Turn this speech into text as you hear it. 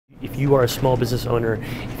If you are a small business owner,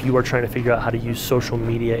 if you are trying to figure out how to use social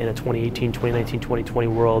media in a 2018, 2019, 2020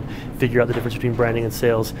 world, figure out the difference between branding and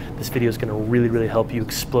sales, this video is going to really, really help you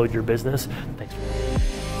explode your business. Thanks for watching.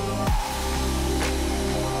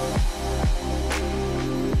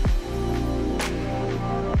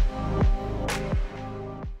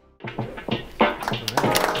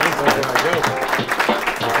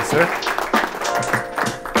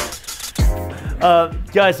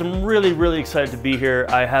 Guys, I'm really, really excited to be here.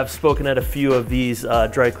 I have spoken at a few of these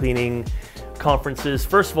dry cleaning conferences.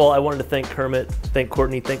 First of all, I wanted to thank Kermit, thank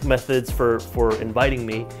Courtney, thank Methods for inviting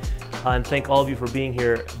me, and thank all of you for being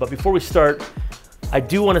here. But before we start, I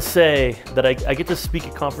do want to say that I get to speak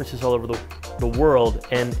at conferences all over the world,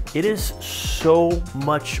 and it is so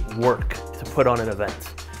much work to put on an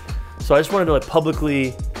event. So I just wanted to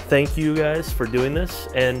publicly thank you guys for doing this,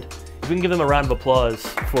 and if we can give them a round of applause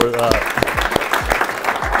for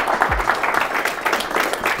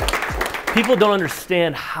people don't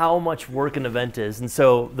understand how much work an event is, and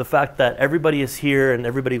so the fact that everybody is here and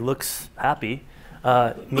everybody looks happy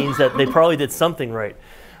means that they probably did something right.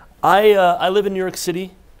 I live in New York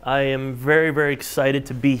City. I am very, very excited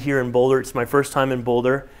to be here in Boulder. It's my first time in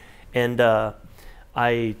Boulder, and I'm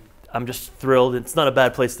just thrilled. It's not a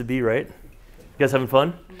bad place to be, right? You guys having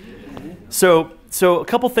fun? So a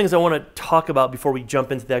couple things I want to talk about before we jump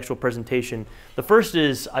into the actual presentation. The first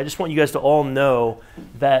is I just want you guys to all know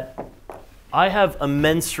that I have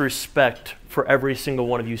immense respect for every single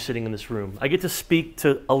one of you sitting in this room. I get to speak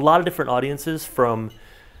to a lot of different audiences, from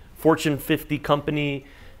Fortune 50 company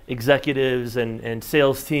executives and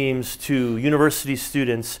sales teams to university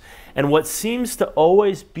students. And what seems to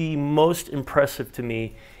always be most impressive to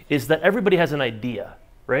me is that everybody has an idea,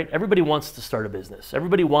 right? Everybody wants to start a business.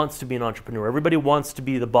 Everybody wants to be an entrepreneur. Everybody wants to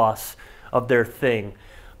be the boss of their thing.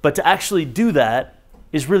 But to actually do that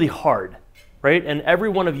is really hard. Right? And every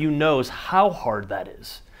one of you knows how hard that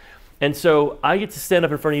is. And so I get to stand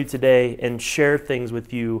up in front of you today and share things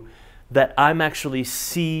with you that I'm actually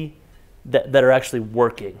see that are actually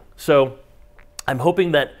working. So I'm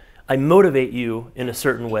hoping that I motivate you in a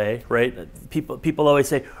certain way, right? People always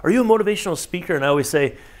say, are you a motivational speaker? And I always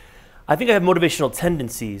say, I think I have motivational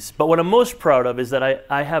tendencies, but what I'm most proud of is that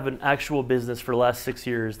I have an actual business for the last 6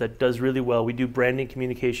 years that does really well. We do branding,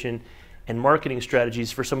 communication, and marketing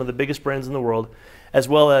strategies for some of the biggest brands in the world, as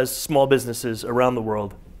well as small businesses around the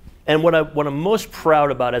world. And what I'm most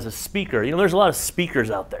proud about as a speaker, there's a lot of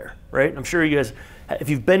speakers out there, right? I'm sure you guys, if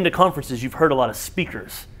you've been to conferences, you've heard a lot of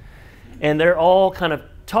speakers. And they're all kind of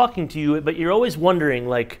talking to you, but you're always wondering,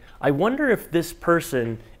 I wonder if this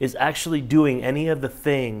person is actually doing any of the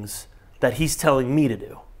things that he's telling me to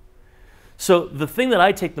do. So the thing that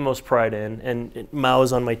I take the most pride in, and Mao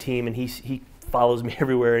is on my team, and he follows me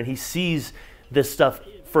everywhere, and he sees this stuff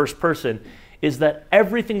first person, is that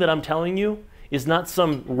everything that I'm telling you is not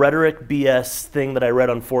some rhetoric BS thing that I read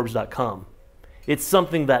on Forbes.com. It's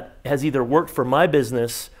something that has either worked for my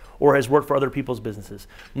business or has worked for other people's businesses.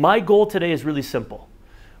 My goal today is really simple.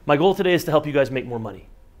 My goal today is to help you guys make more money.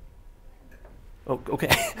 Oh, okay.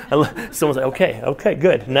 Someone's like, okay,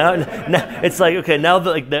 good. Now it's like, okay,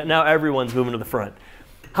 now everyone's moving to the front.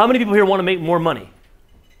 How many people here want to make more money?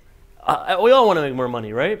 We all want to make more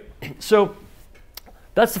money, right? So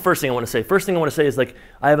that's the first thing I want to say. First thing I want to say is I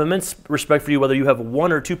have immense respect for you, whether you have a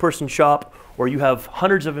 1 or 2 person shop or you have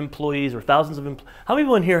hundreds of employees or thousands of employees. How many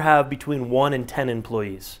people in here have between 1 and 10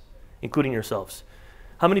 employees, including yourselves?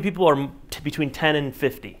 How many people are between 10 and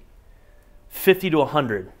 50? 50 to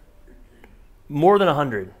 100? More than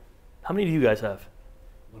 100? How many do you guys have?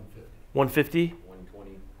 150. 150?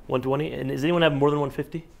 120. 120? And does anyone have more than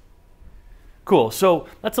 150? Cool. So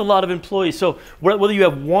that's a lot of employees. So whether you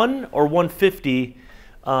have 1 or 150,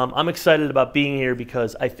 I'm excited about being here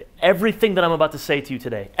because everything that I'm about to say to you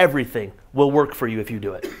today, everything will work for you if you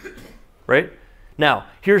do it. Right? Now,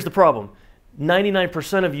 here's the problem.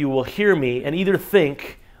 99% of you will hear me and either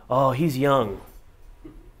think, oh, he's young.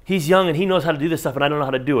 He's young and he knows how to do this stuff and I don't know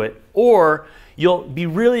how to do it. Or you'll be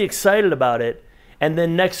really excited about it and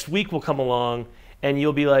then next week will come along and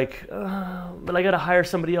you'll be like, but I got to hire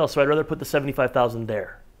somebody else, so I'd rather put the $75,000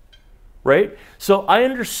 there, right? So I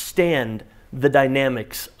understand the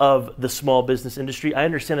dynamics of the small business industry. I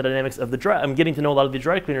understand the dynamics of I'm getting to know a lot of the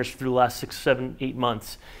dry cleaners through the last 6, 7, 8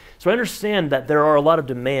 months. So I understand that there are a lot of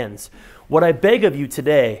demands. What I beg of you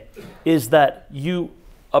today is that you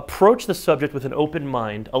approach the subject with an open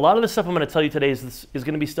mind. A lot of the stuff I'm going to tell you today is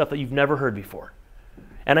going to be stuff that you've never heard before.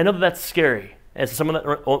 And I know that that's scary. As someone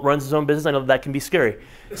that runs his own business, I know that can be scary.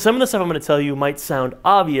 Some of the stuff I'm going to tell you might sound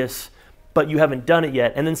obvious, but you haven't done it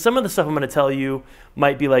yet. And then some of the stuff I'm going to tell you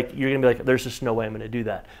might be like, you're going to be like, there's just no way I'm going to do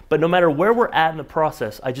that. But no matter where we're at in the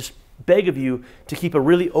process, I just beg of you to keep a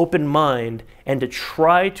really open mind and to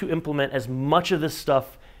try to implement as much of this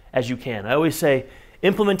stuff as you can. I always say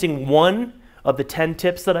implementing 1 of the 10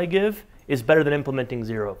 tips that I give is better than implementing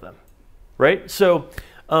 0 of them, right? So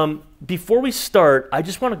before we start, I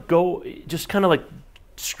just want to go, just kind of like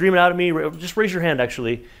scream it out at me, just raise your hand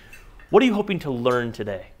actually. What are you hoping to learn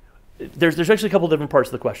today? There's actually a couple different parts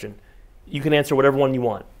of the question. You can answer whatever one you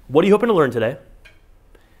want. What are you hoping to learn today?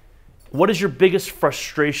 What is your biggest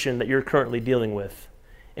frustration that you're currently dealing with?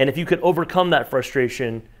 And if you could overcome that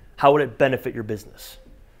frustration, how would it benefit your business?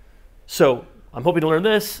 So I'm hoping to learn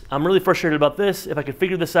this. I'm really frustrated about this. If I could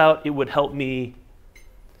figure this out, it would help me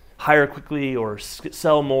hire quickly or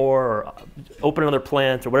sell more or open another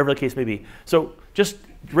plant or whatever the case may be. So just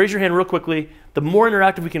raise your hand real quickly. The more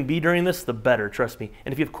interactive we can be during this, the better, trust me.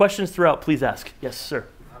 And if you have questions throughout, please ask. Yes, sir.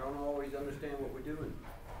 I don't always understand what we're doing.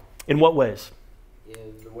 In what ways?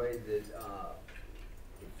 In the way that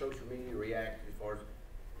social media reacts as far as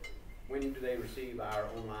when do they receive our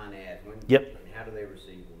online ads? When, yep. And how do they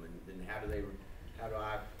receive them? And how do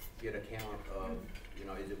I get a count of,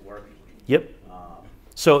 is it working? Yep.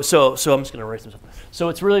 So I'm just going to erase some stuff. So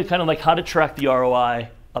it's really kind of like how to track the ROI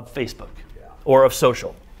of Facebook or of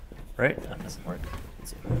social, right? That doesn't work.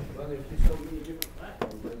 Let's see. Well, there's just so many different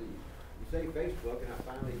platforms. Whether you say Facebook, and I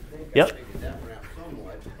finally think I figured that one out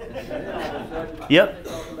somewhat. And then all of a sudden, yep. they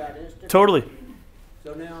talk about Instagram. Totally.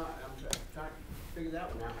 So now I'm trying to figure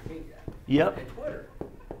that one out. I can't get it. Yep. And Twitter.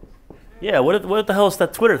 Yeah, what the hell is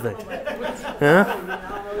that Twitter thing? I don't know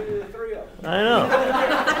either of the 3 of them. I know.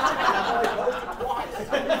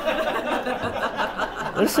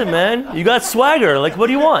 Listen, man, you got swagger. Like, what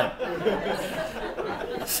do you want?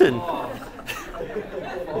 Listen.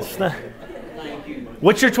 It's not.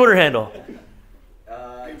 What's your Twitter handle?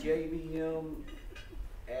 JBM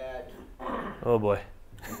at. Oh boy.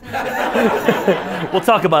 We'll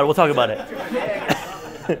talk about it.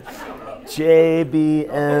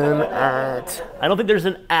 JBM at. I don't think there's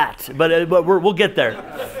an at, but we'll get there.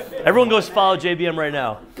 Everyone goes follow JBM right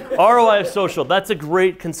now. ROI of social. That's a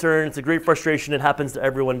great concern. It's a great frustration. It happens to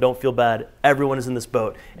everyone. Don't feel bad. Everyone is in this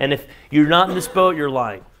boat. And if you're not in this boat, you're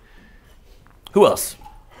lying. Who else?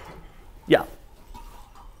 Yeah.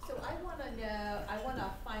 So I want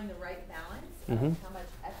to find the right balance of how much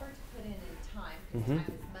effort to put in and time, because time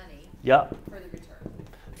is money, for the return.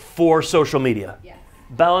 For social media. Yes.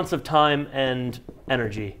 Balance of time and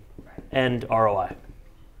energy and ROI.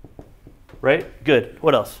 Right? Good.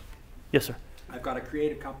 What else? Yes, sir. I've got to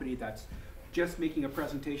create a company that's just making a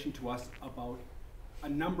presentation to us about a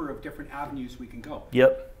number of different avenues we can go.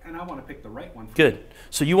 Yep. And I want to pick the right one. Good.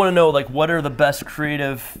 So you want to know, like, what are the best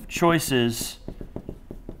creative choices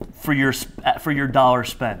for your dollar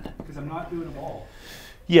spent? Because I'm not doing them all.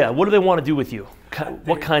 Yeah. What do they want to do with you?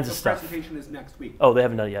 What kinds of stuff? The presentation is next week. Oh, they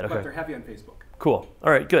haven't done it yet. Okay. But they're heavy on Facebook. Cool.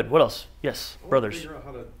 All right. Good. What else? Yes, brothers.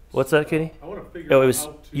 What's that, Katie? I want to figure out how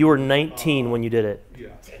to, you were 19 when you did it.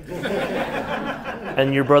 Yeah.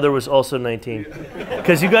 And your brother was also 19.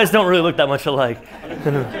 Because you guys don't really look that much alike.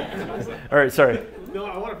 All right. Sorry. No,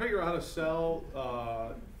 I want to figure out how to sell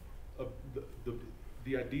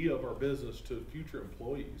the idea of our business to future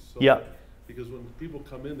employees. So because when people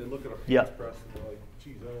come in, they look at a pants press and they're like,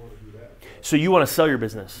 geez, I don't want to do that. So you want to sell your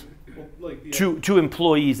business to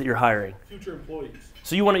employees that you're hiring. Future employees.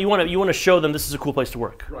 So you want to show them this is a cool place to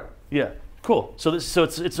work. Right. Yeah. Cool. So it's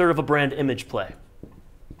sort of a brand image play,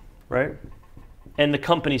 right? And the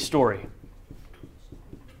company story.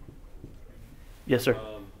 Yes, sir.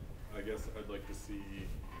 I guess I'd like to see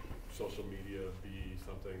social media be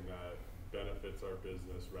something that benefits our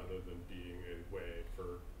business rather than being a way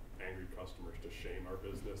for angry customers to shame our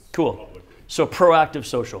business publicly. So proactive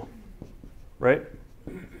social, right?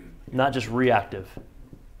 Not just reactive.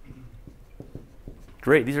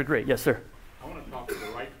 Great. These are great. Yes, sir. I want to talk to the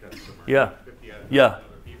right customer. Yeah. 50 other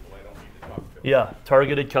people I don't need to talk to. Yeah.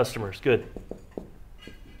 Targeted customers. Good.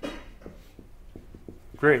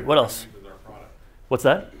 Great. What else? Uses our product. What's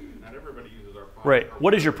that? Not everybody uses our product. Right.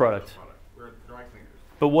 What is your product? We're dry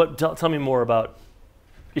cleaners. But tell me more about.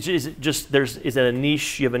 Is it just is it a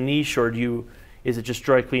niche? You have a niche, or is it just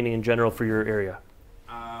dry cleaning in general for your area?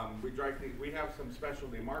 We dry clean. We have some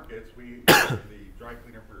specialty markets. We the dry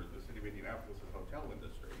cleaner for the city of Indianapolis' hotel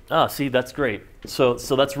industry. Ah, see, that's great. So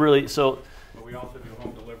that's really so. But we also do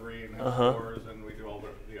home delivery and stores, and we do all the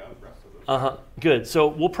rest of those. Good.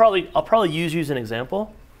 So I'll probably use you as an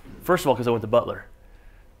example. First of all, because I went to Butler.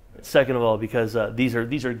 Second of all, because these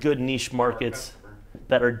are good niche markets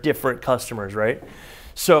that are different customers, right?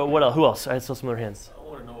 So what else? Who else? I saw some other hands. I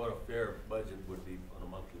want to know what a fair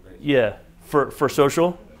Yeah, for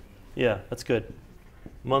social? Yeah, that's good.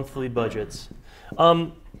 Monthly budgets.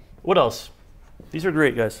 What else? These are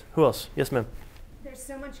great, guys. Who else? Yes, ma'am. There's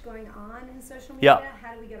so much going on in social media. Yeah.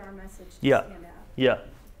 How do we get our message to Yeah. stand out? Yeah.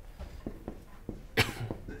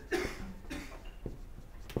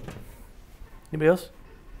 Anybody else?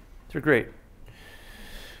 These are great.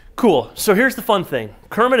 Cool. So here's the fun thing.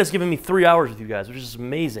 Kermit has given me 3 hours with you guys, which is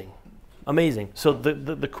amazing. Amazing. So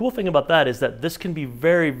the cool thing about that is that this can be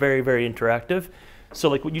very, very, very interactive. So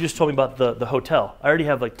like what you just told me about the hotel, I already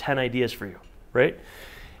have like 10 ideas for you, right?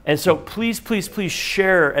 And so please, please, please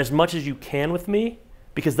share as much as you can with me,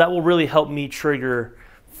 because that will really help me trigger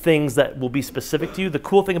things that will be specific to you. The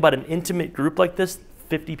cool thing about an intimate group like this,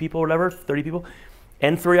 50 people or whatever, 30 people,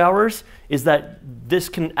 and 3 hours, is that this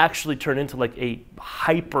can actually turn into like a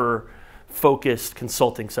hyper-focused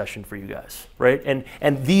consulting session for you guys, right?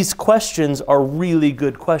 And these questions are really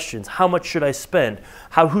good questions. How much should I spend?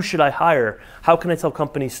 Who should I hire? How can I tell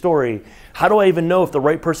company story? How do I even know if the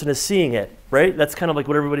right person is seeing it, right? That's kind of like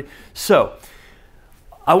what everybody, so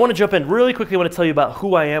I want to jump in really quickly. I want to tell you about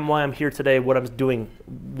who I am, why I'm here today, what I'm doing,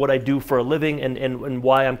 what I do for a living, and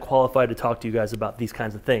why I'm qualified to talk to you guys about these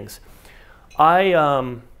kinds of things. I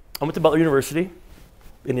went to Butler University,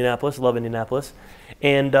 Indianapolis, love Indianapolis.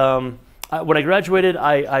 And when I graduated,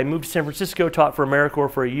 I moved to San Francisco, taught for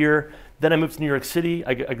AmeriCorps for a year. Then I moved to New York City.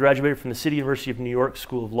 I graduated from the City University of New York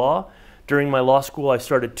School of Law. During my law school, I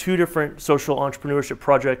started 2 different social entrepreneurship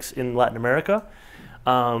projects in Latin America.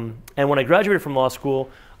 And when I graduated from law school,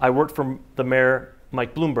 I worked for the mayor,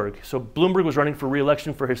 Mike Bloomberg. So Bloomberg was running for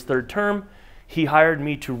re-election for his 3rd term. He hired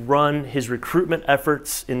me to run his recruitment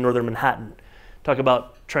efforts in northern Manhattan. Talk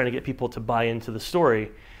about trying to get people to buy into the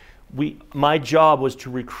story. My job was to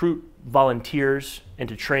recruit volunteers and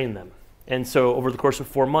to train them. And so over the course of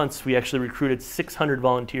 4 months, we actually recruited 600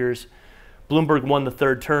 volunteers. Bloomberg won the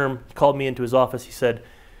 3rd term, called me into his office. He said,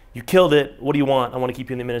 "You killed it. What do you want? I want to keep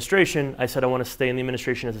you in the administration." I said, "I want to stay in the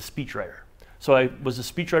administration as a speechwriter." So I was a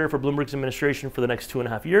speechwriter for Bloomberg's administration for the next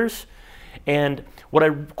 2.5 years. And what I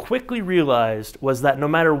quickly realized was that no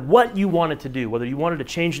matter what you wanted to do, whether you wanted to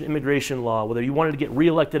change an immigration law, whether you wanted to get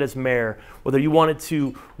reelected as mayor, whether you wanted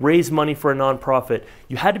to raise money for a nonprofit,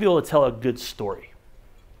 you had to be able to tell a good story,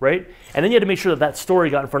 right? And then you had to make sure that that story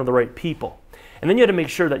got in front of the right people. And then you had to make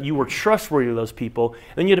sure that you were trustworthy to those people.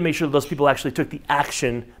 And then you had to make sure that those people actually took the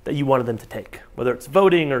action that you wanted them to take, whether it's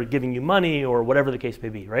voting or giving you money or whatever the case may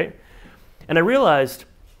be, right? And I realized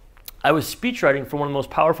I was speechwriting for one of the most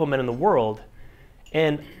powerful men in the world,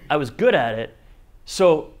 and I was good at it.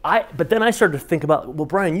 But then I started to think about, well,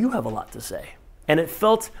 Brian, you have a lot to say. And it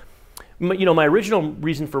felt, my original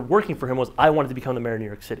reason for working for him was I wanted to become the mayor of New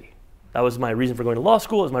York City. That was my reason for going to law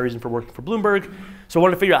school. It was my reason for working for Bloomberg. So I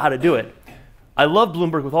wanted to figure out how to do it. I love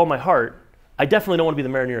Bloomberg with all my heart. I definitely don't want to be the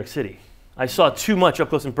mayor of New York City. I saw too much up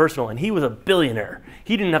close and personal, and he was a billionaire.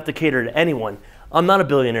 He didn't have to cater to anyone. I'm not a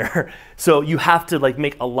billionaire. So you have to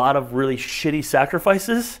make a lot of really shitty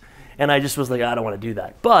sacrifices. And I just was like, I don't want to do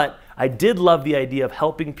that. But I did love the idea of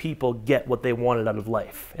helping people get what they wanted out of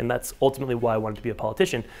life. And that's ultimately why I wanted to be a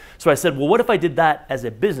politician. So I said, well, what if I did that as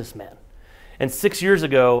a businessman? And 6 years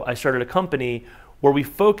ago, I started a company where we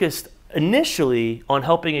focused initially on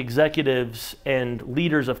helping executives and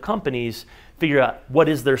leaders of companies figure out what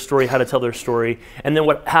is their story, how to tell their story. And then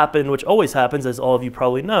what happened, which always happens, as all of you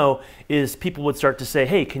probably know, is people would start to say,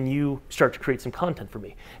 hey, can you start to create some content for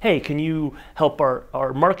me? Hey, can you help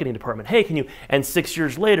our marketing department? Hey, can you? And 6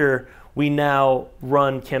 years later, we now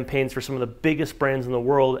run campaigns for some of the biggest brands in the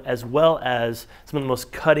world, as well as some of the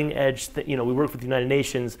most cutting edge, we work with the United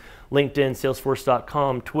Nations, LinkedIn,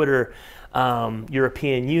 Salesforce.com, Twitter,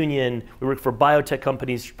 European Union. We work for biotech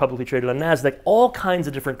companies publicly traded on NASDAQ, all kinds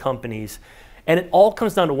of different companies. And it all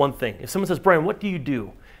comes down to one thing. If someone says, Brian, what do you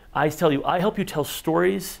do? I tell you, I help you tell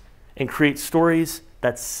stories and create stories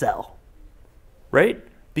that sell, right?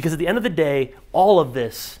 Because at the end of the day, all of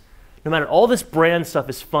this, no matter, all this brand stuff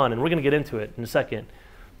is fun, and we're gonna get into it in a second.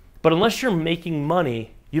 But unless you're making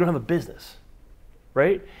money, you don't have a business,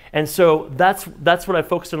 right? And so that's what I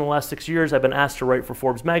focused on in the last 6 years. I've been asked to write for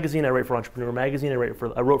Forbes magazine, I write for Entrepreneur magazine, I wrote for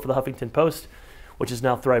the Huffington Post, which is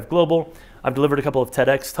now Thrive Global. I've delivered a couple of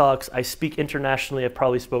TEDx talks. I speak internationally. I've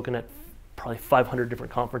probably spoken at 500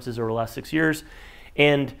 different conferences over the last 6 years.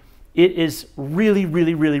 And it is really,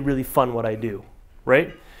 really, really, really fun what I do,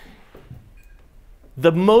 right?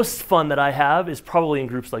 The most fun that I have is probably in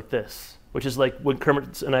groups like this, which is like when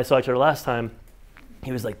Kermit and I saw each other last time.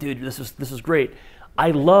 He was like, dude, this was great.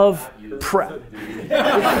 I love prep.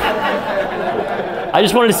 I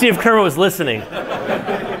just wanted to see if Kermit was listening.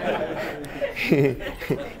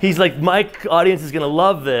 He's like, my audience is going to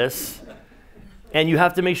love this. And you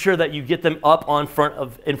have to make sure that you get them up in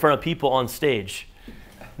front of people on stage.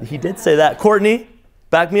 He did say that. Courtney,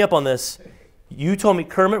 back me up on this. You told me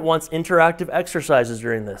Kermit wants interactive exercises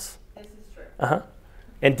during this. This is true. Uh-huh.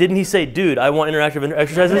 And didn't he say, dude, I want interactive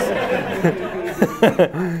exercises?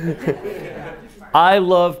 I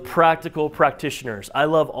love practical practitioners. I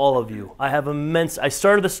love all of you. I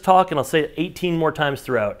started this talk and I'll say it 18 more times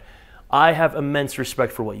throughout. I have immense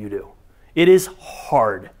respect for what you do. It is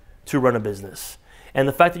hard to run a business. And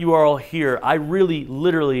the fact that you are all here, I really,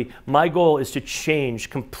 literally, my goal is to change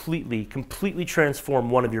completely transform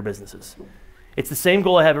one of your businesses. It's the same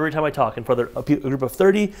goal I have every time I talk in front of a group of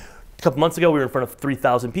 30. A couple months ago, we were in front of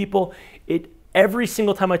 3,000 people. Every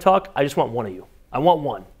single time I talk, I just want one of you. I want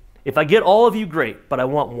one. If I get all of you, great, but I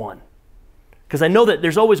want one. Because I know that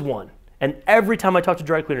there's always one. And every time I talk to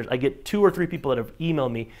dry cleaners, I get 2 or 3 people that have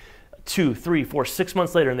emailed me 2, 3, 4, 6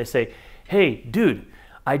 months later, and they say, hey, dude,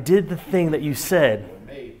 I did the thing that you said,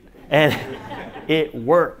 and it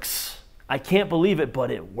works. I can't believe it,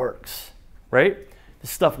 but it works, right?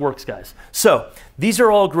 This stuff works, guys. So these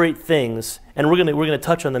are all great things, and we're gonna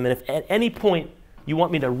touch on them. And if at any point you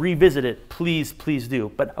want me to revisit it, please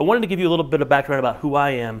do. But I wanted to give you a little bit of background about who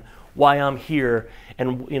I am, why I'm here,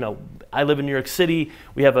 and I live in New York City.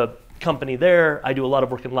 We have a company there. I do a lot of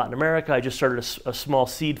work in Latin America. I just started a small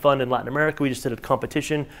seed fund in Latin America. We just did a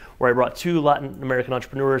competition where I brought 2 Latin American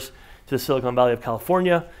entrepreneurs to the Silicon Valley of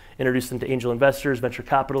California, introduced them to angel investors, venture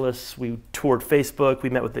capitalists. We toured Facebook. We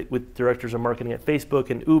met with directors of marketing at Facebook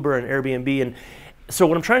and Uber and Airbnb. And so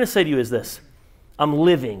what I'm trying to say to you is this. I'm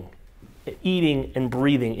living, eating, and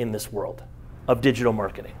breathing in this world of digital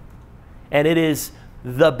marketing. And it is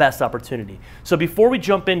the best opportunity. So before we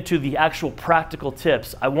jump into the actual practical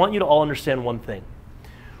tips, I want you to all understand one thing.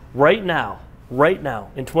 Right now,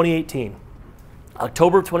 in 2018,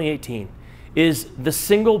 October of 2018, is the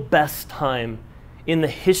single best time in the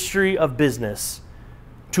history of business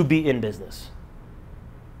to be in business.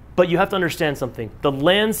 But you have to understand something. The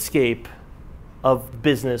landscape of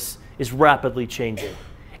business is rapidly changing.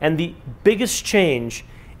 And the biggest change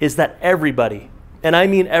is that everybody, and I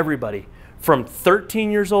mean everybody, from 13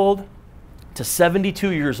 years old to 72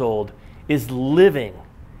 years old is living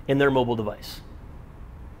in their mobile device.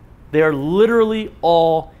 They are literally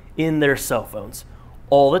all in their cell phones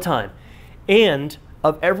all the time. And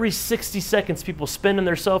of every 60 seconds people spend in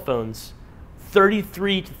their cell phones,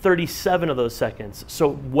 33 to 37 of those seconds, so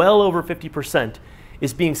well over 50%,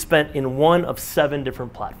 is being spent in one of 7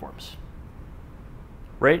 different platforms.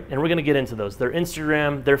 Right? And we're going to get into those. Their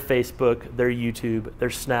Instagram, their Facebook, their YouTube, their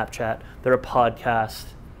Snapchat, they're a podcast,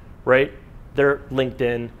 right? They're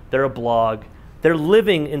LinkedIn, they're a blog. They're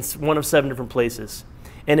living in one of 7 different places.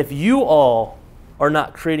 And if you all are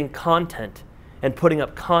not creating content and putting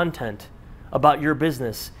up content about your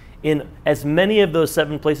business in as many of those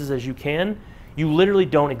 7 places as you can, you literally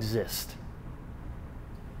don't exist.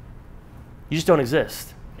 You just don't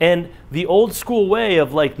exist. And the old school way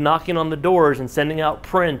of like knocking on the doors and sending out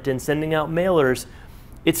print and sending out mailers,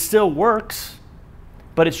 it still works,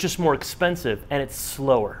 but it's just more expensive and it's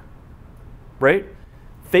slower, right?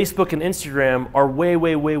 Facebook and Instagram are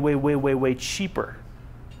way cheaper,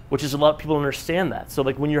 which is a lot of people don't understand that. So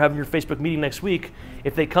like when you're having your Facebook meeting next week,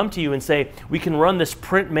 if they come to you and say, we can run this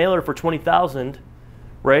print mailer for 20,000,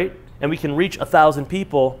 right? And we can reach 1,000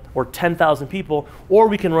 people or 10,000 people, or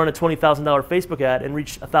we can run a $20,000 Facebook ad and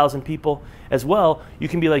reach 1,000 people as well. You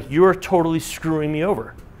can be like, you're totally screwing me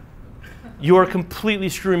over. You are completely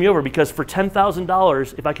screwing me over because for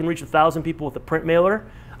 $10,000, if I can reach 1,000 people with a print mailer,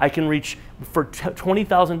 I can reach, for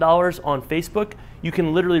 $20,000 on Facebook, you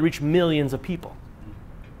can literally reach millions of people,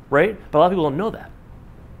 right? But a lot of people don't know that.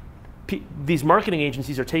 These marketing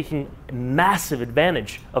agencies are taking massive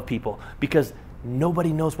advantage of people because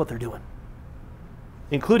nobody knows what they're doing,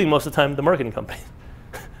 including most of the time the marketing company,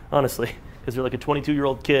 honestly, because they're like a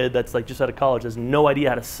 22-year-old kid that's like just out of college, has no idea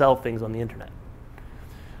how to sell things on the internet.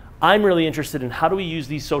 I'm really interested in how do we use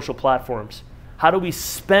these social platforms? How do we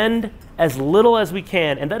spend as little as we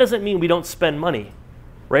can? And that doesn't mean we don't spend money,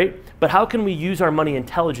 right? But how can we use our money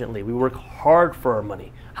intelligently? We work hard for our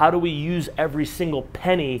money. How do we use every single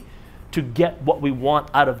penny to get what we want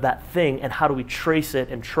out of that thing, and how do we trace it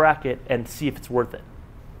and track it and see if it's worth it?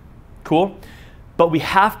 Cool? But we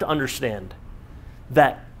have to understand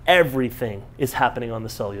that everything is happening on the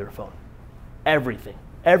cellular phone. Everything.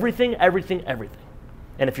 Everything.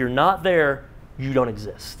 And if you're not there, you don't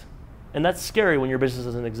exist. And that's scary when your business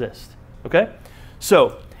doesn't exist. Okay?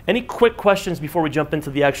 So, any quick questions before we jump into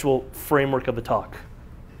the actual framework of the talk?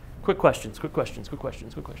 Quick questions. Are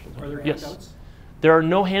there yes. handouts? There are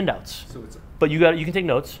no handouts, So it's but you can take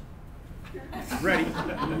notes. Ready.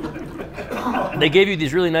 They gave you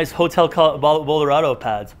these really nice Hotel Colorado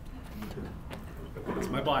pads. It's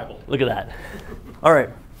my Bible. Look at that. All right.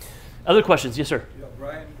 Other questions? Yes, sir. Yeah,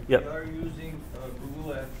 Brian, Yep. we are using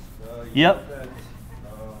Google Ads, Yep. YouTube Ads,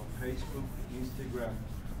 Facebook, Instagram,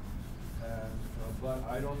 and, but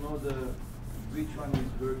I don't know which one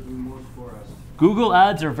is working most for us. Google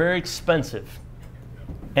ads are very expensive,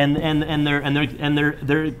 and they're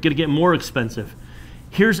going to get more expensive.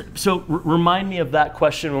 Remind me of that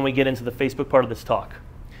question when we get into the Facebook part of this talk,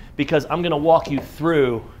 because I'm going to walk you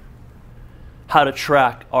through how to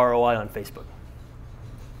track ROI on Facebook.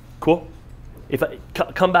 Cool?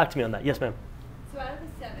 Come back to me on that. Yes, ma'am. So out of the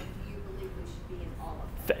 7, do you believe we should be in all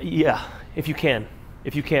of them? Yeah, if you can.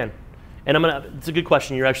 And it's a good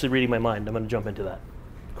question. You're actually reading my mind. I'm gonna jump into that.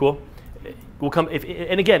 Cool?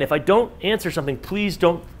 And again, if I don't answer something, please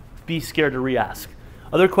don't be scared to re-ask.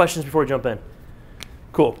 Other questions before we jump in?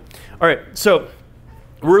 Cool. All right, so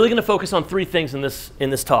we're really gonna focus on 3 things in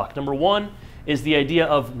this talk. Number 1 is the idea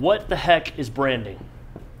of what the heck is branding?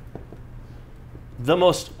 The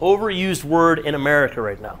most overused word in America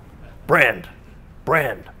right now. Brand,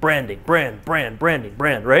 branding,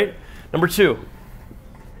 right? Number 2,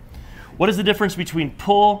 what is the difference between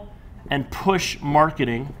pull and push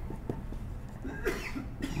marketing?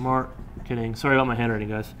 Sorry about my handwriting,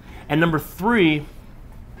 guys. And number 3,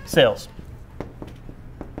 sales.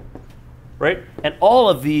 Right? And all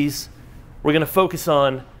of these, we're going to focus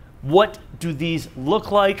on what do these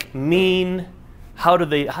look like, mean, how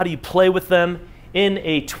do you play with them in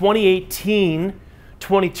a 2018,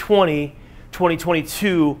 2020,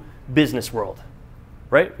 2022 business world.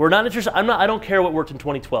 Right? We're not interested. I don't care what worked in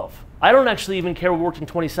 2012. I don't actually even care what worked in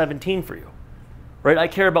 2017 for you. Right? I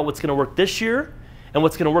care about what's going to work this year and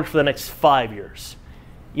what's going to work for the next 5 years.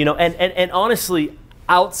 You know, and honestly,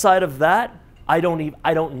 outside of that, I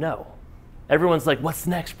don't know. Everyone's like, "What's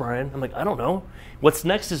next, Brian?" I'm like, "I don't know." What's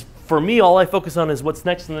next is, for me, all I focus on is what's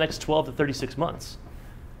next in the next 12 to 36 months.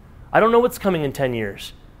 I don't know what's coming in 10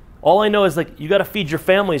 years. All I know is, like, you got to feed your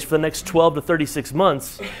families for the next 12 to 36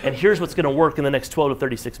 months, and here's what's going to work in the next 12 to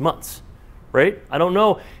 36 months, right? I don't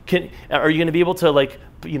know. Are you going to be able to, like,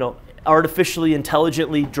 you know, artificially,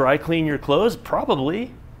 intelligently dry clean your clothes?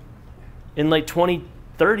 Probably in like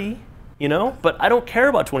 2030, you know? But I don't care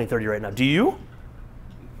about 2030 right now. Do you?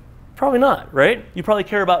 Probably not, right? You probably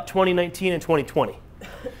care about 2019 and 2020.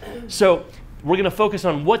 So we're going to focus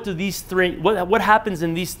on what happens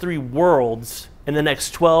in these 3 worlds in the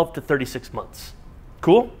next 12 to 36 months.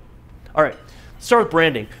 Cool? All right, let's start with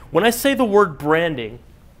branding. When I say the word branding,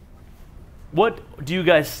 what do you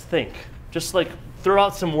guys think? Just like throw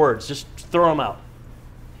out some words, just throw them out.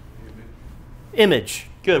 Image,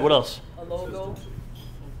 good, what else? A logo.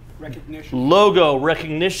 Recognition. Logo,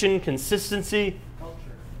 recognition, consistency. Culture.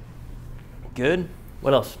 Good,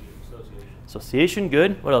 what else? Association,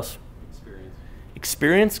 good, what else?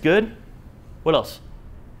 Experience, good. What else?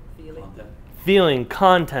 Feeling,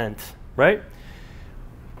 content, right?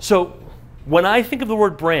 So when I think of the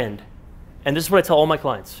word brand, and this is what I tell all my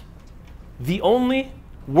clients, the only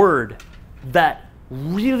word that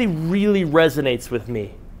really, really resonates with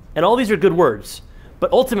me, and all these are good words,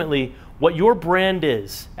 but ultimately what your brand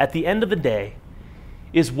is at the end of the day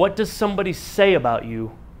is what does somebody say about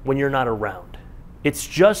you when you're not around. It's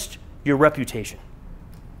just your reputation.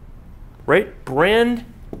 Right? Brand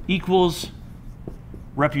equals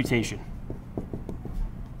reputation.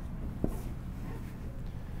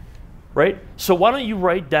 Right? So why don't you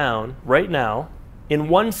write down right now in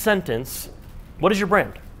one sentence, what is your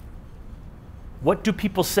brand? What do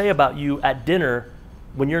people say about you at dinner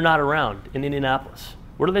when you're not around in Indianapolis?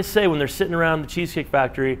 What do they say when they're sitting around the Cheesecake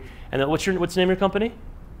Factory? And what's the name of your company?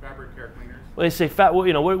 Fabric Care Cleaners. Well, they say,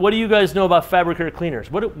 what do you guys know about Fabric Care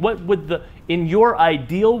Cleaners? What would in your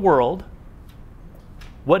ideal world,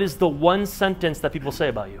 what is the one sentence that people say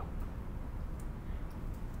about you?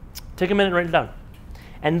 Take a minute and write it down.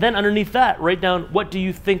 And then underneath that, write down what do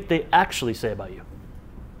you think they actually say about you?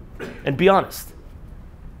 And be honest.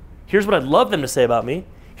 Here's what I'd love them to say about me.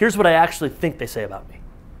 Here's what I actually think they say about me.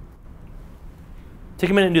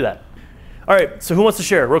 Take a minute and do that. All right, so who wants to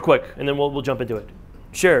share real quick? And then we'll jump into it.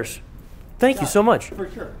 Shares. Thank you so much. For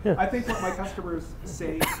sure. Yeah. I think what my customers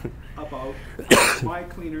say about my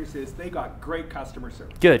cleaners is they got great customer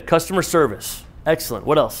service. Good. Customer service. Excellent.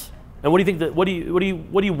 What else? And what do you think what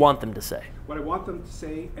do you want them to say? What I want them to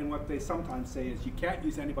say, and what they sometimes say, is you can't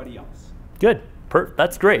use anybody else. Good.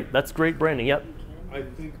 That's great. That's great branding. Yep. I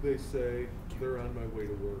think they say they're on my way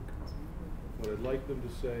to work. What I'd like them to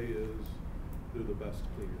say is they're the best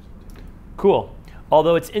cleaners in town. Cool.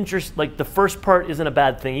 Although it's interesting, like the first part isn't a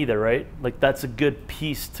bad thing either, right? Like that's a good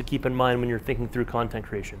piece to keep in mind when you're thinking through content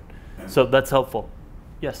creation. So that's helpful.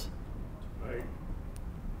 Yes?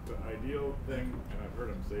 The ideal thing, and I've heard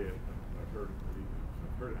him say it, I've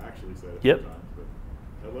heard it actually say it a Yep. few times,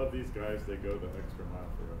 but I love these guys, they go the extra mile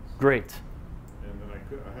for us. Great. And then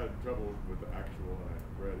I had trouble with the actual, and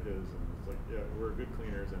I read his, and it's like, yeah, we're good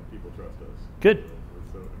cleaners and people trust us. Good.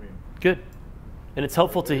 So I mean. Good. And it's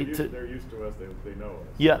helpful they're to they're used to us, they know us.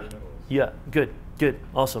 Yeah. They know us. Yeah. Good.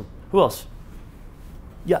 Awesome. Who else?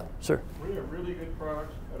 Yeah, sir. We have really good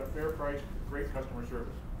products at a fair price, great customer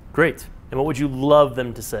service. Great. And what would you love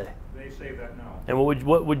them to say? They say that now. And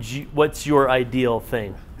what's your ideal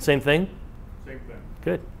thing? Same thing? Same thing.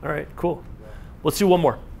 Good. All right, cool. Let's do one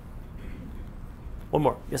more. One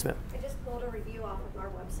more. Yes, ma'am. I just pulled a review off of our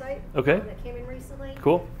website. Okay. That came in recently.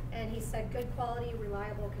 Cool. And he said good quality,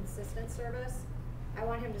 reliable, consistent service. I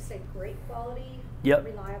want him to say great quality, Yep.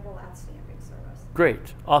 reliable, outstanding service.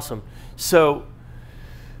 Great. Awesome. So,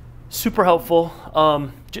 super helpful.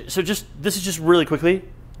 So this is just really quickly.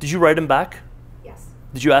 Did you write him back? Yes.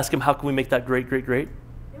 Did you ask him how can we make that great, great, great?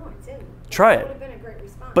 No, I didn't. Try That it. would have been a great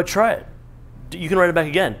response. But try it. You can write it back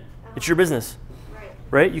again. It's your business, Right.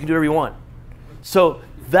 right? You can do whatever you want. So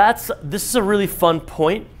this is a really fun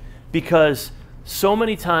point because so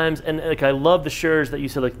many times, and like I love the shares that you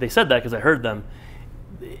said, like they said that because I heard them.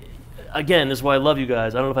 Again, this is why I love you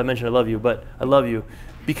guys. I don't know if I mentioned I love you, but I love you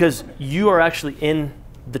because you are actually in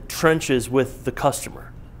the trenches with the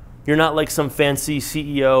customer. You're not like some fancy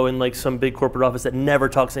CEO in like some big corporate office that never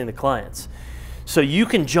talks to any of the clients. So you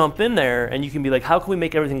can jump in there and you can be like, how can we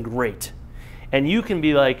make everything great? And you can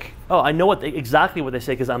be like, oh, I know exactly what they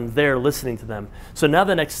say because I'm there listening to them. So now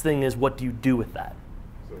the next thing is, what do you do with that?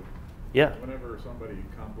 So Yeah. whenever somebody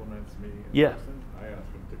compliments me in Yeah. person, I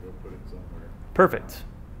ask them to go put it somewhere. Perfect.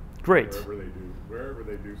 Great. Wherever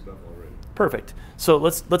they do stuff already. Perfect. So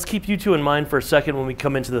let's keep you two in mind for a second when we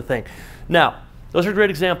come into the thing. Now, those are great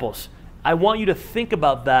examples. I want you to think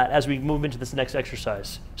about that as we move into this next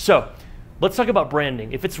exercise. So let's talk about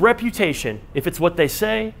branding. If it's reputation, if it's what they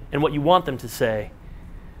say and what you want them to say,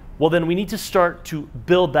 well, then we need to start to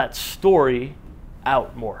build that story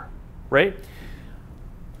out more, right?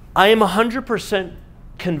 I am 100%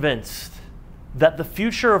 convinced that the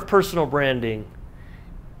future of personal branding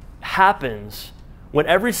happens when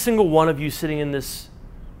every single one of you sitting in this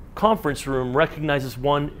conference room recognizes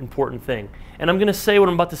one important thing. And I'm going to say what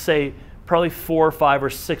I'm about to say probably 4 or 5 or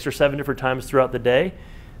 6 or 7 different times throughout the day.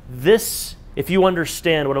 This, if you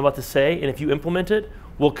understand what I'm about to say and if you implement it,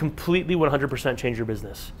 will completely 100% change your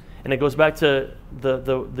business. And it goes back to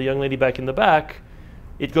the young lady back in the back.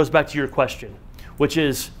 It goes back to your question, which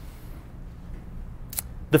is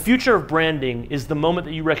the future of branding is the moment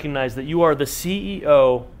that you recognize that you are the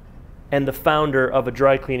CEO and the founder of a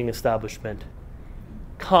dry cleaning establishment,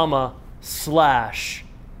 comma, /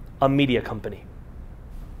 a media company.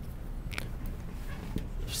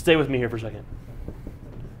 Stay with me here for a second.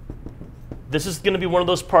 This is going to be one of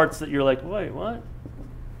those parts that you're like, wait, what?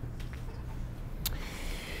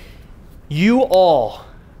 You all,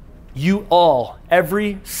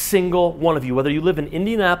 every single one of you, whether you live in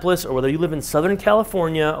Indianapolis or whether you live in Southern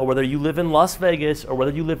California or whether you live in Las Vegas or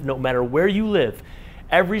whether you live, no matter where you live,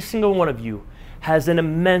 every single one of you has an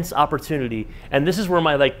immense opportunity. And this is where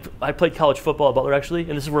I played college football at Butler actually,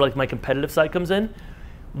 and this is where my competitive side comes in.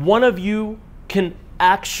 One of you can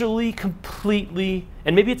actually completely,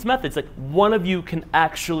 and maybe it's methods, one of you can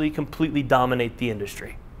actually completely dominate the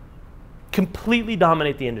industry. Completely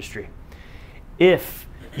dominate the industry. If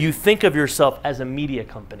you think of yourself as a media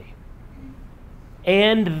company,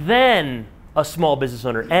 and then a small business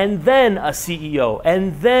owner, and then a CEO,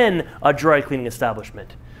 and then a dry cleaning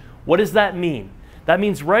establishment. What does that mean? That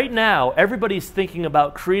means right now, everybody's thinking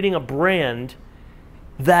about creating a brand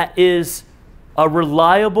that is a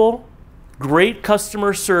reliable, great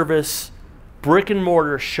customer service, brick and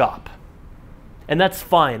mortar shop. And that's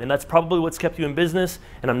fine, and that's probably what's kept you in business,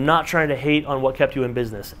 and I'm not trying to hate on what kept you in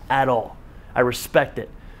business at all. I respect it.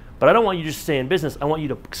 But I don't want you to just stay in business, I want you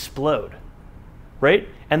to explode, right?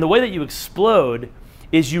 And the way that you explode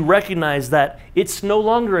is you recognize that it's no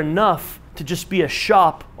longer enough to just be a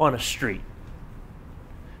shop on a street.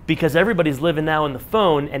 Because everybody's living now in the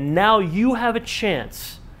phone, and now you have a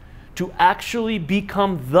chance to actually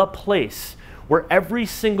become the place where every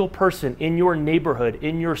single person in your neighborhood,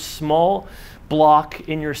 in your small block,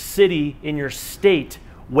 in your city, in your state,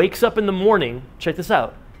 wakes up in the morning, check this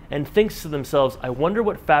out, and thinks to themselves, I wonder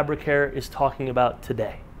what Fabric Hair is talking about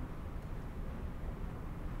today.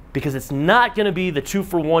 Because it's not going to be the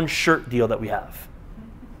 2-for-1 shirt deal that we have,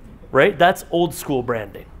 right? That's old school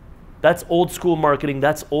branding. That's old school marketing.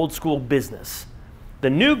 That's old school business. The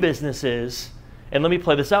new business is, and let me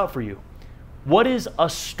play this out for you. What is a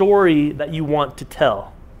story that you want to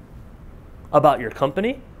tell about your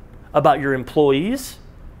company, about your employees,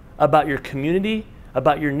 about your community,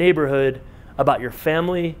 about your neighborhood, about your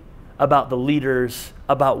family, about the leaders,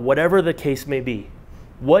 about whatever the case may be?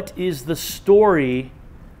 What is the story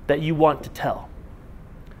that you want to tell?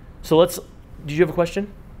 So let's, did you have a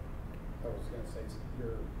question? I was going to say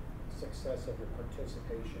your success of your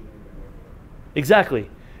participation in the movement. Exactly.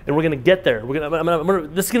 And we're going to get there.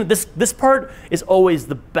 This part is always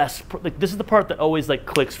the best. Like, this is the part that always like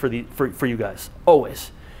clicks for you guys.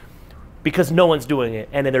 Always. Because no one's doing it,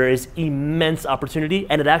 and there is immense opportunity,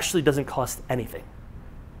 and it actually doesn't cost anything.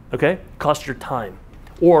 Okay? It costs your time,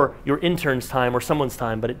 or your intern's time, or someone's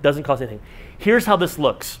time, but it doesn't cost anything. Here's how this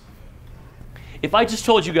looks. If I just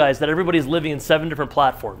told you guys that everybody's living in 7 different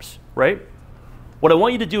platforms, right? What I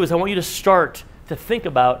want you to do is I want you to start to think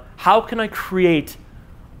about, how can I create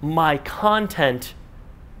my content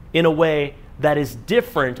in a way that is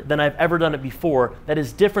different than I've ever done it before, that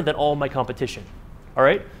is different than all my competition. All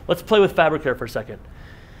right? Let's play with Fabricare for a second.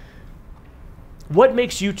 What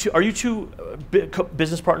makes you two, are you two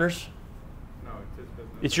business partners? No, it's his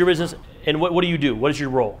business. It's your business, and what do you do? What is your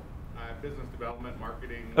role? Business development,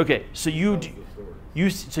 marketing. Okay, so you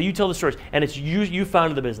tell the stories, and it's you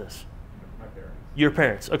founded the business. My parents. Your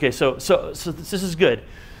parents. Okay, so this is good.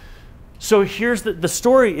 So here's the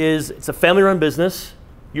story is, it's a family-run business.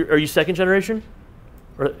 Are you second generation?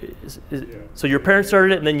 Or Yeah. So your parents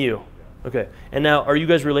started it and then you? Yeah. Okay. And now, are you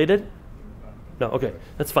guys related? No, okay,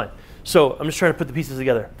 that's fine. So I'm just trying to put the pieces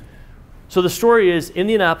together. So the story is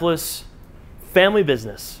Indianapolis, family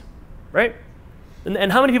business, right?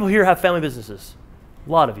 And how many people here have family businesses?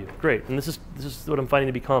 A lot of you, great. And this is what I'm finding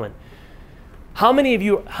to be common. How many of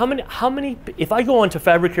you, how many, if I go onto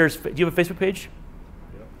Fabricare's, do you have a Facebook page?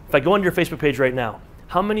 If I go onto your Facebook page right now,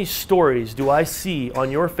 how many stories do I see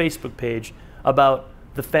on your Facebook page about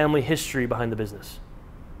the family history behind the business?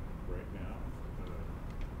 Right now,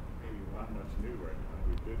 maybe not much new right now.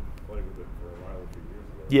 We did play with it for a while a few years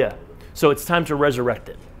ago. Yeah, so it's time to resurrect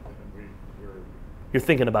it. You're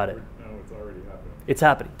thinking about it. No, it's already happening. It's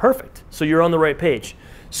happening, perfect. So you're on the right page.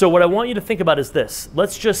 So what I want you to think about is this.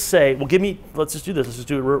 Let's just say, well, let's just do this. Let's just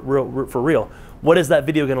do it for real. What is that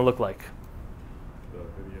video gonna look like?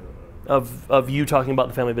 Of you talking about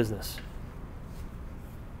the family business?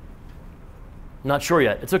 Not sure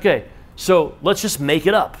yet. It's okay. So let's just make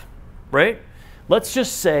it up, right? Let's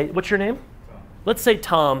just say, what's your name? Tom. Let's say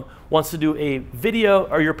Tom wants to do a video.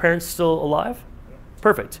 Are your parents still alive? Yeah.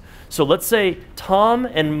 Perfect. So let's say Tom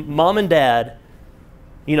and mom and dad,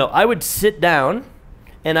 I would sit down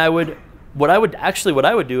and what I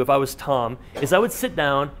would do if I was Tom is I would sit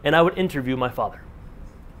down and I would interview my father.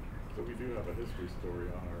 So we do have a history story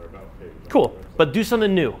on our About page. Cool, but do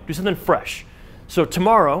something new, do something fresh. So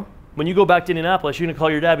tomorrow, when you go back to Indianapolis, you're gonna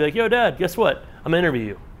call your dad and be like, yo dad, guess what? I'm gonna interview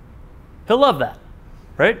you. He'll love that,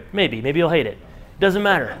 right? Maybe he'll hate it. Doesn't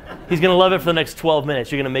matter. He's gonna love it for the next 12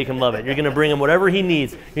 minutes. You're gonna make him love it. You're gonna bring him whatever he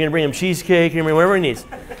needs. You're gonna bring him cheesecake, you're gonna bring him whatever he needs.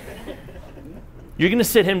 You're gonna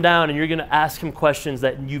sit him down and you're gonna ask him questions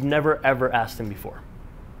that you've never ever asked him before.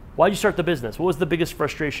 Why'd you start the business? What was the biggest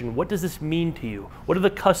frustration? What does this mean to you? What do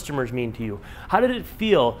the customers mean to you? How did it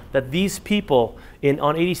feel that these people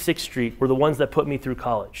on 86th Street were the ones that put me through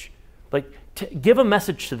college? Like, give a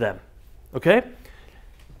message to them, okay?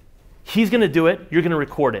 He's gonna do it, you're gonna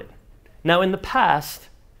record it. Now in the past,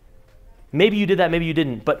 maybe you did that, maybe you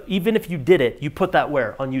didn't, but even if you did it, you put that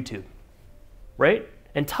where? On YouTube, right?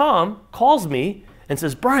 And Tom calls me and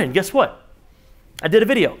says, Brian, guess what? I did a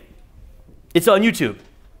video. It's on YouTube.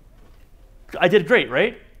 I did great,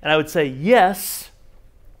 right? And I would say, yes,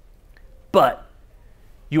 but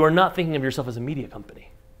you are not thinking of yourself as a media company.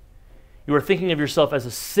 You are thinking of yourself as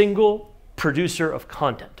a single producer of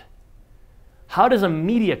content. How does a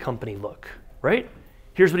media company look, right?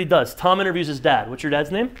 Here's what he does. Tom interviews his dad. What's your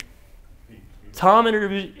dad's name? Tom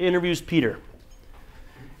interviews Peter.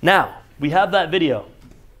 Now, we have that video,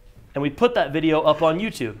 and we put that video up on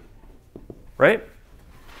YouTube, right?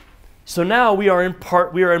 So now we are in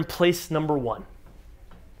place number 1.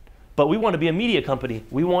 But we want to be a media company.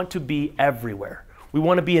 We want to be everywhere. We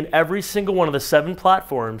want to be in every single one of the 7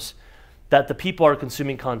 platforms that the people are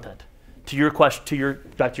consuming content. Back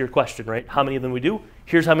to your question, right? How many of them we do?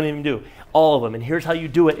 Here's how many of them do. All of them. And here's how you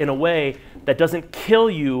do it in a way that doesn't kill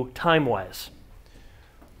you time-wise.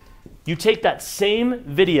 You take that same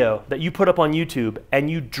video that you put up on YouTube and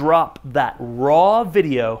you drop that raw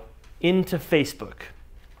video into Facebook.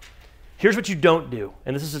 Here's what you don't do,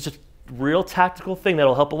 and this is just a real tactical thing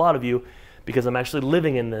that'll help a lot of you because I'm actually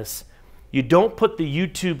living in this. You don't put the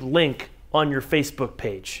YouTube link on your Facebook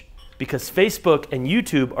page, because Facebook and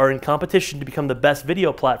YouTube are in competition to become the best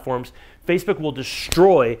video platforms. Facebook will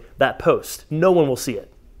destroy that post. No one will see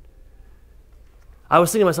it. I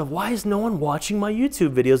was thinking to myself, why is no one watching my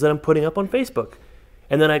YouTube videos that I'm putting up on Facebook?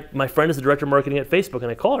 And then my friend is the director of marketing at Facebook,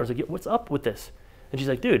 and I called her. I was like, what's up with this? And she's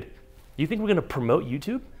like, dude, do you think we're going to promote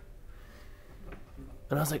YouTube?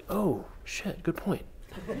 And I was like, oh, shit, good point.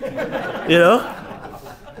 You know?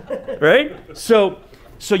 Right? So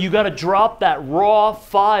you got to drop that raw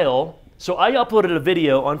file. So I uploaded a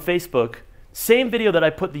video on Facebook, same video that I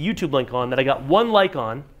put the YouTube link on, that I got 1 like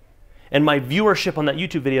on, and my viewership on that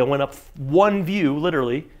YouTube video went up 1 view,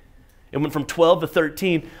 literally. It went from 12 to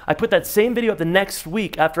 13. I put that same video up the next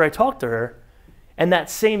week after I talked to her, and that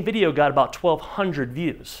same video got about 1,200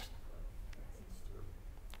 views.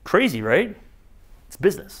 Crazy, right? It's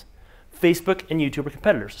business. Facebook and YouTube are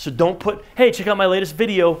competitors. So don't put, hey, check out my latest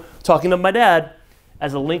video talking to my dad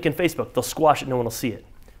as a link in Facebook. They'll squash it, no one will see it.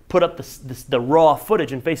 Put up the raw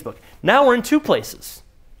footage in Facebook. Now we're in 2 places.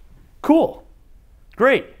 Cool.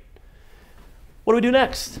 Great. What do we do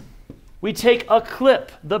next? We take a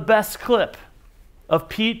clip, the best clip, of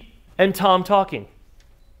Pete and Tom talking.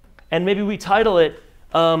 And maybe we title it,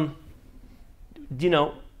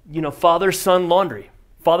 father-son laundry,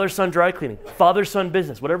 father-son dry cleaning, father-son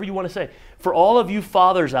business, whatever you want to say. For all of you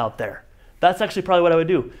fathers out there, that's actually probably what I would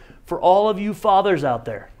do. For all of you fathers out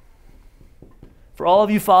there, for all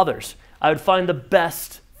of you fathers, I would find the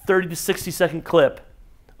best 30 to 60 second clip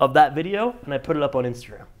of that video, and I put it up on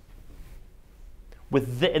Instagram.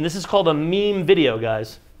 And this is called a meme video,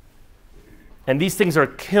 guys. And these things are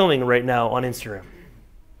killing right now on Instagram.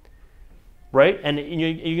 Right? And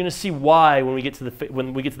you're going to see why when we get to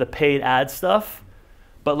the paid ad stuff.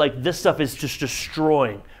 But like this stuff is just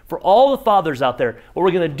destroying. For all the fathers out there, what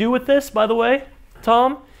we're going to do with this, by the way,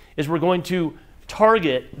 Tom, is we're going to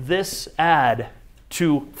target this ad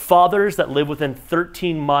to fathers that live within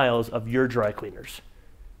 13 miles of your dry cleaners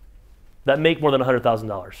that make more than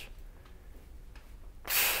 $100,000.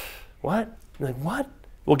 What? Like, what?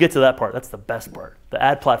 We'll get to that part. That's the best part. The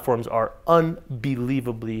ad platforms are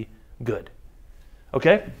unbelievably good.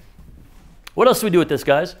 Okay? What else do we do with this,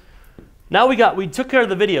 guys? Now we took care of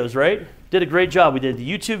the videos, right? Did a great job. We did the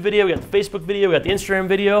YouTube video, we got the Facebook video, we got the Instagram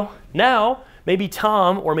video. Now, maybe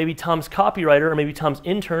Tom, or maybe Tom's copywriter, or maybe Tom's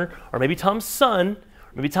intern, or maybe Tom's son,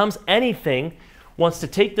 or maybe Tom's anything, wants to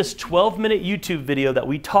take this 12-minute YouTube video that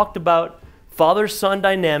we talked about, father-son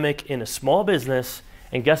dynamic in a small business,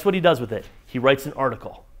 and guess what he does with it? He writes an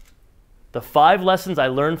article. The 5 lessons I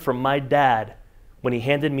learned from my dad when he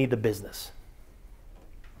handed me the business.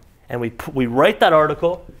 And we write that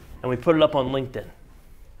article, and we put it up on LinkedIn.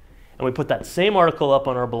 And we put that same article up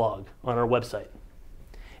on our blog, on our website.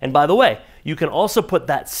 And by the way, you can also put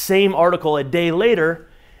that same article a day later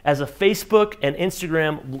as a Facebook and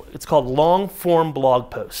Instagram, it's called long form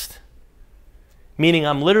blog post. Meaning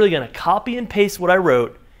I'm literally going to copy and paste what I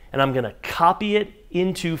wrote, and I'm going to copy it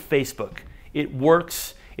into Facebook. It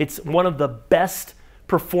works. It's one of the best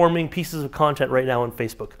performing pieces of content right now on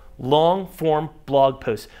Facebook. Long form blog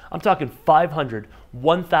posts. I'm talking 500,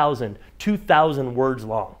 1,000, 2,000 words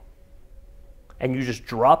long. And you just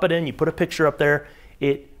drop it in, you put a picture up there,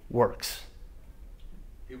 it works.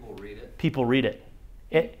 People read it. People read it.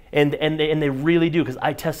 And they really do, because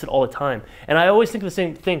I test it all the time. And I always think of the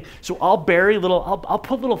same thing. So I'll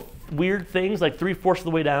put little weird things like 3/4 of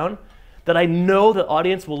the way down that I know the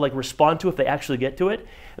audience will like respond to if they actually get to it.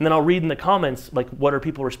 And then I'll read in the comments, like, what are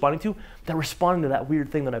people responding to? They're responding to that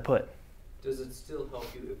weird thing that I put. Does it still help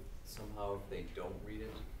you if somehow if they don't read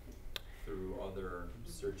it through other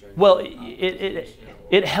search engines? Well,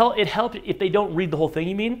 it helped if they don't read the whole thing,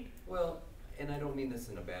 you mean? Well, and I don't mean this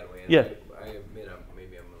in a bad way. Yeah. I admit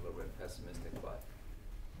maybe I'm a little bit pessimistic, but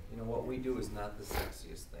what we do is not the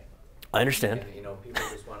sexiest thing. I understand. And, people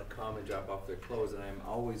just want to come and drop off their clothes, and I'm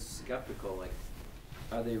always skeptical, like,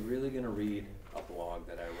 are they really going to read a blog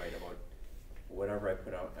that I write about whatever I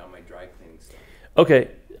put out on my dry cleaning stuff? Okay,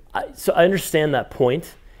 so I understand that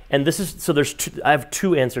point, and I have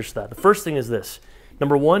 2 answers to that. The first thing is this.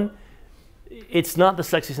 Number 1, it's not the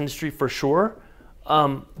sexiest industry for sure,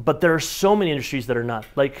 but there are so many industries that are not.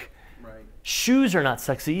 Like, right. Shoes are not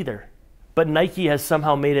sexy either, but Nike has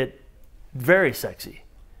somehow made it very sexy,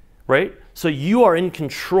 right? So you are in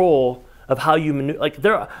control of how you maneuver. Like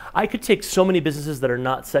I could take so many businesses that are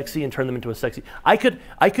not sexy and turn them into a sexy. I could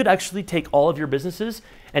actually take all of your businesses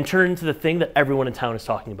and turn it into the thing that everyone in town is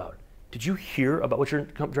talking about. Did you hear about what your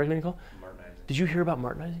dry cleaning called? Martinizing. Did you hear about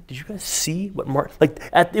Martinizing? Did you guys see what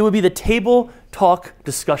it would be the table talk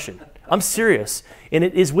discussion. I'm serious, and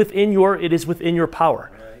it is within your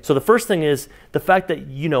power. Right. So the first thing is the fact that,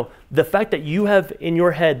 the fact that you have in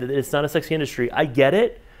your head that it's not a sexy industry, I get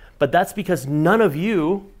it, but that's because none of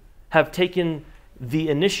you have taken the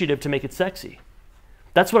initiative to make it sexy.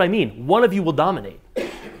 That's what I mean. One of you will dominate.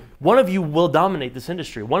 One of you will dominate this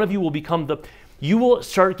industry. One of you will become you will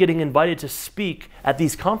start getting invited to speak at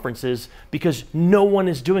these conferences because no one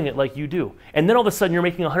is doing it like you do. And then all of a sudden you're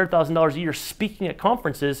making $100,000 a year speaking at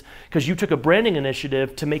conferences because you took a branding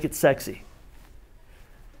initiative to make it sexy.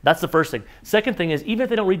 That's the first thing. Second thing is, even if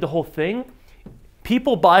they don't read the whole thing,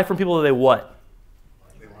 people buy from people that they what?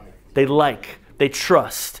 They like, they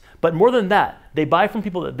trust. But more than that, they buy from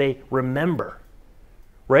people that they remember,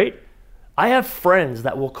 right? I have friends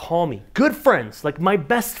that will call me, good friends, like my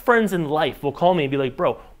best friends in life will call me and be like,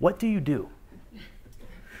 bro, what do you do?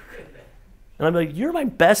 And I'm like, you're my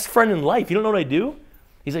best friend in life. You don't know what I do?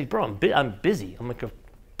 He's like, bro, I'm busy. I'm like a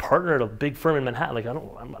partner at a big firm in Manhattan. Like, I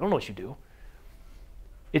don't know what you do.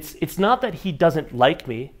 It's not that he doesn't like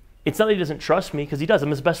me. It's not that he doesn't trust me, because he does. I'm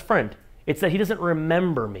his best friend. It's that he doesn't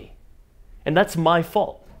remember me. And that's my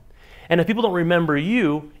fault. And if people don't remember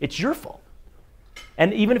you, it's your fault.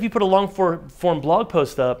 And even if you put a long form blog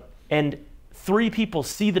post up and 3 people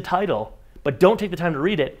see the title but don't take the time to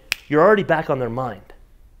read it, you're already back on their mind.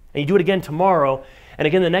 And you do it again tomorrow and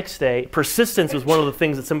again the next day. Persistence was one of the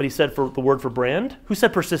things that somebody said for the word for brand. Who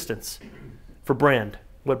said persistence? For brand.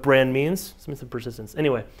 What brand means? Somebody said persistence.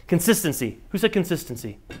 Anyway, consistency. Who said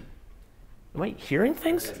consistency? Am I hearing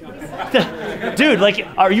things? Dude, like,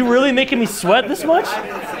 are you really making me sweat this much?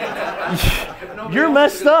 You're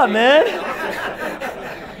messed up, man.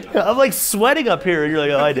 I'm like sweating up here, and you're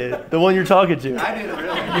like, oh, I did. The one you're talking to. I didn't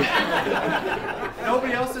really.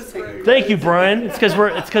 Nobody else is saying. Thank you, Brian. It's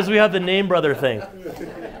because we have the name brother thing.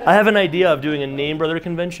 I have an idea of doing a name brother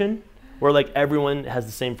convention where like everyone has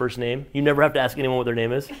the same first name. You never have to ask anyone what their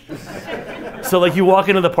name is. So like you walk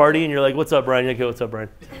into the party and you're like, what's up, Brian? You're like, okay, what's up, Brian?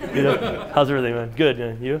 How's everything, man? Good,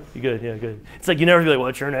 man. You good? Yeah, good. It's like you never be like,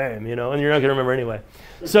 what's your name? And you're not gonna remember anyway.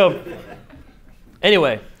 So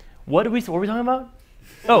anyway, what were we talking about?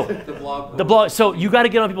 Oh, the blog. So you got to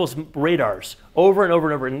get on people's radars over and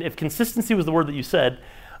over and over. And if consistency was the word that you said,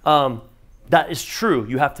 that is true.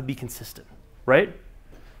 You have to be consistent, right?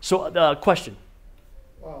 So question.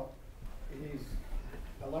 Well,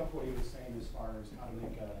 I like what he was saying as far as how to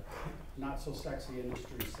make a not so sexy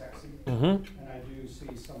industry sexy. Mm-hmm. And I do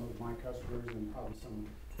see some of my customers and probably some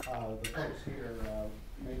the folks here.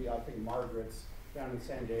 Maybe I think Margaret's down in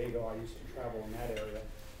San Diego. I used to travel in that area,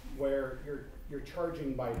 where you're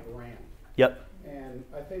charging by brand. Yep. And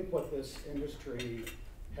I think what this industry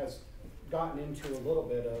has gotten into a little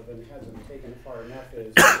bit of and hasn't taken it far enough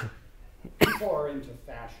is people are into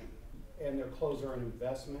fashion and their clothes are an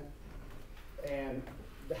investment. And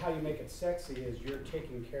how you make it sexy is you're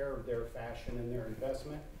taking care of their fashion and their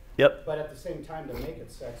investment. Yep. But at the same time, to make it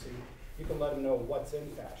sexy, you can let them know what's in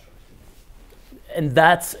fashion. And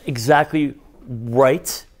that's exactly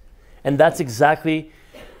right. And that's exactly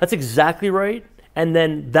right. And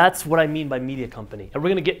then that's what I mean by media company. And we're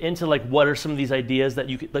gonna get into like what are some of these ideas that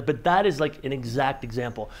you could, like, but that is like an exact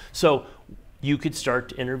example. So you could start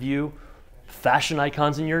to interview fashion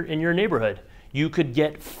icons in your neighborhood. You could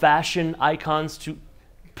get fashion icons to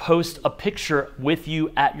post a picture with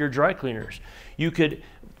you at your dry cleaners. You could,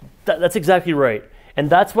 that's exactly right. And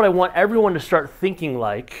that's what I want everyone to start thinking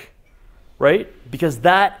like, right? Because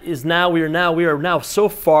that is now, we are now so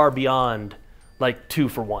far beyond like 2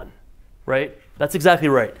 for 1, right? That's exactly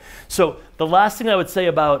right. So the last thing I would say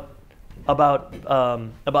about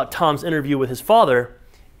Tom's interview with his father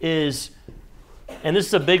is, and this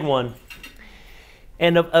is a big one,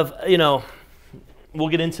 and we'll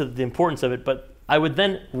get into the importance of it, but I would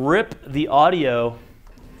then rip the audio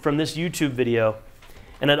from this YouTube video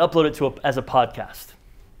and I'd upload it as a podcast,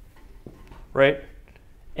 right?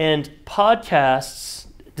 And podcasts,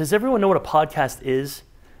 does everyone know what a podcast is?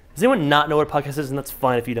 Does anyone not know what a podcast is? And that's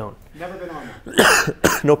fine if you don't. Never been on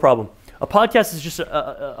that. No problem. A podcast is just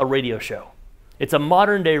a radio show. It's a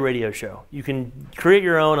modern day radio show. You can create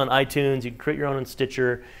your own on iTunes. You can create your own on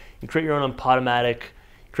Stitcher. You can create your own on Podomatic.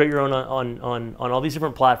 Create your own on all these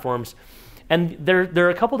different platforms. And there are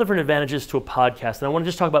a couple different advantages to a podcast. And I want to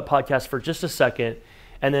just talk about podcasts for just a second.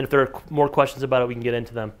 And then if there are more questions about it, we can get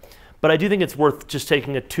into them. But I do think it's worth just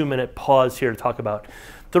taking a 2-minute pause here to talk about.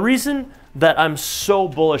 The reason that I'm so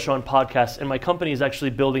bullish on podcasts, and my company is actually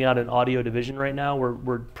building out an audio division right now.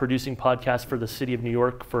 We're producing podcasts for the city of New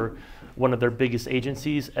York for one of their biggest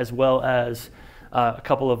agencies, as well as a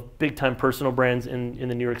couple of big-time personal brands in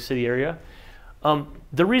the New York City area.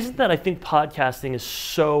 The reason that I think podcasting is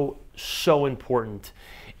so important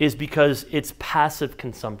is because it's passive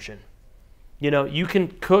consumption. You know, you can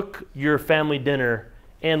cook your family dinner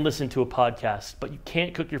and listen to a podcast, but you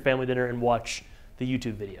can't cook your family dinner and watch the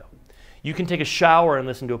YouTube video. You can take a shower and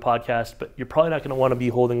listen to a podcast, but you're probably not going to want to be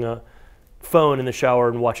holding a phone in the shower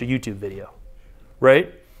and watch a YouTube video,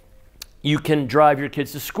 right? You can drive your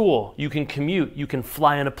kids to school. You can commute. You can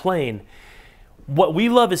fly on a plane. What we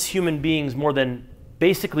love as human beings more than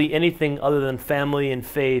basically anything other than family and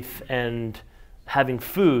faith and having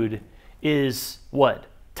food is what?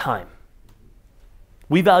 Time.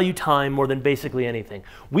 We value time more than basically anything.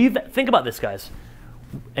 Think about this, guys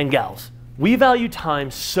and gals. We value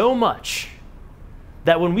time so much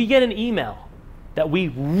that when we get an email that we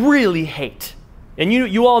really hate, and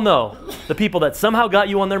you all know the people that somehow got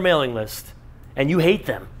you on their mailing list and you hate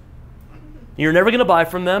them. You're never going to buy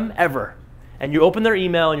from them, ever. And you open their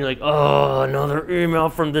email and you're like, oh, another email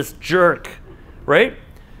from this jerk, right?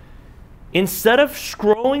 Instead of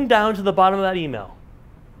scrolling down to the bottom of that email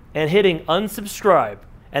and hitting unsubscribe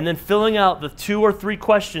and then filling out the 2 or 3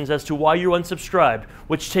 questions as to why you're unsubscribed,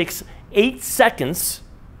 which takes 8 seconds,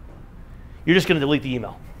 you're just going to delete the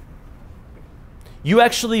email. You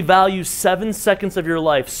actually value 7 seconds of your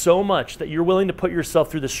life so much that you're willing to put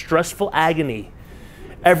yourself through the stressful agony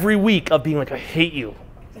every week of being like, I hate you.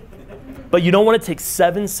 But you don't want to take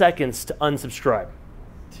 7 seconds to unsubscribe.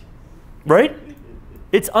 Right?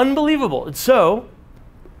 It's unbelievable. And so,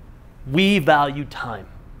 we value time.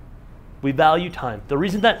 We value time. The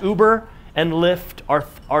reason that Uber and Lyft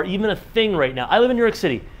are even a thing right now. I live in New York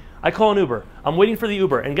City. I call an Uber. I'm waiting for the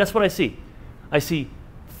Uber. And guess what I see? I see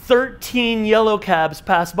 13 yellow cabs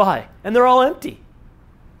pass by. And they're all empty.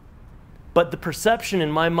 But the perception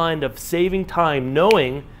in my mind of saving time,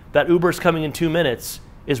 knowing that Uber's coming in 2 minutes,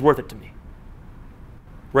 is worth it to me.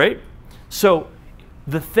 Right? So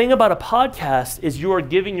the thing about a podcast is you are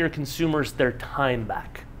giving your consumers their time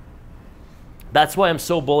back. That's why I'm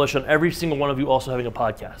so bullish on every single one of you also having a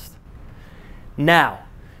podcast. Now,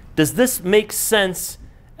 does this make sense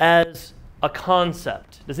as a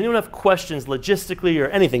concept? Does anyone have questions logistically or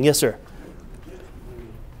anything? Yes, sir.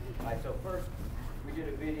 All right, so first, we did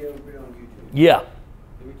a video and put it on YouTube. Yeah.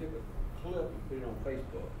 Then we took a clip and put it on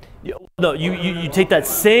Facebook. No, you take that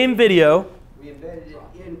same video. We embedded it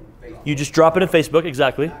in Facebook. You just drop it in Facebook,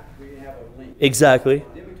 exactly. We didn't have a link. Exactly.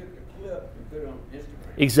 Then we took the clip and put it on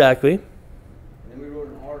Instagram. Exactly. And then we wrote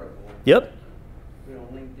an article. Yep. Put it on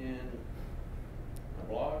LinkedIn, a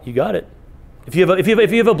blog. You got it. If you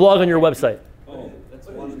have a blog on your website. Oh, that's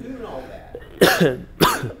the one who's doing all that.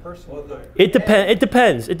 It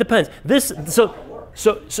depends.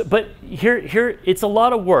 But here it's a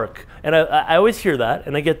lot of work, and I always hear that,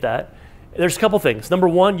 and I get that. There's a couple things. Number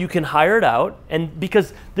one, you can hire it out, and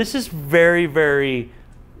because this is very, very,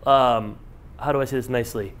 how do I say this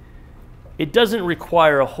nicely? It doesn't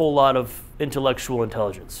require a whole lot of intellectual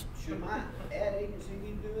intelligence. Should my ad agency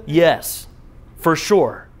be doing that? Yes, for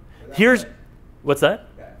sure. What's that?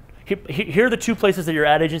 Here are the 2 places that your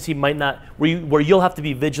ad agency might not, where you'll have to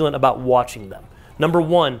be vigilant about watching them. Number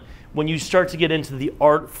one, when you start to get into the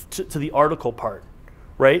article part,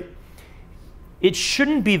 right? It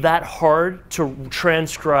shouldn't be that hard to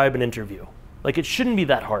transcribe an interview. Like, it shouldn't be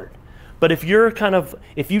that hard. But if you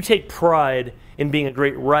take pride in being a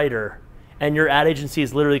great writer and your ad agency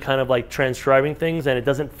is literally kind of like transcribing things and it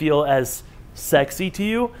doesn't feel as sexy to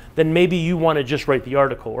you, then maybe you want to just write the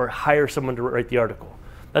article or hire someone to write the article.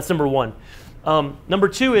 That's number one. Number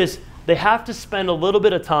 2 is they have to spend a little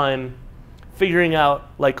bit of time figuring out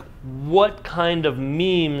like what kind of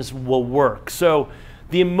memes will work. So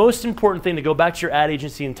the most important thing to go back to your ad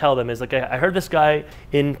agency and tell them is like, I heard this guy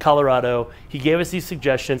in Colorado, he gave us these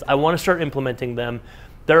suggestions, I want to start implementing them.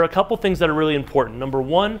 There are a couple things that are really important. Number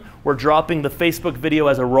 1, we're dropping the Facebook video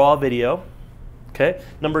as a raw video. Okay.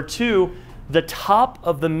 Number 2, the top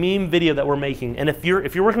of the meme video that we're making, and if you're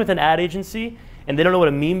working with an ad agency and they don't know what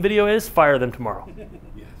a meme video is, fire them tomorrow.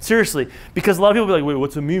 Seriously, because a lot of people will be like, wait,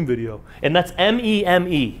 what's a meme video? And that's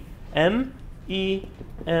M-E-M-E. M-E-M-E,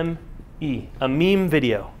 a meme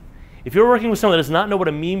video. If you're working with someone that does not know what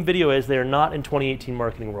a meme video is, they are not in 2018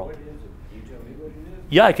 marketing world. What is it? Can you tell me what it is?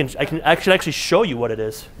 Yeah, I can actually show you what it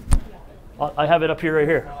is. I have it up here right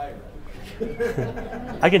here.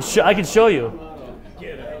 I can show you.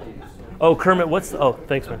 Oh, Kermit,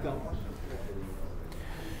 thanks, man.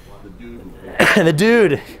 The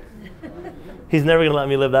dude. He's never gonna let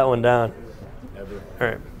me live that one down. Ever. All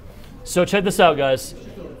right. So check this out, guys.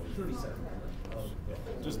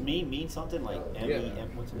 Does meme mean something like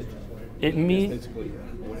M-E-M? What's it? It means basically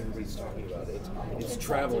what everybody's talking about. It's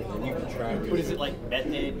traveling, and you can track. What is it like?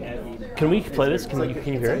 Method? Can we play this? Can you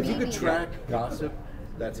hear it? If you could track gossip,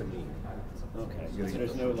 that's a meme. Okay. So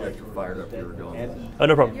there's no like fired up you were going. Oh,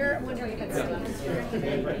 no problem. You're wondering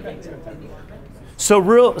So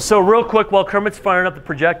real quick, while Kermit's firing up the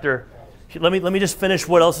projector, let me just finish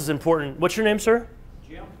what else is important. What's your name, sir?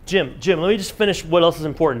 Jim. Jim, let me just finish what else is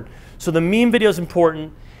important. So the meme video is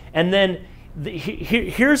important, and then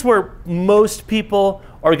here's where most people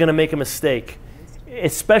are going to make a mistake,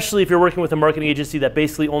 especially if you're working with a marketing agency that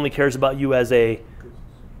basically only cares about you as a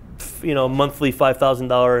monthly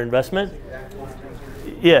 $5,000 investment.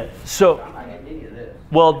 Yeah. So,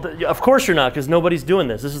 well, of course you're not, because nobody's doing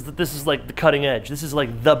this. This is like the cutting edge. This is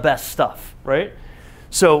like the best stuff, right?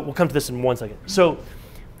 So we'll come to this in 1 second. So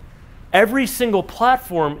every single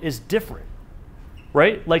platform is different,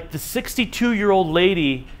 right? Like the 62-year-old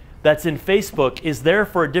lady that's in Facebook is there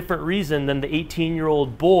for a different reason than the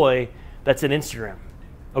 18-year-old boy that's in Instagram,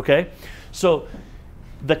 okay? So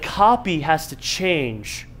the copy has to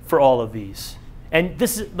change for all of these. And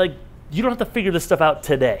this is like, you don't have to figure this stuff out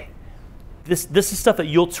today. This is stuff that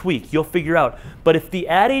you'll tweak, you'll figure out. But if the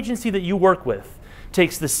ad agency that you work with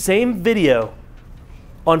takes the same video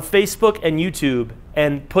on Facebook and YouTube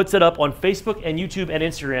and puts it up on Facebook and YouTube and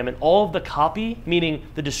Instagram, and all of the copy, meaning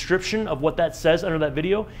the description of what that says under that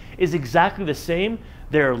video, is exactly the same,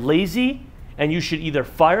 they're lazy, and you should either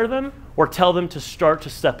fire them or tell them to start to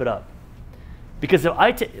step it up. Because if on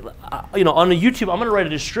a YouTube, I'm going to write a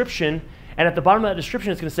description, and at the bottom of that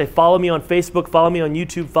description, it's going to say, follow me on Facebook, follow me on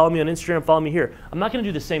YouTube, follow me on Instagram, follow me here. I'm not going to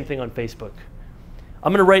do the same thing on Facebook.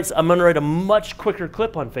 I'm going to write a much quicker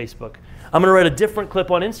clip on Facebook. I'm going to write a different clip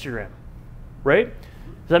on Instagram, right?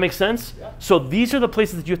 Does that make sense? Yeah. So these are the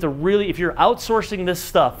places that you have to really, if you're outsourcing this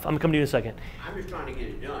stuff, I'm going to come to you in a second. I'm just trying to get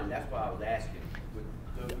it done. That's why I was asking.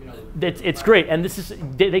 It's great, and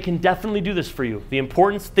they can definitely do this for you. The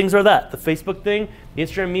important things are the Facebook thing, the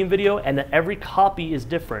Instagram meme video, and that every copy is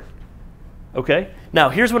different. Okay? Now,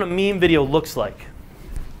 here's what a meme video looks like.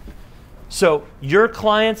 So your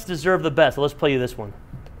clients deserve the best. Let's play you this one.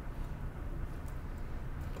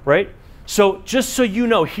 Right? So just so you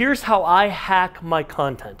know, here's how I hack my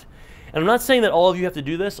content. And I'm not saying that all of you have to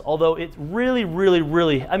do this, although it really, really,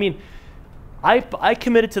 really, I mean, I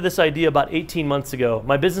committed to this idea about 18 months ago.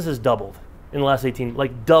 My business has doubled in the last 18,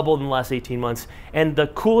 like doubled in the last 18 months. And the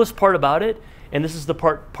coolest part about it, and this is the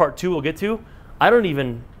part two we'll get to, I don't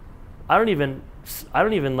even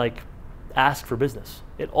like ask for business.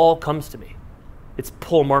 It all comes to me. It's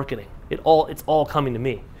pull marketing. It's all coming to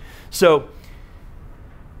me. So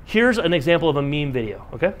here's an example of a meme video,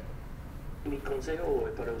 okay?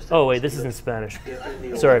 Oh wait, this is in Spanish.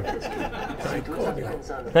 Sorry.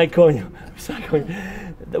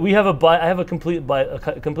 We have I have a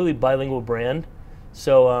completely bilingual brand,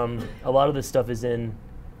 so a lot of this stuff is in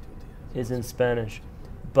Spanish,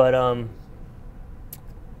 but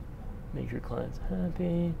make your clients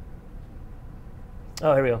happy.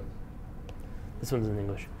 Oh, here we go. This one's in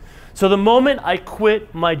English. So the moment I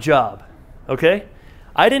quit my job, okay?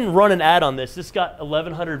 I didn't run an ad on this. This got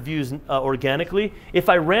 1,100 views organically. If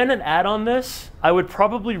I ran an ad on this, I would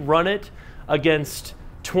probably run it against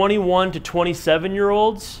 21 to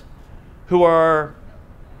 27-year-olds who are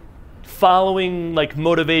following like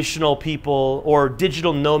motivational people or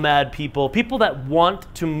digital nomad people that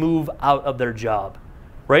want to move out of their job,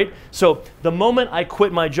 right? So the moment I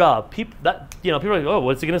quit my job, people are like, oh,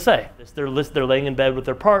 what's he gonna say? They're laying in bed with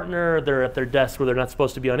their partner. They're at their desk where they're not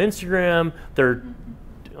supposed to be on Instagram. They're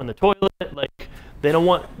on the toilet, like they don't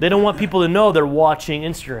want people to know they're watching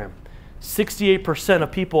Instagram. 68%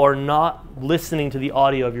 of people are not listening to the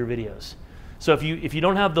audio of your videos. So if you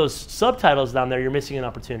don't have those subtitles down there, you're missing an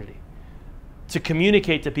opportunity to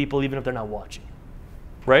communicate to people even if they're not watching,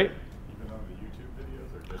 right? Even on the YouTube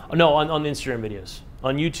videos, or No, on the Instagram videos.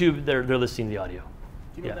 On YouTube, they're listening to the audio.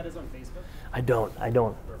 Do you know what that is on Facebook? I don't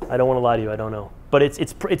want to lie to you. I don't know, but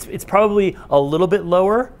it's probably a little bit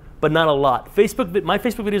lower, but not a lot. My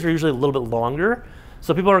Facebook videos are usually a little bit longer,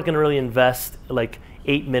 so people aren't going to really invest like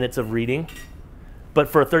 8 minutes of reading. But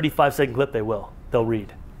for a 35-second clip, they'll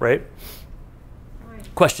read, right? All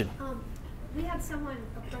right. Question. We had someone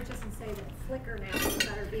approach us and say that Flickr now is a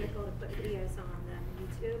better vehicle to put videos on than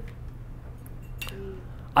YouTube.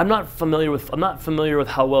 I'm not familiar with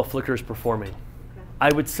how well Flickr is performing. Okay.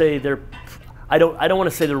 I would say I don't want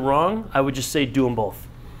to say they're wrong. I would just say do them both.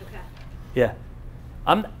 Okay. Yeah.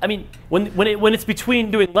 I mean, when it's between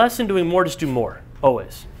doing less and doing more, just do more.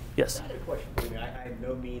 Always. Yes. I had a question for you. I have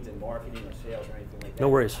no means in marketing or sales or anything like that. No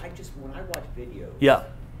worries. When I watch videos, yeah,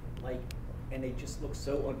 like, and they just look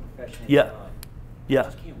so unprofessional. Yeah. Done, Yeah. I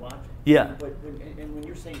just can't watch them. Yeah. But when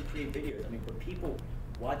you're saying create videos, I mean, but people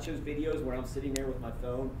watch those videos where I'm sitting there with my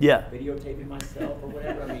phone, yeah, videotaping myself or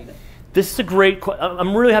whatever. I mean, This is a great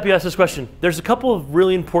I'm really happy you asked this question. There's a couple of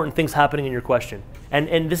really important things happening in your question.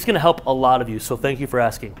 And this is going to help a lot of you, so thank you for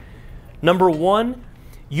asking. Number one,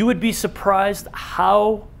 you would be surprised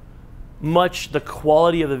how much the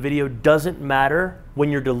quality of the video doesn't matter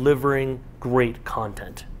when you're delivering great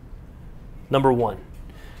content. Number one.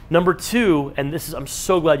 Number two, and this is, I'm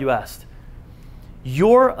so glad you asked.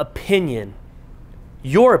 Your opinion,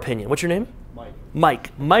 what's your name? Mike.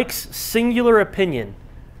 Mike. Mike's singular opinion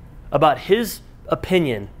about his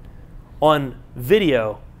opinion on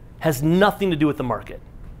video has nothing to do with the market.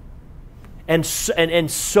 And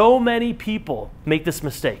so many people make this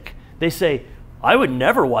mistake. They say, I would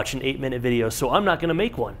never watch an 8-minute video, so I'm not going to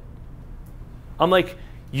make one. I'm like,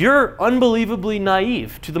 you're unbelievably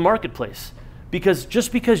naive to the marketplace. Because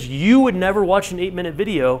just because you would never watch an 8-minute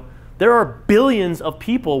video, there are billions of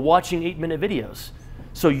people watching 8-minute videos.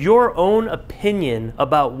 So your own opinion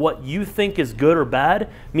about what you think is good or bad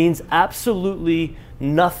means absolutely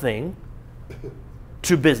nothing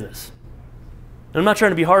to business. And I'm not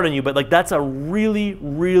trying to be hard on you, but like that's a really,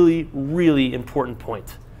 really, really important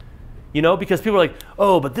point. You know, because people are like,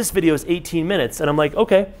 oh, but this video is 18 minutes. And I'm like,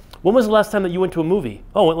 okay, when was the last time that you went to a movie?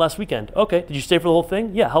 Oh, went last weekend. Okay, did you stay for the whole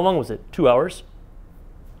thing? Yeah, how long was it? 2 hours.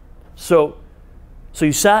 So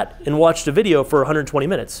you sat and watched a video for 120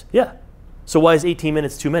 minutes. Yeah. So why is 18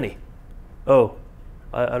 minutes too many? Oh,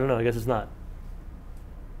 I don't know, I guess it's not.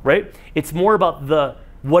 Right? It's more about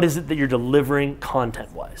what is it that you're delivering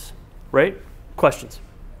content-wise, right? Questions?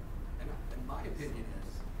 And my opinion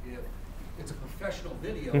is, if it's a professional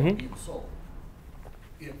video being sold,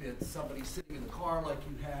 if it's somebody sitting in the car like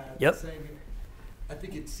you had, saying it, I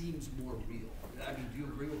think it seems more real. I mean, do you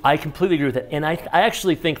agree with that? I completely agree with that. And I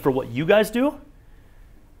actually think for what you guys do,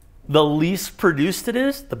 the least produced it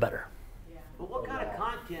is, the better. But what kind of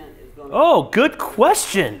content is going to... Oh, good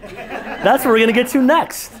question. That's what we're going to get to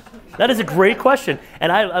next. That is a great question.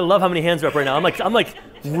 And I love how many hands are up right now. I'm like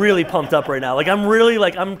really pumped up right now. Like I'm really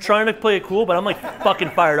like, I'm trying to play it cool, but I'm like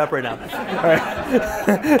fucking fired up right now. All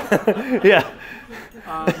right. Yeah.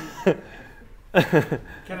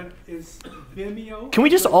 Is Vimeo? Can we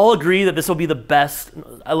just all agree that this will be the best?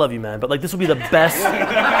 I love you, man, but like this will be the best.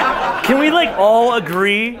 Can we like all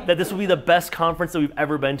agree that this will be the best conference that we've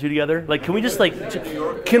ever been to together? Like, can we just like,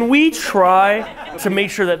 can we try to make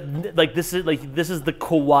sure that like this is the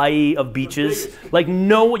Kauai of beaches? Like,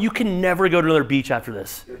 no, you can never go to another beach after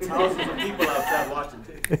this. There's thousands of people outside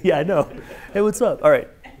Washington. Yeah, I know. Hey, what's up? All right.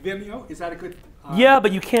 Vimeo, is that a good? Yeah,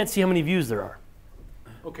 but you can't see how many views there are.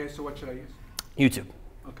 Okay, so what should I use? YouTube.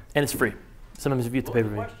 Okay. And it's free. Sometimes if you get the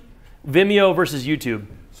pay-per-view. Vimeo versus YouTube.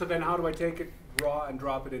 So then how do I take it raw and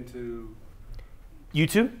drop it into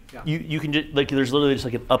YouTube? Yeah. You can just like there's literally just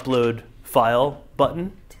like an upload file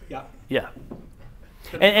button. Yeah. Yeah.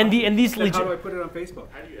 And these then how do I put it on Facebook?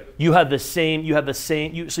 you have the same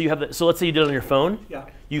so let's say you did it on your phone. Yeah.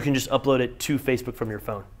 You can just upload it to Facebook from your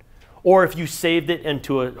phone. Or if you saved it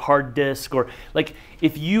into a hard disk, or like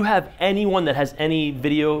if you have anyone that has any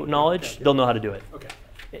video knowledge, they'll know how to do it. Okay.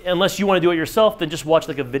 Unless you want to do it yourself, then just watch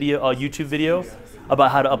like a YouTube video about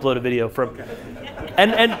how to upload a video from. Okay.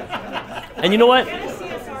 And you know what,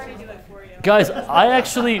 guys, I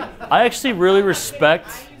actually really respect.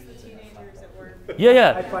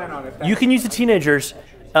 Yeah. I plan on it. You can use the teenagers.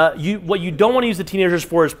 What you don't want to use the teenagers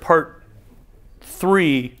for is part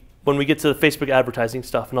 3. When we get to the Facebook advertising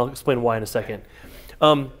stuff, and I'll explain why in a second.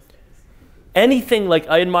 Anything like,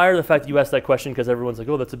 I admire the fact that you asked that question because everyone's like,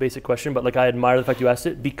 oh, that's a basic question, but like I admire the fact you asked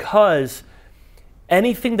it because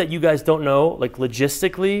anything that you guys don't know, like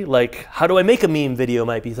logistically, like how do I make a meme video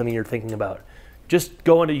might be something you're thinking about. Just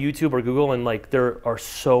go onto YouTube or Google and like there are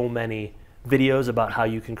so many videos about how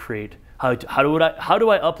you can create, how do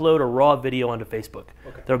I upload a raw video onto Facebook.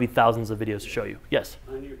 Okay. There'll be thousands of videos to show you. Yes?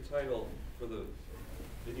 On your title for the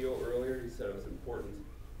video earlier, you said it was important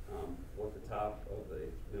what the top of the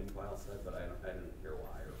Vim file said, but I didn't hear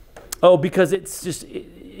why. Oh, because it's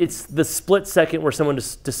the split second where someone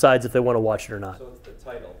decides if they want to watch it or not. So it's the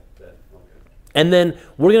title that, okay. And then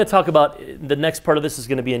we're going to talk about, the next part of this is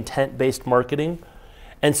going to be intent-based marketing.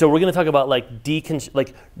 And so we're going to talk about like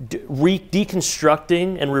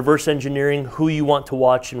deconstructing and reverse engineering who you want to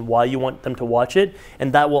watch and why you want them to watch it.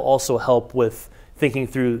 And that will also help with thinking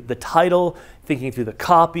through the title, thinking through the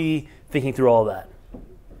copy, thinking through all that.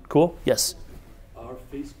 Cool? Yes? Our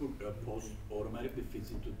Facebook post automatically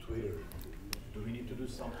fits into Twitter. Do we need to do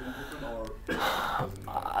something different, or?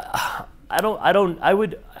 I'd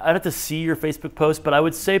have to see your Facebook post, but I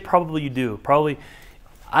would say probably you do. Probably,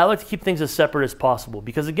 I like to keep things as separate as possible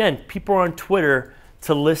because again, people are on Twitter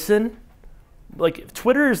to listen. Like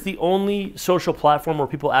Twitter is the only social platform where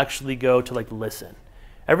people actually go to like listen.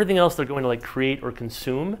 Everything else they're going to like create or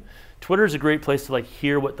consume. Twitter is a great place to like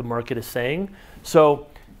hear what the market is saying. So,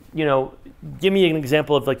 you know, give me an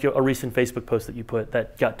example of like a recent Facebook post that you put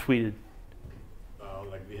that got tweeted.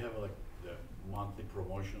 Like we have like the monthly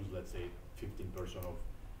promotions, let's say 15% of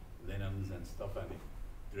linens and stuff, and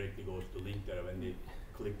it directly goes to link there. When they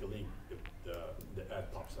click the link, the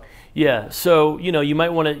ad pops up. Yeah, so you know, you might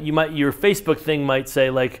want to, your Facebook thing might say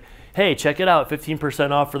like, hey, check it out,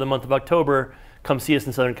 15% off for the month of October, come see us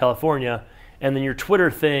in Southern California. And then your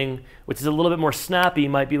Twitter thing, which is a little bit more snappy,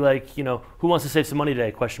 might be like, you know, who wants to save some money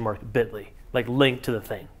today, question mark, bit.ly, like link to the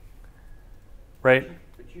thing, right?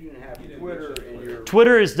 But you didn't have Twitter in your...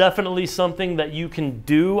 Twitter is definitely something that you can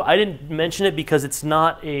do. I didn't mention it because it's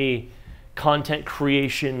not a content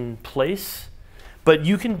creation place, but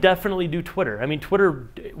you can definitely do Twitter. I mean,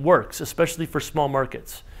 Twitter works, especially for small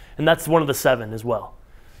markets. And that's one of the 7 as well.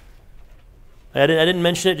 I didn't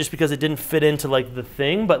mention it just because it didn't fit into like the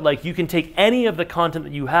thing, but like you can take any of the content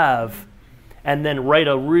that you have and then write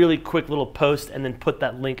a really quick little post and then put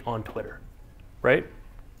that link on Twitter, right?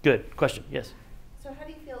 Good, question, yes? So how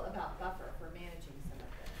do you feel about Buffer for managing some of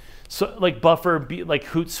this? So like Buffer, like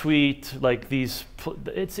Hootsuite, like these,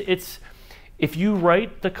 it's if you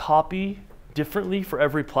write the copy differently for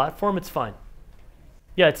every platform, it's fine.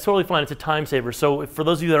 Yeah, it's totally fine, it's a time saver. So for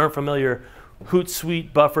those of you that aren't familiar,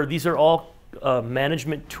 Hootsuite, Buffer, these are all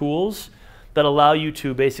management tools that allow you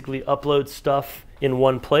to basically upload stuff in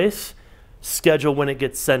one place, schedule when it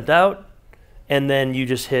gets sent out, and then you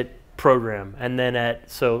just hit program. And then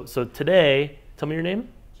so today, tell me your name?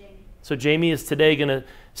 Jamie. So Jamie is today gonna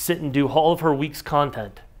sit and do all of her week's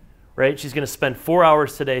content, right? She's gonna spend 4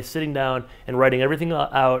 hours today sitting down and writing everything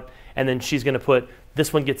out, and then she's gonna put,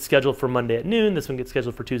 this one gets scheduled for Monday at noon, this one gets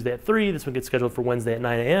scheduled for Tuesday at 3, this one gets scheduled for Wednesday at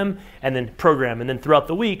 9 a.m., and then program. And then throughout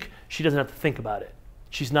the week, she doesn't have to think about it.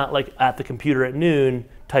 She's not like at the computer at noon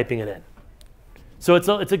typing it in. So it's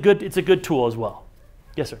a good tool as well.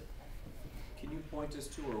 Yes, sir? Can you point us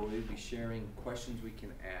to, or will you be sharing questions we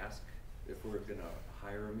can ask if we're going to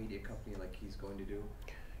hire a media company like he's going to do?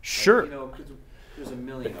 Sure. Like, you know, because there's a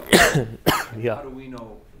million of them. Yeah. How do we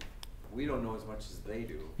know? We don't know as much as they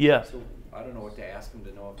do. Yeah. So I don't know what to ask them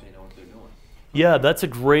to know if they know what they're doing. Yeah, that's a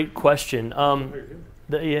great question.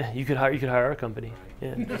 Yeah, you could hire our company.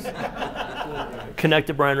 Yeah. Connect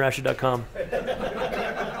at brianrashid.com.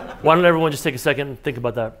 Why don't everyone just take a second and think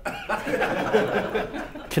about that?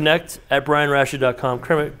 Connect at brianrashid.com.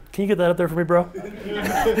 Kermit, can you get that up there for me, bro?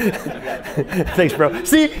 Thanks, bro.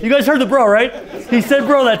 See, you guys heard the bro, right? He said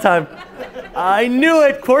bro that time. I knew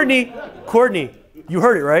it. Courtney, you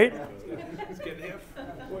heard it, right?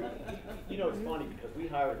 You know, it's funny because we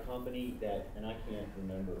hired a company that, and I can't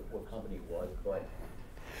remember what company it was, but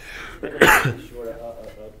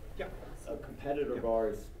a competitor of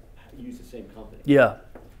ours used the same company. Yeah.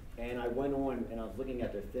 And I went on and I was looking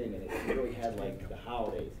at their thing, and it really had like the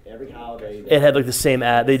holidays. Every holiday. It had like the same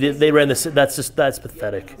ad. They ran this. That's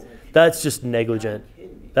pathetic. That's just negligent.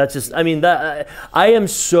 That's just. I mean that. I am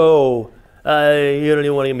so. You don't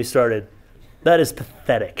even want to get me started. That is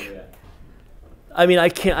pathetic. Yeah. I mean, I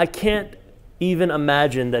can't even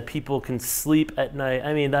imagine that people can sleep at night.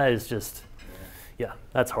 I mean, that is just, yeah,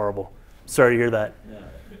 that's horrible. Sorry to hear that. Yeah.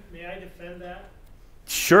 May I defend that?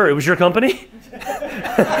 Sure, it was your company?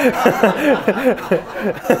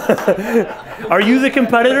 Are you the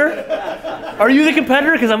competitor? Are you the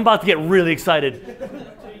competitor? Because I'm about to get really excited.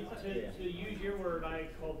 To use your word, I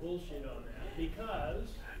call bullshit on that because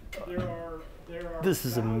there are This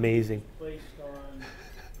is amazing. Based on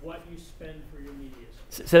what you spend for your media.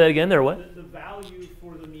 Say that again. There what? The value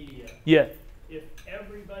for the media. Yeah. If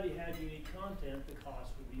everybody had unique content, the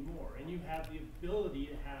cost would be more, and you have the ability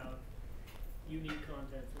to have unique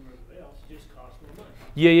content from everybody else. It just costs more money.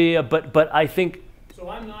 Yeah. But I think. So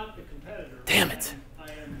I'm not the competitor. Damn it.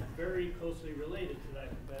 I am very closely related to that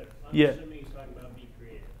competitor. I'm assuming he's talking about Be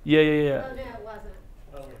Creative. Yeah. Oh, no, it wasn't.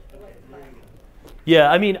 Oh, okay. There you go.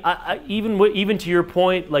 Yeah, I mean, even to your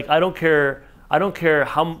point, like I don't care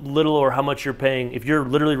how little or how much you're paying. If you're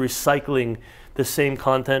literally recycling the same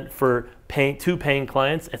content for two paying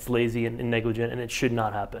clients, it's lazy and negligent, and it should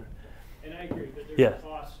not happen. And I agree, but there's Yeah. a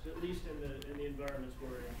cost, at least in the environments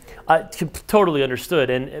we're in. I totally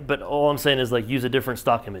understood, but all I'm saying is like use a different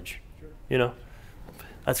stock image. Sure. You know,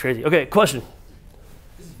 that's crazy. Okay, question.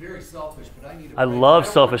 This is very selfish, but I need a break. I love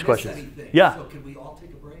don't selfish wanna miss questions. anything. Yeah. So can we all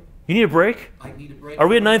take a break? You need a break? I need a break. Are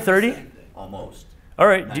we at I don't wanna miss 9:30? anything. Almost. All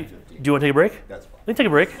right. Do you want to take a break? That's fine. Let me take a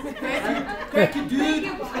break. Thank you,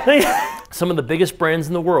 dude. Some of the biggest brands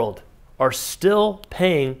in the world are still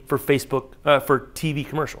paying for Facebook for TV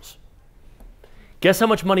commercials. Guess how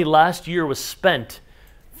much money last year was spent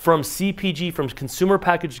from CPG, from consumer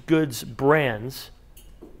packaged goods brands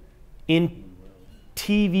in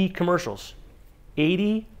TV commercials.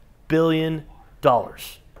 $80 billion.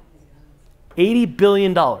 $80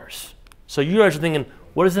 billion. So you guys are thinking,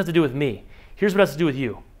 what does this have to do with me? Here's what it has to do with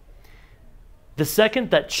you. The second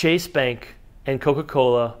that Chase Bank and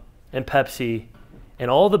Coca-Cola and Pepsi and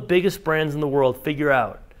all the biggest brands in the world figure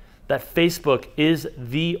out that Facebook is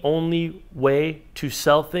the only way to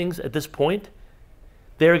sell things at this point,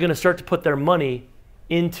 they're going to start to put their money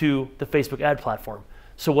into the Facebook ad platform.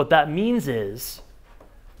 So what that means is,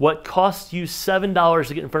 what costs you $7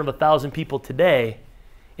 to get in front of 1,000 people today,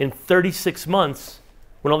 in 36 months,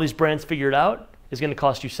 when all these brands figure it out, is going to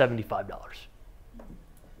cost you $75.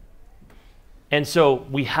 And so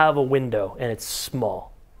we have a window, and it's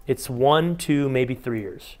small. It's 1, 2, maybe 3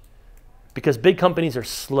 years. Because big companies are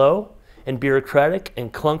slow and bureaucratic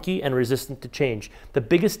and clunky and resistant to change. The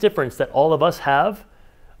biggest difference that all of us have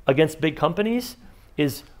against big companies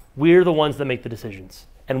is we're the ones that make the decisions.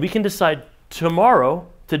 And we can decide tomorrow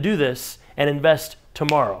to do this and invest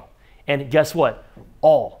tomorrow. And guess what?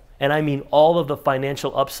 All, and I mean all of the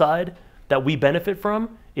financial upside that we benefit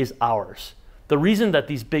from is ours. The reason that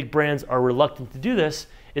these big brands are reluctant to do this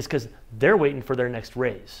is because they're waiting for their next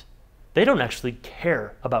raise. They don't actually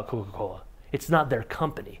care about Coca-Cola. It's not their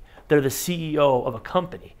company. They're the CEO of a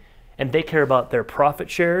company. And they care about their profit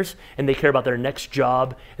shares, and they care about their next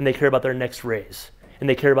job, and they care about their next raise, and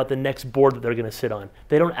they care about the next board that they're going to sit on.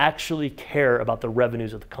 They don't actually care about the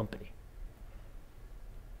revenues of the company.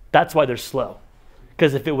 That's why they're slow.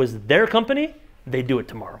 Because if it was their company, they'd do it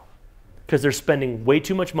tomorrow. Because they're spending way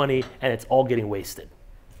too much money, and it's all getting wasted.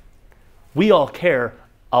 We all care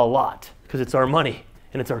a lot, because it's our money,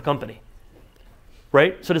 and it's our company.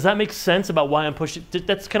 Right? So does that make sense about why I'm pushing?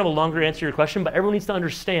 That's kind of a longer answer to your question, but everyone needs to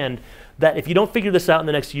understand that if you don't figure this out in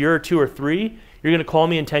the next year or 2 or 3, you're going to call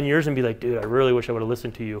me in 10 years and be like, dude, I really wish I would have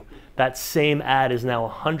listened to you. That same ad is now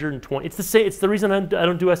 120. It's the reason I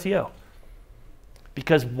don't do SEO.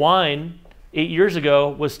 Because wine 8 years ago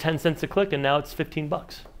was 10 cents a click, and now it's 15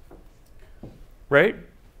 bucks. Right?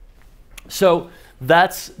 So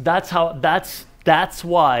that's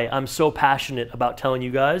why I'm so passionate about telling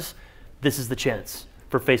you guys this is the chance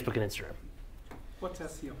for Facebook and Instagram. What's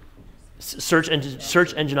SEO? Search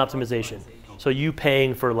engine optimization. So you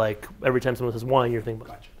paying for, like, every time someone says wine, you're thinking,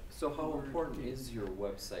 gotcha. So how important is your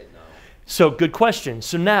website now? So good question.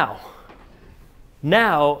 So now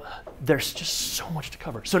there's just so much to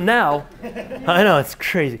cover. So now, I know, it's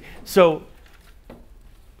crazy. So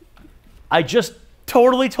I just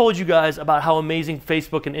totally told you guys about how amazing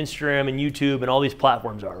Facebook and Instagram and YouTube and all these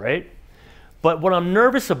platforms are, right? But what I'm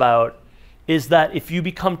nervous about is that if you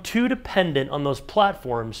become too dependent on those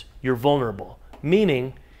platforms, you're vulnerable.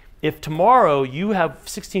 Meaning, if tomorrow you have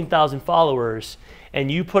 16,000 followers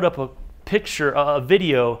and you put up a picture, a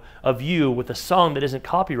video of you with a song that isn't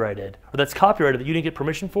copyrighted, or that's copyrighted that you didn't get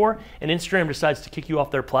permission for, and Instagram decides to kick you off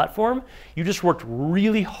their platform, you just worked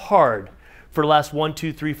really hard for the last 1,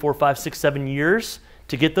 2, 3, 4, 5, 6, 7 years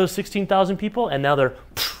to get those 16,000 people, and now they're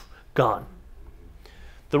gone.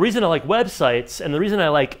 The reason I like websites, and the reason I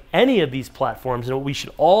like any of these platforms, and what we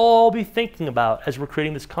should all be thinking about as we're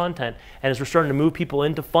creating this content and as we're starting to move people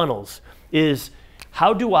into funnels, is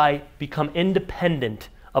how do I become independent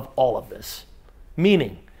of all of this?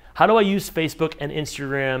 Meaning, how do I use Facebook and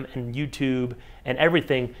Instagram and YouTube and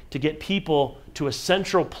everything to get people to a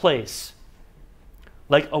central place,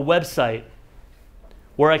 like a website,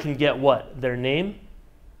 where I can get what? Their name,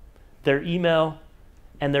 their email,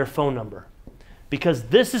 and their phone number. Because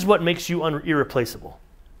this is what makes you irreplaceable.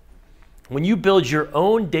 When you build your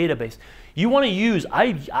own database, you want to use,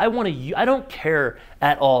 I don't care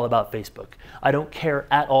at all about Facebook. I don't care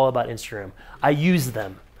at all about Instagram. I use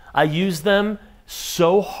them. I use them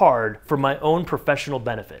so hard for my own professional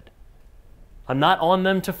benefit. I'm not on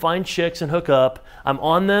them to find chicks and hook up. I'm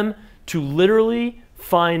on them to literally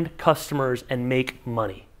find customers and make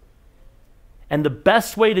money. And the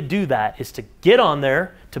best way to do that is to get on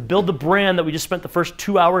there, to build the brand that we just spent the first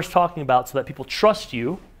 2 hours talking about so that people trust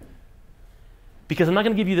you. Because I'm not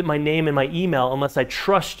going to give you my name and my email unless I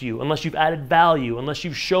trust you, unless you've added value, unless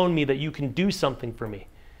you've shown me that you can do something for me.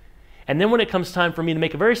 And then when it comes time for me to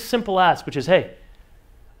make a very simple ask, which is, hey,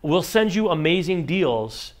 we'll send you amazing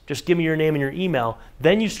deals, just give me your name and your email,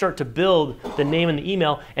 then you start to build the name and the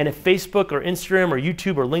email. And if Facebook or Instagram or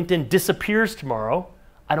YouTube or LinkedIn disappears tomorrow,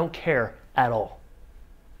 I don't care at all.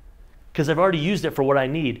 Because I've already used it for what I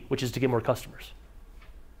need, which is to get more customers.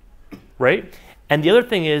 Right? And the other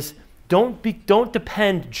thing is, don't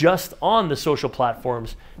depend just on the social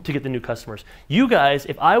platforms to get the new customers. You guys,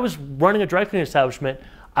 if I was running a dry cleaning establishment,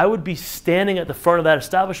 I would be standing at the front of that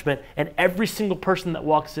establishment, and every single person that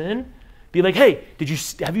walks in be like, hey,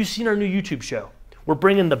 have you seen our new YouTube show? We're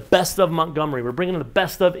bringing the best of Montgomery. We're bringing the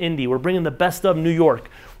best of Indy. We're bringing the best of New York.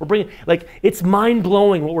 We're bringing, like, it's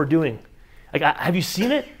mind-blowing what we're doing. Like, have you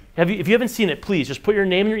seen it? If you haven't seen it, please just put your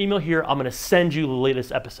name and your email here. I'm going to send you the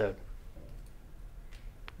latest episode.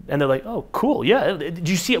 And they're like, oh, cool, yeah. Did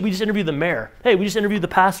you see it? We just interviewed the mayor. Hey, we just interviewed the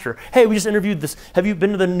pastor. Hey, we just interviewed this. Have you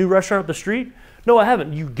been to the new restaurant up the street? No, I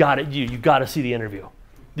haven't. You got it. You got to see the interview.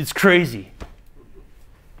 It's crazy.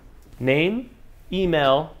 Name,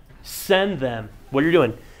 email, send them. What you're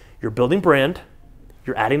doing, you're building brand.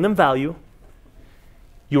 You're adding them value.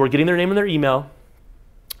 You are getting their name and their email.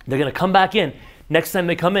 They're going to come back in. Next time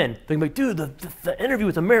they come in, they're going to be like, dude, the interview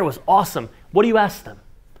with the mayor was awesome. What do you ask them?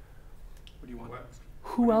 What do you want?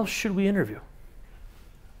 Who else should we interview?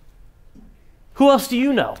 Who else do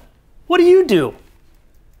you know? What do you do?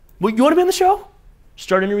 Well, you want to be on the show?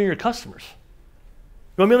 Start interviewing your customers.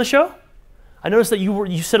 You want to be on the show? I noticed that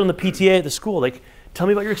you said on the PTA at the school, like, tell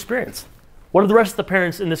me about your experience. What do the rest of the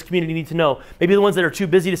parents in this community need to know? Maybe the ones that are too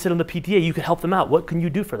busy to sit on the PTA, you can help them out. What can you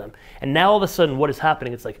do for them? And now all of a sudden, what is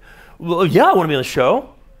happening? It's like, well, yeah, I want to be on the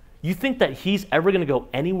show. You think that he's ever going to go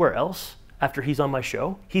anywhere else after he's on my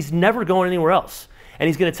show? He's never going anywhere else. And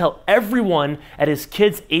he's going to tell everyone at his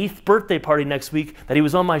kid's 8th birthday party next week that he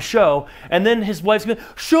was on my show. And then his wife's going to,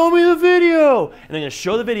 show me the video. And they're going to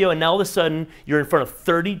show the video, and now all of a sudden, you're in front of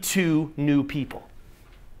 32 new people.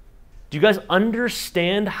 Do you guys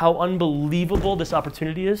understand how unbelievable this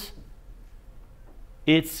opportunity is?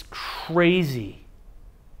 It's crazy.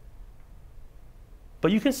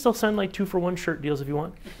 But you can still send like 2-for-1 shirt deals if you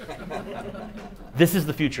want. This is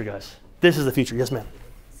the future, guys. This is the future. Yes, ma'am.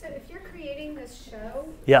 So if you're creating this show,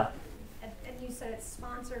 yeah, and you said it's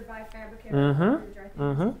sponsored by Fabricator,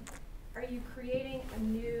 are you creating a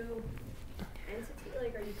new entity?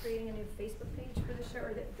 Like, are you creating a new Facebook page for the show,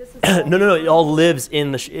 or this is no. It all lives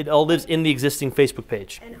in the existing Facebook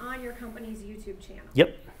page. And on your company's YouTube channel.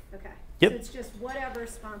 Yep. Okay. Yep. So it's just whatever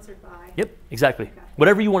sponsored by. Yep. Exactly. Okay.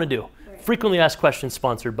 Whatever you want to do. Right. Frequently asked questions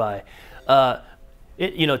sponsored by.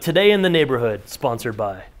 Today in the neighborhood sponsored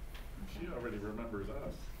by. She already remembers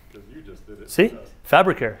us because you just did it. See,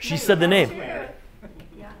 Fabricare. She said the name.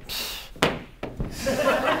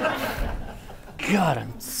 God,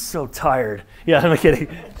 I'm so tired. Yeah, I'm kidding.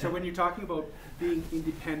 So when you're talking about being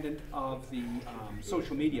independent of the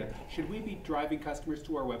social media, should we be driving customers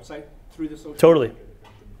to our website through the social media?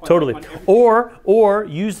 Totally. Or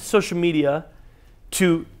use social media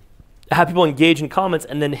to have people engage in comments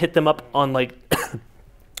and then hit them up on like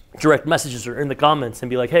direct messages or in the comments and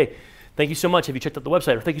be like, hey, thank you so much. Have you checked out the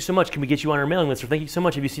website? Or thank you so much. Can we get you on our mailing list? Or thank you so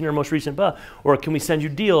much. Have you seen our most recent blah? Or can we send you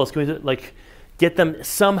deals? Can we like get them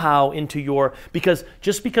somehow into your, because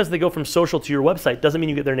just because they go from social to your website doesn't mean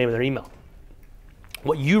you get their name and their email.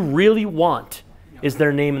 What you really want is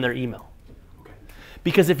their name and their email.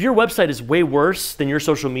 Because if your website is way worse than your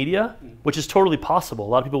social media, which is totally possible, a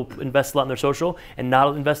lot of people invest a lot in their social and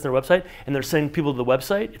not invest in their website, and they're sending people to the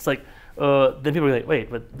website, it's like, then people are like, wait,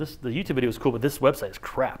 but the YouTube video is cool, but this website is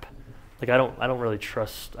crap. Like I don't really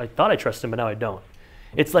trust, I thought I trusted him, but now I don't.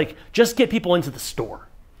 It's like, just get people into the store.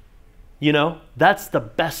 You know, that's the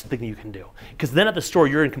best thing you can do. Because then at the store,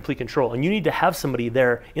 you're in complete control. And you need to have somebody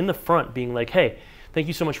there in the front being like, hey, thank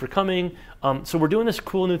you so much for coming. So we're doing this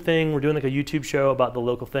cool new thing. We're doing like a YouTube show about the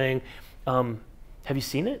local thing. Have you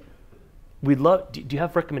seen it? We'd love, do you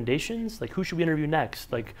have recommendations? Like who should we interview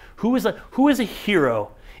next? Like who is a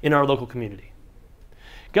hero in our local community?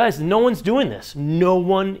 Guys, no one's doing this. No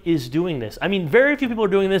one is doing this. I mean, very few people are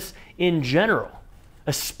doing this in general.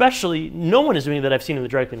 Especially, no one is doing it that I've seen in the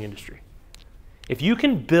dry cleaning industry. If you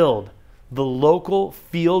can build the local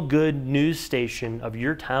feel-good news station of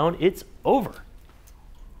your town, it's over.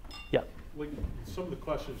 Yeah. Like some of the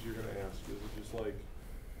questions you're going to ask is just like,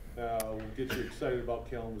 we'll get you excited about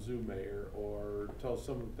Kalamazoo Mayor, or tell us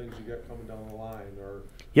some of the things you got coming down the line, or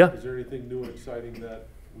is there anything new and exciting that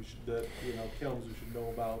Kalamazoo should know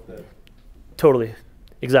about that? Totally,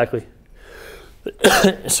 exactly.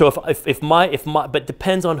 So but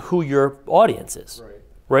depends on who your audience is.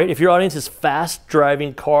 Right? If your audience is fast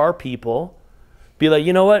driving car people, be like,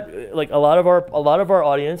 you know what? Like a lot of our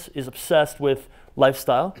audience is obsessed with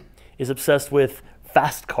lifestyle, is obsessed with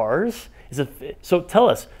fast cars. So tell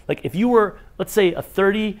us, like if you were, let's say, a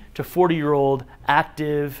 30 to 40-year-old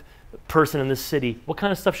active person in this city, what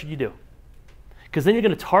kind of stuff should you do? Because then you're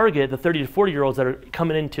going to target the 30 to 40-year-olds that are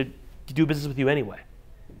coming in to do business with you anyway.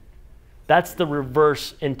 That's the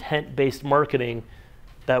reverse intent-based marketing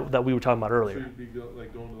that we were talking about earlier. So you'd be going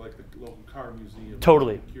to like the local car museum.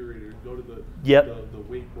 Totally. Curator, go to the Yep. the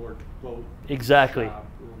wakeboard boat. Exactly. Shop,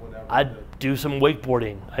 I'd do some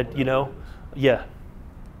wakeboarding. Yeah.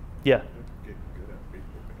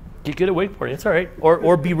 Get good at wakeboarding. It's all right.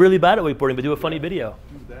 Or be really bad at wakeboarding, but do a funny video.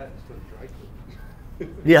 Do that instead of dry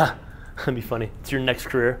cleaning. Yeah, that'd be funny. It's your next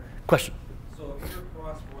career. Question. So if you're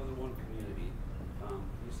across more than one community,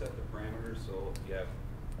 you set the parameters, so you have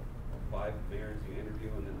 5 mayors you interview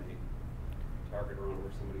and then they target around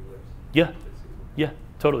where somebody lives? Yeah,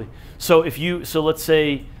 totally. So let's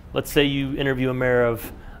say you interview a mayor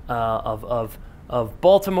of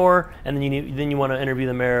Baltimore, and then you want to interview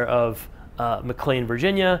the mayor of McLean,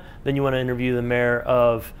 Virginia. Then you want to interview the mayor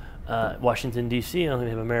of Washington, D.C. I don't think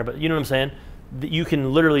they have a mayor, but you know what I'm saying? You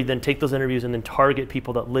can literally then take those interviews and then target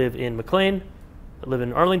people that live in McLean, that live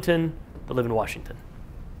in Arlington, that live in Washington.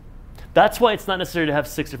 That's why it's not necessary to have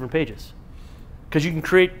 6 different pages, because you can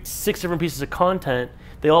create 6 different pieces of content.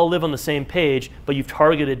 They all live on the same page, but you've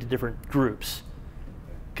targeted to different groups,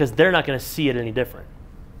 because they're not going to see it any different.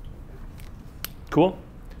 Cool?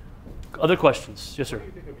 Other questions? Yes, sir.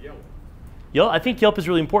 What do you think of Yelp? I think Yelp is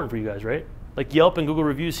really important for you guys, right? Like Yelp and Google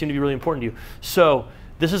reviews seem to be really important to you. So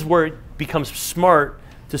this is where it becomes smart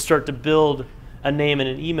to start to build a name and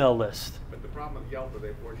an email list. But the problem with Yelp is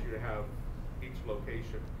they force you to have each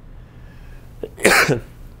location.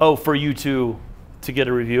 Oh, for you to get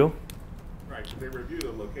a review? Right, because they review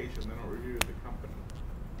the location, they don't review the company.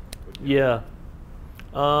 Yeah.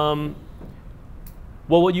 Well,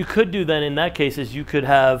 what you could do then in that case is you could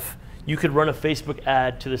run a Facebook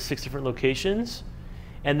ad to the 6 different locations,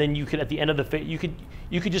 and then you could, at the end of the you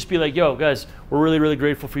could just be like, yo guys, we're really, really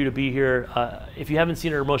grateful for you to be here. If you haven't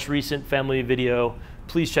seen our most recent family video,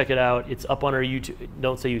 please check it out. It's up on our YouTube.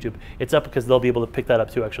 Don't say YouTube. It's up because they'll be able to pick that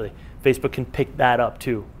up too, actually. Facebook can pick that up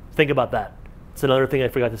too. Think about that. It's another thing I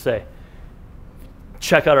forgot to say.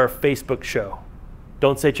 Check out our Facebook show.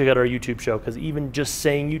 Don't say check out our YouTube show, because even just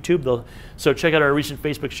saying YouTube, so check out our recent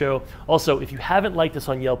Facebook show. Also, if you haven't liked us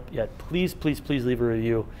on Yelp yet, please, please, please leave a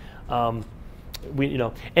review. And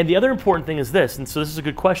the other important thing is this, and so this is a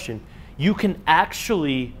good question. You can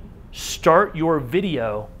actually start your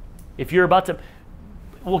video if you're about to.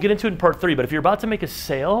 We'll get into it in part 3, but if you're about to make a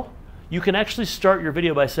sale, you can actually start your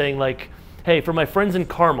video by saying like, "Hey, for my friends in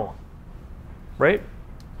Carmel," right?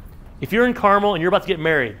 If you're in Carmel and you're about to get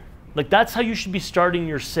married. Like that's how you should be starting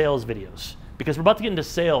your sales videos, because we're about to get into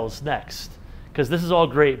sales next, because this is all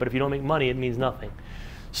great, but if you don't make money, it means nothing.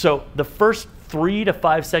 So the first 3 to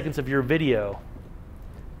 5 seconds of your video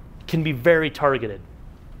can be very targeted.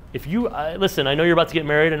 If you, listen, I know you're about to get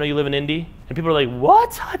married, I know you live in Indy, and people are like,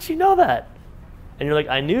 what? How'd you know that? And you're like,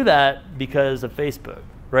 I knew that because of Facebook,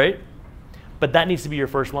 right? But that needs to be your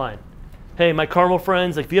first line. Hey, my Carmel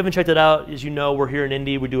friends, like if you haven't checked it out, as you know, we're here in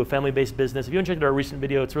Indy. We do a family-based business. If you haven't checked out our recent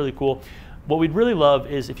video, it's really cool. What we'd really love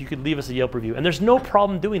is if you could leave us a Yelp review. And there's no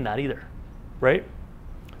problem doing that either, right?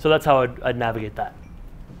 So that's how I'd navigate that.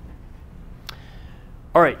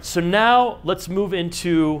 All right, so now let's move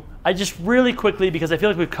into, I just really quickly, because I feel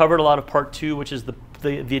like we've covered a lot of part 2, which is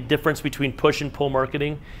the difference between push and pull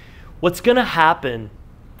marketing. What's gonna happen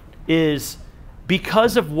is,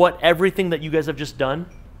 because of everything that you guys have just done,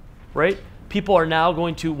 right? People are now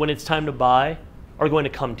going to, when it's time to buy, are going to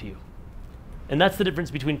come to you. And that's the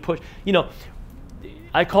difference between push.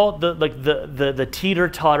 I call it the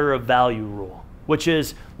teeter-totter of value rule, which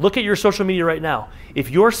is, look at your social media right now. If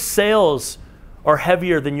your sales are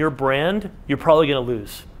heavier than your brand, you're probably gonna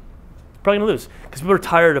lose. Probably gonna lose, because people are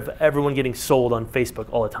tired of everyone getting sold on Facebook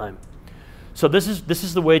all the time. So this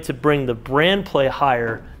is the way to bring the brand play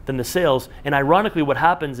higher than the sales. And ironically, what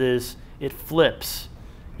happens is it flips.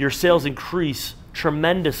 Your sales increase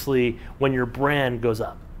tremendously when your brand goes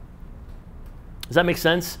up. Does that make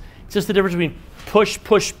sense? It's just the difference between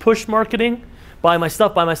push marketing, buy my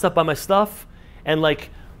stuff, buy my stuff, buy my stuff, and like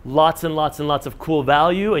lots and lots and lots of cool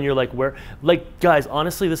value. And you're like, where? Like, guys,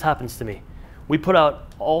 honestly, this happens to me. We put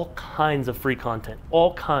out all kinds of free content,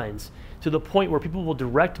 all kinds, to the point where people will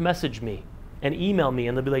direct message me and email me,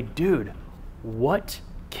 and they'll be like, dude, what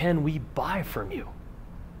can we buy from you?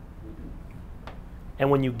 And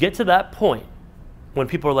when you get to that point, when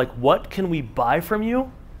people are like, what can we buy from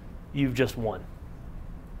you? You've just won.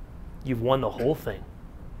 You've won the whole thing,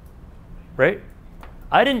 right?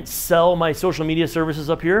 I didn't sell my social media services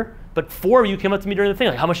up here, but 4 of you came up to me during the thing,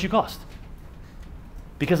 like, how much do you cost?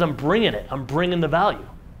 Because I'm bringing it. I'm bringing the value.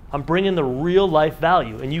 I'm bringing the real life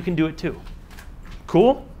value, and you can do it too.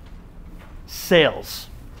 Cool? Sales,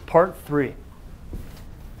 part 3.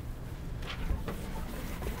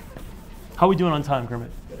 How are we doing on time, Kermit?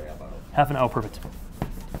 Half an hour, perfect.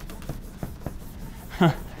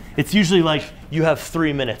 It's usually like you have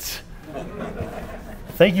 3 minutes.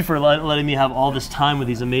 Thank you for letting me have all this time with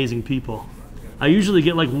these amazing people. I usually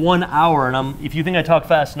get like 1 hour, and if you think I talk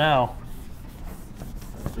fast now.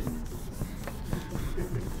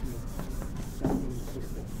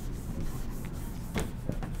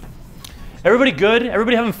 Everybody good?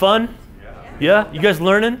 Everybody having fun? Yeah? You guys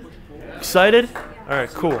learning? Excited? All right,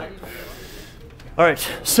 cool. All right,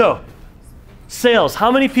 so sales. How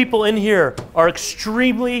many people in here are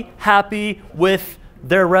extremely happy with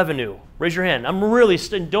their revenue? Raise your hand. I'm really,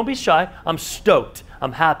 don't be shy. I'm stoked.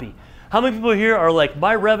 I'm happy. How many people here are like,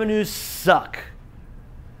 my revenues suck?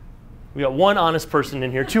 We got one honest person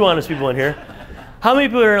in here, 2 honest people in here. How many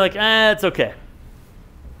people are like, it's okay?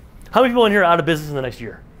 How many people in here are out of business in the next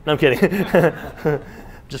year? No, I'm kidding.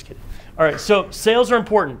 Just kidding. All right, so sales are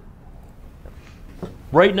important.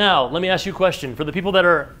 Right now, let me ask you a question. For the people that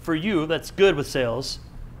are, for you, that's good with sales,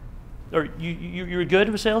 or you're good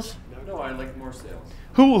with sales? No, I like more sales.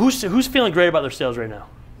 Who's feeling great about their sales right now?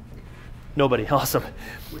 Nobody. Awesome.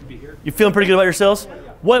 Would be here. You feeling pretty good about your sales?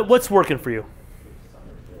 What's working for you?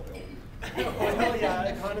 Well, yeah,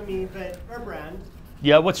 economy, but our brand.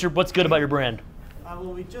 Yeah, what's good about your brand?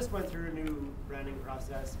 Well, we just went through a new branding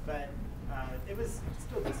process, but it was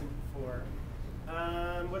still decent before.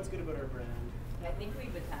 What's good about our brand? I think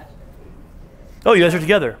we've attached it. Oh, you guys are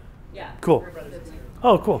together? Yeah. Cool. We're brothers and sisters.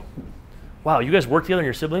 Oh, cool. Wow, you guys work together and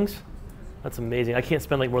your siblings? That's amazing. I can't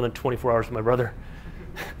spend like more than 24 hours with my brother.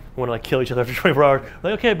 I want to like kill each other after 24 hours.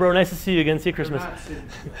 Like, okay, bro, nice to see you again. See you Christmas.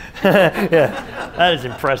 Yeah, that is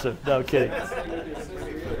impressive. No kidding.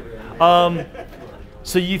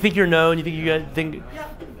 So you think you're known? You think you guys think?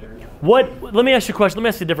 What? Let me ask you a question. Let me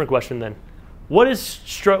ask you a different question then. What is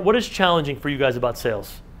challenging for you guys about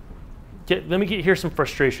sales? Let me hear some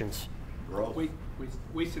frustrations.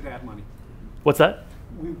 Wasted ad money. What's that?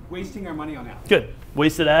 We're wasting our money on ads. Good.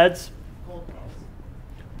 Wasted ads? Cold calls.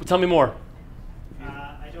 Well, tell me more.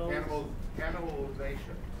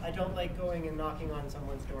 Cannibalization. I don't like going and knocking on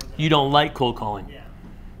someone's door. You don't like cold calling? Yeah.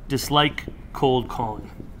 Dislike cold calling.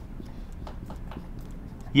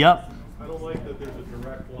 Yep. I don't like that there's a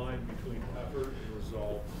direct line between effort and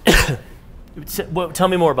result. Well, tell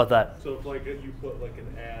me more about that. So if like you put like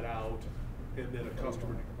an ad out and then a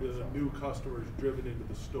new customer is driven into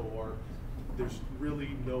the store, there's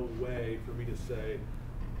really no way for me to say,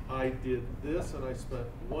 I did this and I spent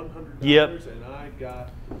 $100 and I got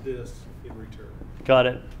this in return. Got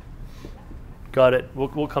it. Got it.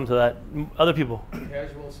 We'll come to that. Other people?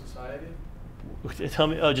 Casual society? Tell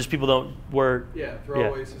me. Oh, just people don't wear. Yeah,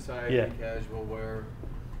 throwaway society, casual wear.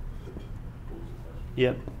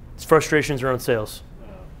 Yep. It's frustrations around sales.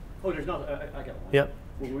 Oh, there's not. I got one. Yep.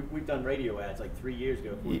 We've done radio ads like 3 years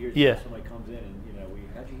ago, 4 years yeah. ago. Somebody comes in and,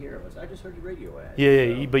 how'd you hear of us? I just heard your radio ad.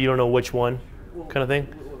 Yeah, but you don't know which one, kind of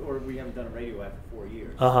thing? Or we haven't done a radio ad for 4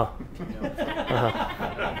 years.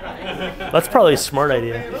 That's probably a smart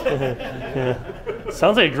idea.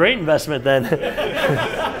 Sounds like a great investment then.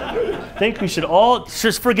 I think we should all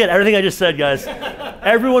just forget everything I just said, guys.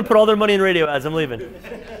 Everyone put all their money in radio ads. I'm leaving.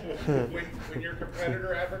 When your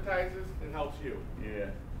competitor advertises, it helps you.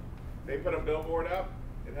 Yeah. They put a billboard up,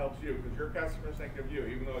 it helps you because your customers think of you.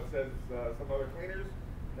 Even though it says some other cleaners,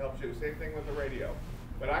 it helps you. Same thing with the radio.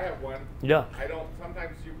 But I have one. Yeah. I don't.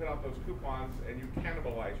 Sometimes you put out those coupons and you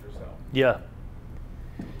cannibalize yourself. Yeah.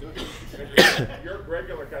 Your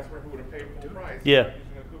regular customer who would have paid full price. Yeah. Using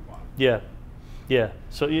a coupon. Yeah. Yeah.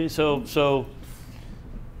 So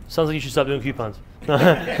sounds like you should stop doing coupons.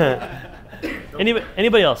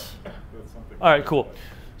 Anybody else? All right. Cool.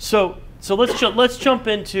 So let's jump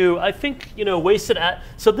into, I think, wasted ad.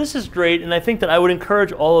 So this is great, and I think that I would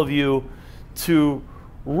encourage all of you to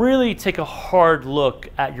really take a hard look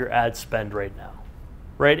at your ad spend right now,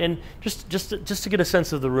 right? And just to get a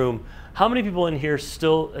sense of the room, how many people in here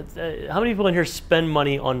spend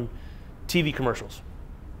money on TV commercials?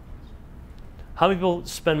 How many people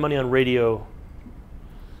spend money on radio?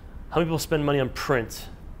 How many people spend money on print?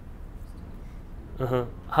 How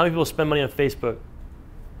many people spend money on Facebook?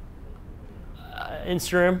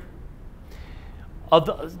 Instagram?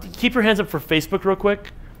 Keep your hands up for Facebook real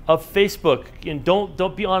quick. Of Facebook, and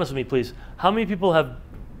don't be honest with me, please. How many people have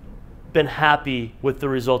been happy with the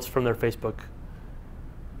results from their Facebook?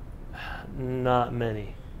 Not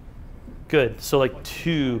many. Good. So like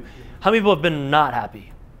 2. How many people have been not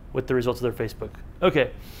happy with the results of their Facebook? Okay.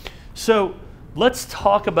 So let's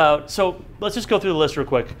talk about. So let's just go through the list real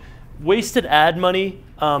quick. Wasted ad money,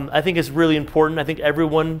 I think, is really important. I think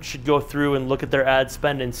everyone should go through and look at their ad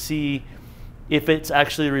spend and see if it's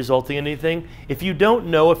actually resulting in anything. If you don't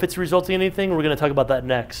know if it's resulting in anything, we're going to talk about that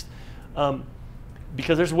next.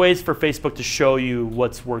 Because there's ways for Facebook to show you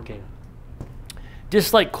what's working.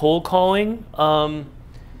 Just like cold calling,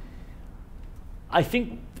 I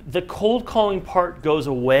think the cold calling part goes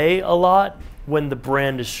away a lot when the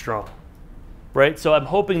brand is strong, right? So I'm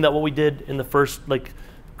hoping that what we did in the first like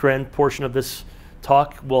grand portion of this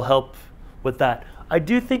talk will help with that. I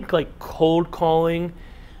do think like cold calling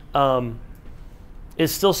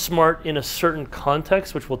is still smart in a certain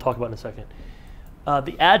context, which we'll talk about in a second.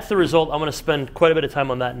 The add to the result, I'm going to spend quite a bit of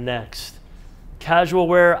time on that next. Casual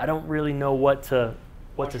wear, I don't really know what to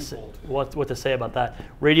say about that.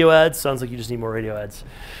 Radio ads, sounds like you just need more radio ads.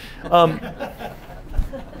 I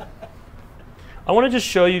want to just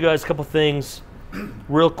show you guys a couple things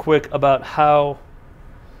real quick about how,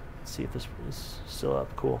 let's see if this is still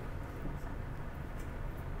up, cool.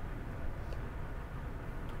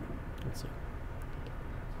 Let's see.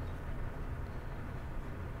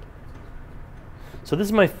 So this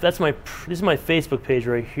is my Facebook page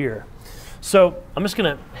right here. So I'm just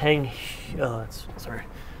gonna hang. Sorry, I'm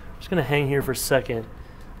just gonna hang here for a second.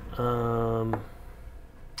 All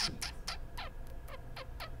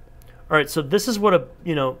right, so this is what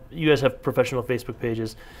you guys have professional Facebook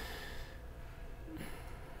pages.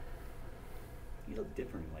 You look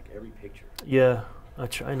different in like every picture. Yeah, I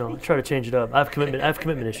know. I try to change it up. I have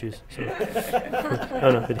commitment issues. So. Oh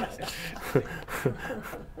no, videos.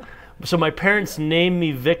 So my parents named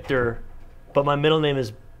me Victor, but my middle name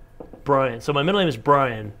is Brian. So my middle name is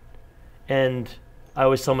Brian, and I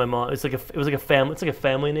always tell my mom it's like a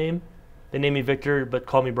family name. They named me Victor, but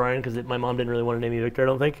call me Brian because my mom didn't really want to name me Victor, I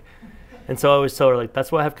don't think. And so I always tell her like,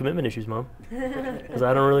 that's why I have commitment issues, Mom, because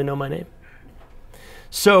I don't really know my name.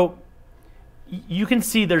 So you can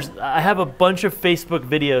see I have a bunch of Facebook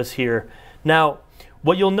videos here. Now,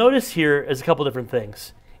 what you'll notice here is a couple different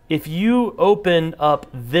things. If you open up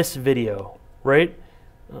this video, right?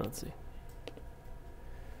 Let's see.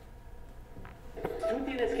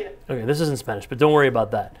 Okay, this is in Spanish, but don't worry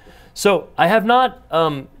about that. So I have not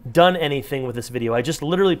done anything with this video. I just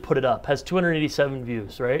literally put it up. It has 287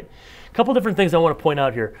 views, right? A couple different things I want to point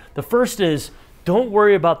out here. The first is, don't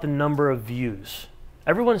worry about the number of views.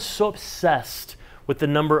 Everyone's so obsessed with the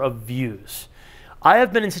number of views. I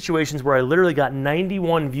have been in situations where I literally got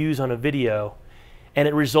 91 views on a video, and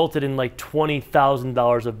it resulted in like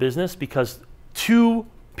 $20,000 of business because 2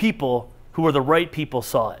 people who were the right people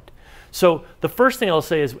saw it. So the first thing I'll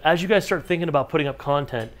say is, as you guys start thinking about putting up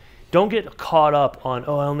content, don't get caught up on,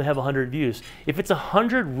 oh, I only have 100 views. If it's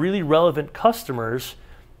 100 really relevant customers,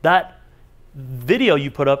 that video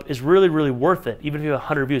you put up is really, really worth it, even if you have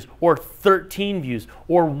 100 views, or 13 views,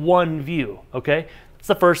 or 1 view, okay? That's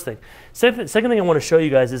the first thing. Second thing I want to show you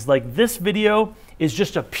guys is like this video is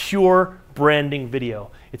just a pure branding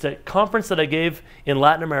video. It's a conference that I gave in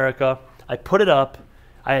Latin America. I put it up.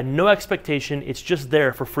 I had no expectation. It's just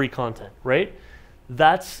there for free content, right?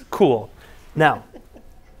 That's cool. Now,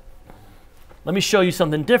 let me show you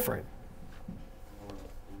something different.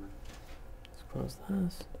 Let's close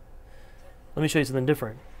this. Let me show you something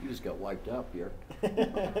different. You just got wiped up here.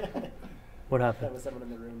 What happened? That was someone in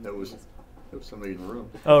the room. That was somebody in the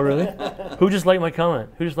room. Oh, really? Who just liked my comment?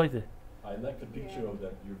 Who just liked it? I like the picture of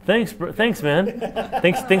that. Thanks, man.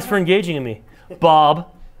 Thanks for engaging in me,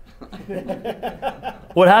 Bob.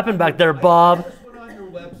 What happened back there, Bob? I just went on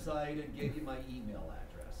your website and gave you my email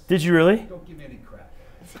address. Did you really? Don't give me any crap.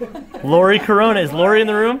 Lori Corona. Is Lori in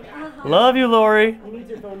the room? Love you, Lori.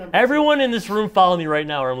 Everyone in this room follow me right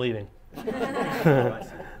now or I'm leaving.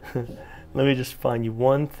 Let me just find you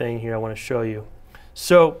one thing here I want to show you.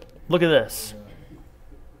 So, look at this.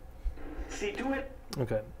 See to it.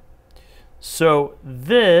 Okay. So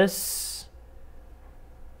this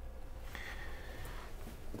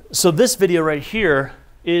video right here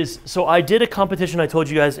is, so I did a competition I told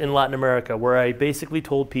you guys in Latin America where I basically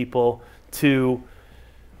told people to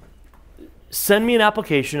send me an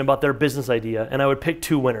application about their business idea and I would pick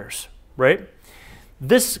 2 winners, right?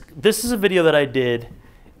 This is a video that I did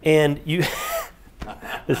and you,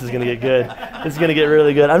 this is gonna get good. This is gonna get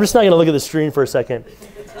really good. I'm just not gonna look at the screen for a second.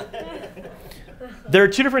 There are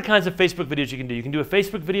 2 different kinds of Facebook videos you can do. You can do a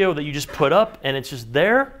Facebook video that you just put up and it's just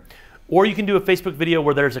there, or you can do a Facebook video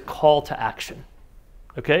where there's a call to action,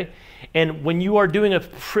 okay? And when you are doing a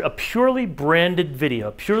purely branded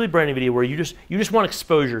video, where you just want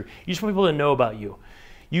exposure, you just want people to know about you,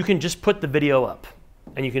 you can just put the video up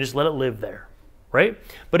and you can just let it live there, right?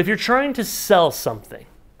 But if you're trying to sell something,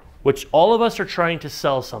 which all of us are trying to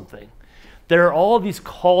sell something, there are all of these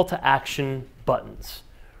call to action buttons.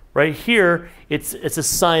 Right here, it's a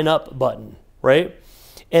sign up button, right?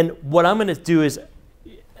 And what I'm gonna do is,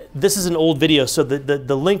 this is an old video, so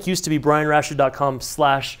the link used to be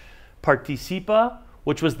brianrashid.com/participa,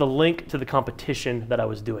 which was the link to the competition that I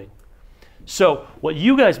was doing. So what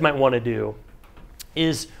you guys might wanna do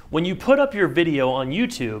is when you put up your video on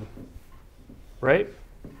YouTube, right?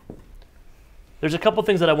 There's a couple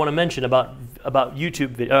things that I want to mention about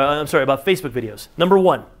YouTube. About Facebook videos. Number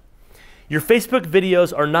one, your Facebook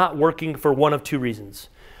videos are not working for one of two reasons.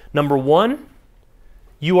 Number one,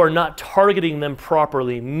 you are not targeting them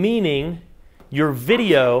properly, meaning your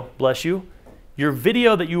video, bless you, your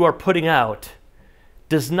video that you are putting out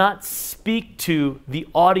does not speak to the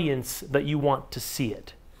audience that you want to see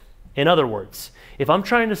it. In other words, if I'm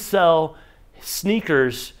trying to sell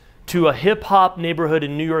sneakers to a hip-hop neighborhood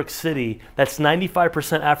in New York City that's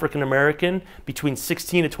 95% African American, between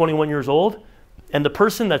 16 to 21 years old, and the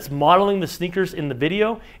person that's modeling the sneakers in the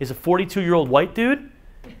video is a 42-year-old white dude,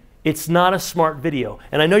 it's not a smart video.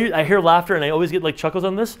 And I know I hear laughter and I always get like chuckles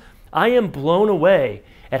on this. I am blown away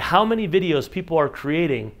at how many videos people are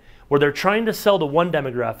creating where they're trying to sell to one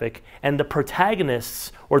demographic and the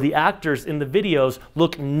protagonists or the actors in the videos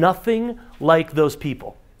look nothing like those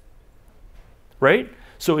people, right?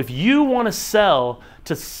 So if you want to sell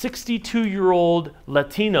to 62-year-old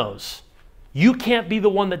Latinos, you can't be the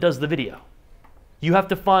one that does the video. You have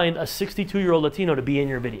to find a 62-year-old Latino to be in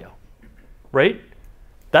your video, right?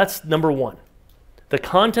 That's number one. The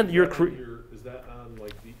content that you're creating. Is that on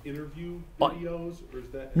like the interview videos, or is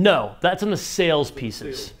that? No, that's on the sales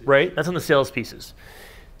pieces, right? That's on the sales pieces.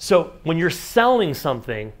 So when you're selling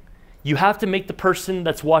something, you have to make the person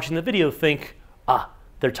that's watching the video think,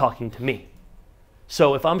 they're talking to me.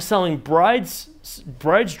 So if I'm selling bride's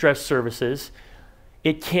dress services,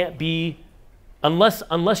 it can't be,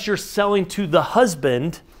 unless you're selling to the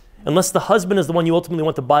husband, unless the husband is the one you ultimately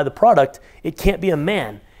want to buy the product, it can't be a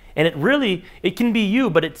man. And it can be you,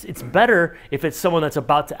 but it's better if it's someone that's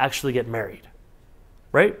about to actually get married,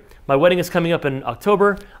 right? My wedding is coming up in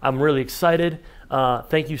October. I'm really excited.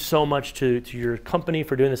 Thank you so much to your company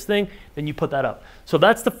for doing this thing. Then you put that up. So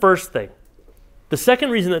that's the first thing. The second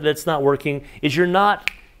reason that it's not working is you're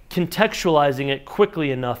not contextualizing it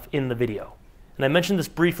quickly enough in the video. And I mentioned this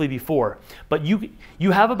briefly before, but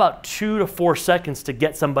you have about 2 to 4 seconds to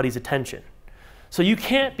get somebody's attention. So you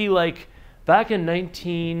can't be like, back in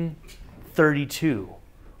 1932,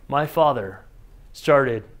 my father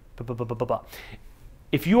started,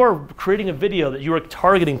 If you are creating a video that you are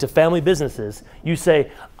targeting to family businesses, you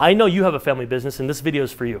say, I know you have a family business and this video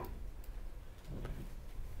is for you.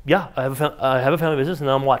 Yeah, I have a family business and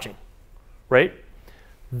I'm watching, right?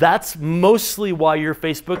 That's mostly why your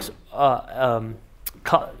Facebook's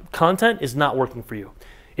content is not working for you.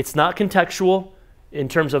 It's not contextual in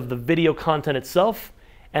terms of the video content itself,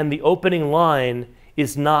 and the opening line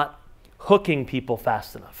is not hooking people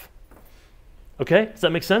fast enough. Okay, does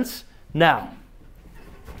that make sense? Now,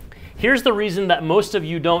 here's the reason that most of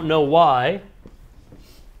you don't know why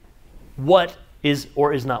what is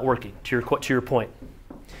or is not working, to your point.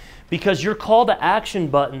 Because your call to action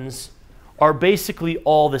buttons are basically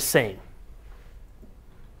all the same,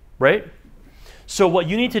 right? So what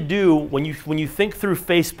you need to do when you think through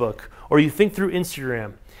Facebook or you think through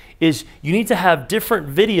Instagram is you need to have different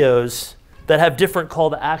videos that have different call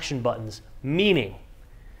to action buttons. Meaning,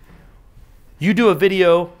 you do a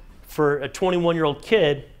video for a 21-year-old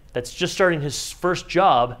kid that's just starting his first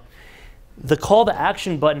job, the call to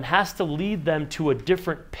action button has to lead them to a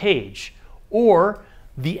different page. Or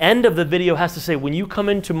the end of the video has to say, when you come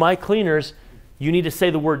into my cleaners, you need to say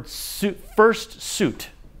the word first suit,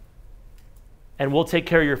 and we'll take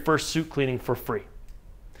care of your first suit cleaning for free.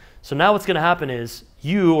 So now what's going to happen is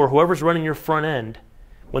you or whoever's running your front end,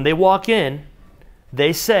 when they walk in,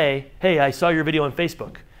 they say, hey, I saw your video on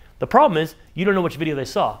Facebook. The problem is you don't know which video they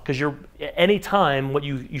saw, because anytime what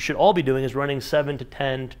you should all be doing is running 7 to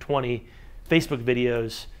 10 to 20 Facebook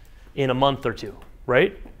videos in a month or two,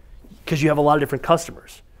 right? Because you have a lot of different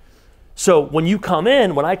customers. So when I come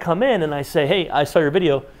in and I say, hey, I saw your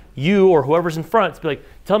video, you or whoever's in front, be like,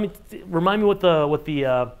 remind me what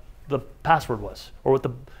the password was, or what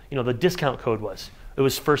the discount code was. It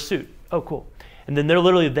was first suit. Oh, cool. And then they're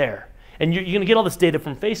literally there. And you're going to get all this data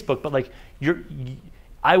from Facebook, but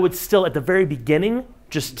I would still, at the very beginning,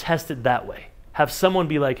 just test it that way. Have someone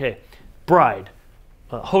be like, hey, bride,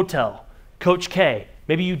 hotel, Coach K.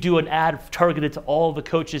 Maybe you do an ad targeted to all the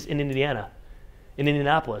coaches in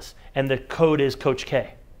Indianapolis, and the code is Coach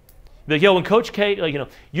K. Be like, yo, when Coach K,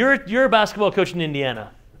 you're a basketball coach in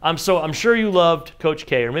Indiana. I'm sure you loved Coach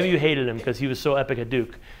K, or maybe you hated him because he was so epic at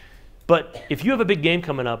Duke. But if you have a big game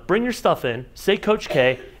coming up, bring your stuff in, say Coach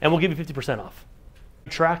K, and we'll give you 50% off.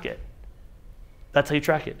 Track it. That's how you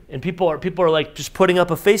track it. And people are like just putting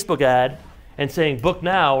up a Facebook ad and saying book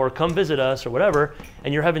now or come visit us or whatever,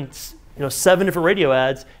 and you're having 7 different radio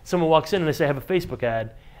ads. Someone walks in and they say I have a Facebook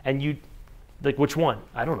ad, and Like which one?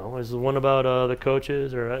 I don't know. Is the one about the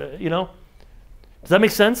coaches or, you know? Does that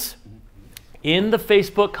make sense? In the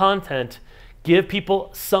Facebook content, give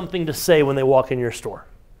people something to say when they walk in your store.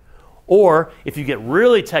 Or if you get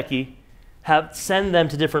really techie, send them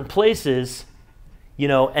to different places, you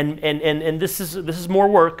know, and this is more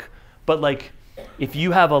work, but like if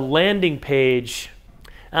you have a landing page,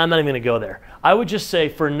 I'm not even gonna go there. I would just say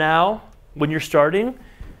for now, when you're starting,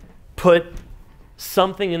 put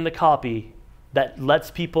something in the copy that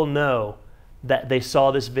lets people know that they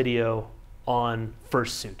saw this video on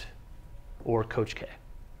First Suit or Coach K.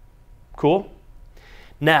 Cool?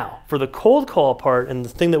 Now, for the cold call part and the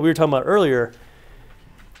thing that we were talking about earlier,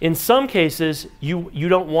 in some cases, you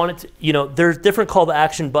don't want it to, you know, there's different call to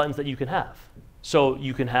action buttons that you can have. So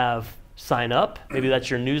you can have sign up, maybe that's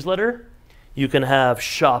your newsletter. You can have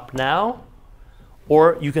shop now,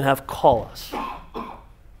 or you can have call us,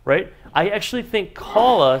 right? I actually think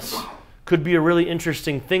call us could be a really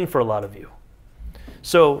interesting thing for a lot of you.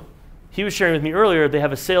 So he was sharing with me earlier, they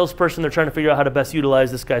have a salesperson, they're trying to figure out how to best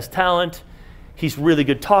utilize this guy's talent. He's a really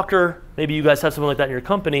good talker. Maybe you guys have something like that in your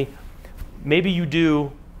company. Maybe you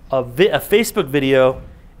do a Facebook video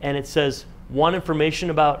and it says, more information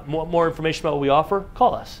about what we offer,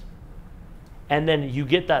 call us. And then you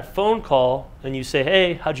get that phone call and you say,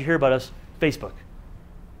 hey, how'd you hear about us? Facebook,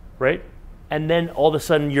 right? And then all of a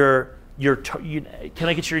sudden can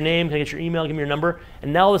I get your name? Can I get your email? Give me your number.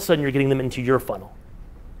 And now all of a sudden you're getting them into your funnel.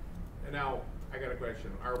 And now I got a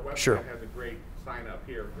question. Our website Sure. has a great sign up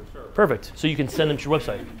here for service. Perfect. So you can send them to your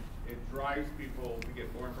website. It drives people to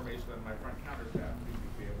get more information than my front counter staff seems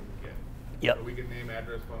to be able to get. Yep. So we get name,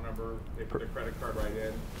 address, phone number, they put their credit card right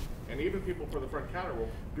in. And even people for the front counter will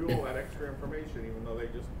do all that extra information even though they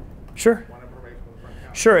just Sure. want information from the front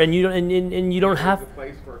counter. Sure, and you don't and you don't have There's a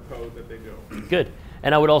place for a code that they do. Good.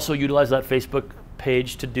 And I would also utilize that Facebook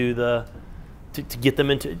page to do to get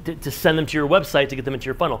them to send them to your website to get them into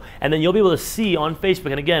your funnel. And then you'll be able to see on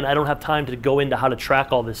Facebook, and again, I don't have time to go into how to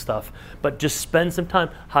track all this stuff, but just spend some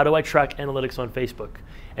time, how do I track analytics on Facebook?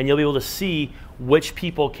 And you'll be able to see which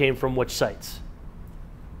people came from which sites.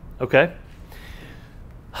 Okay?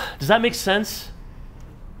 Does that make sense?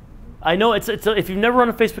 I know if you've never run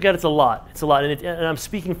a Facebook ad, it's a lot. It's a lot, and I'm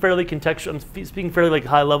speaking fairly contextual. I'm speaking fairly like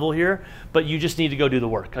high level here, but you just need to go do the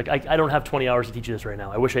work. Like I don't have 20 hours to teach you this right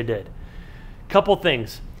now. I wish I did. Couple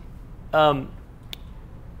things. Instagram.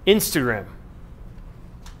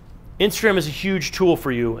 Instagram is a huge tool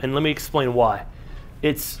for you, and let me explain why.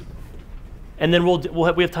 And then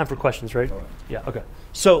we have time for questions, right? Yeah. Okay.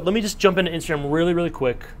 So let me just jump into Instagram really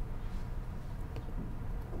quick.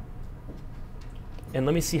 And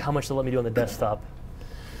let me see how much they'll let me do on the desktop.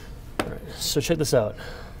 All right, so check this out.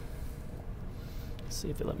 Let's see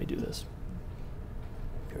if they let me do this.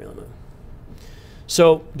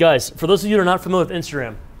 So guys, for those of you that are not familiar with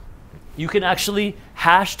Instagram, you can actually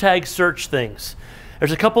hashtag search things.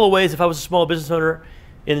 There's a couple of ways if I was a small business owner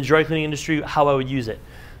in the dry cleaning industry, how I would use it.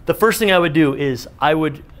 The first thing I would do is I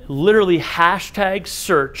would literally hashtag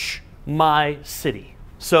search my city.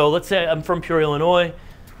 So let's say I'm from Peoria, Illinois.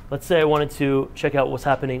 Let's say I wanted to check out what's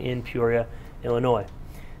happening in Peoria, Illinois.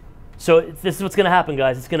 So this is what's going to happen,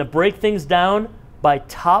 guys. It's going to break things down by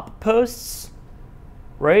top posts,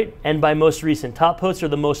 right? And by most recent. Top posts are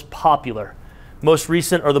the most popular. Most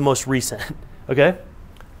recent are the most recent, okay?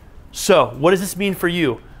 So what does this mean for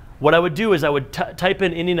you? What I would do is I would type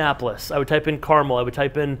in Indianapolis. I would type in Carmel. I would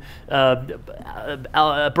type in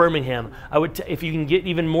Birmingham. If you can get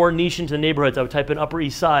even more niche into the neighborhoods, I would type in Upper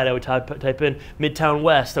East Side. I would type in Midtown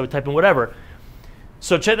West. I would type in whatever.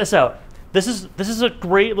 So check this out. This is a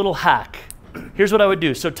great little hack. Here's what I would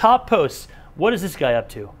do. So top posts. What is this guy up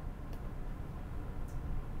to?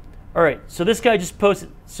 All right. So this guy just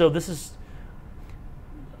posted. So this is.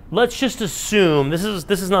 Let's just assume, this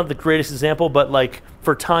is not the greatest example, but like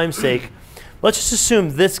for time's sake, let's just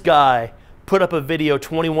assume this guy put up a video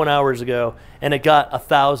 21 hours ago and it got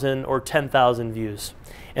 1,000 or 10,000 views.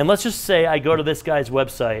 And let's just say I go to this guy's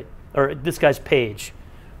website or this guy's page,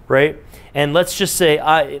 right? And let's just say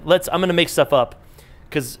I'm gonna make stuff up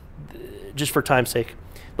because just for time's sake.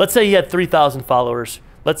 Let's say he had 3,000 followers.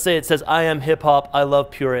 Let's say it says, I am hip hop, I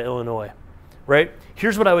love Peoria, Illinois, right?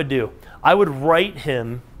 Here's what I would do. I would write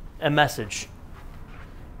him a message.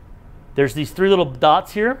 There's these three little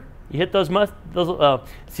dots here. You hit those,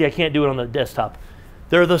 see, I can't do it on the desktop.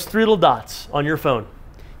 There are those three little dots on your phone.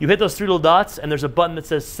 You hit those three little dots and there's a button that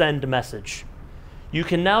says send message. You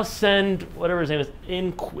can now send, whatever his name is,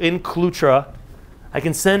 Unclutra. I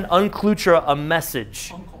can send Unclutra a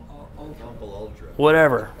message. Uncle Ultra.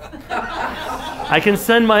 Whatever. I can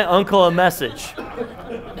send my uncle a message.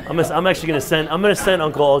 I'm actually gonna send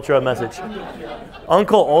Uncle Ultra a message.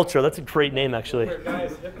 Uncle Ultra, that's a great name actually.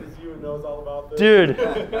 Dude,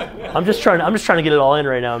 I'm just trying to get it all in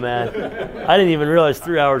right now, man. I didn't even realize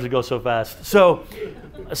 3 hours would go so fast. So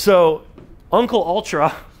Uncle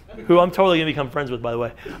Ultra, who I'm totally gonna become friends with, by the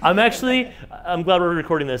way. I'm glad we're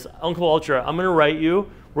recording this. Uncle Ultra, I'm gonna write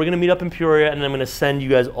you. We're gonna meet up in Peoria, and then I'm gonna send you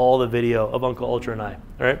guys all the video of Uncle Ultra and I.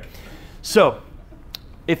 All right. So,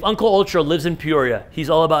 if Uncle Ultra lives in Peoria, he's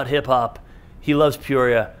all about hip hop. He loves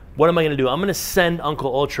Peoria. What am I gonna do? I'm gonna send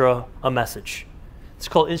Uncle Ultra a message. It's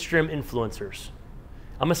called Instagram influencers.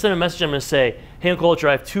 I'm gonna send a message. I'm gonna say, "Hey, Uncle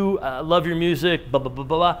Ultra, I love your music. Blah blah blah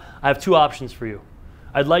blah blah. I have 2 options for you.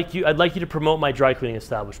 I'd like you to promote my dry cleaning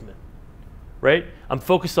establishment, right? I'm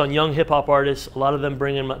focused on young hip hop artists. A lot of them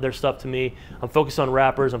bring in their stuff to me. I'm focused on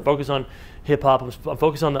rappers. I'm focused on hip hop. I'm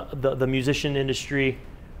focused on the musician industry,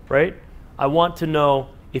 right? I want to know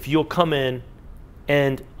if you'll come in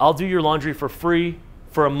and I'll do your laundry for free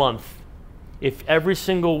for a month. If every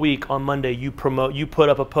single week on Monday you put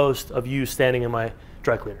up a post of you standing in my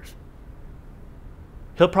dry cleaners."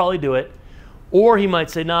 He'll probably do it. Or he might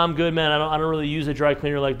say, "Nah, I'm good, man. I don't really use a dry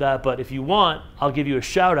cleaner like that, but if you want, I'll give you a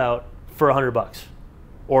shout out for $100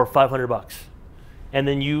 or $500. And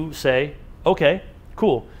then you say, "Okay,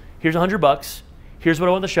 cool. Here's $100. Here's what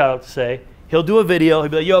I want the shout out to say." He'll do a video. He'll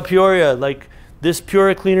be like, "Yo, Peoria, like this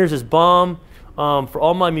Peoria Cleaners is bomb. For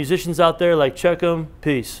all my musicians out there, like check them.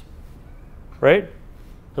 Peace." Right?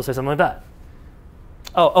 He'll say something like that.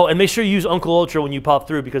 Oh, and make sure you use Uncle Ultra when you pop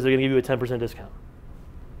through because they're gonna give you a 10% discount.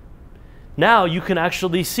 Now you can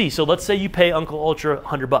actually see. So let's say you pay Uncle Ultra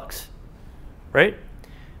 $100, right?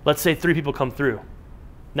 Let's say 3 people come through.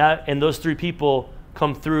 Now, and those 3 people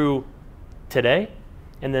come through today,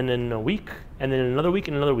 and then in a week, and then in another week,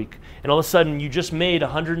 and another week. And all of a sudden, you just made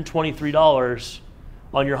 $123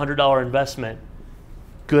 on your $100 investment.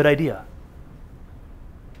 Good idea.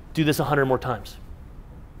 Do this 100 more times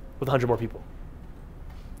with 100 more people.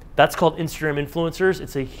 That's called Instagram influencers.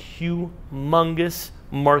 It's a humongous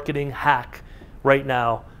marketing hack right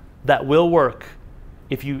now that will work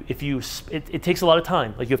if it takes a lot of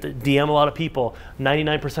time. Like you have to DM a lot of people.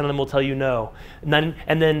 99% of them will tell you no. And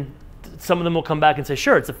then some of them will come back and say,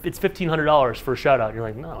 "Sure, it's $1,500 for a shout out." And you're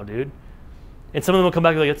like, "No, dude." And some of them will come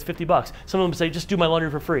back and be like, "It's $50. Some of them say, "Just do my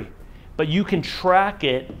laundry for free." But you can track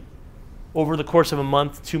it over the course of a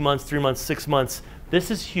month, 2 months, 3 months, 6 months.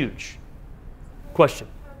 This is huge. Question.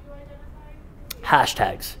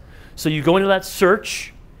 Hashtags. So you go into that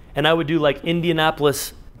search, and I would do like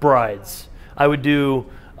Indianapolis brides. I would do,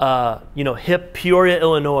 hip Peoria,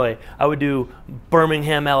 Illinois. I would do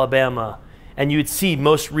Birmingham, Alabama. And you'd see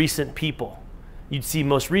most recent people. You'd see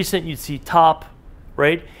most recent, you'd see top,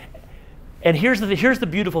 right? And here's the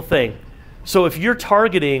beautiful thing. So if you're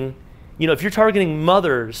targeting,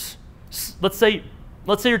 mothers, let's say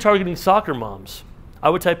you're targeting soccer moms. I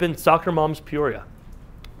would type in soccer moms Peoria,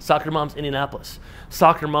 soccer moms Indianapolis,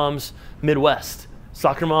 soccer moms Midwest,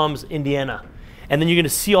 soccer moms Indiana. And then you're gonna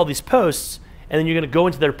see all these posts, and then you're gonna go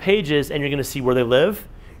into their pages and you're gonna see where they live,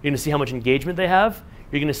 you're gonna see how much engagement they have,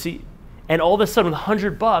 you're gonna see, and all of a sudden with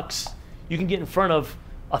 $100, you can get in front of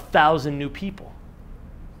 1,000 new people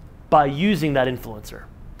by using that influencer.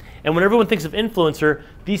 And when everyone thinks of influencer,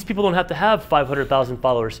 these people don't have to have 500,000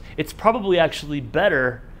 followers. It's probably actually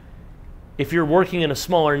better if you're working in a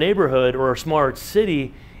smaller neighborhood or a smaller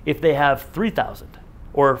city if they have 3,000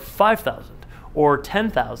 or 5,000 or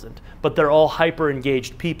 10,000, but they're all hyper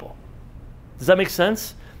engaged people. Does that make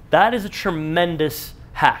sense? That is a tremendous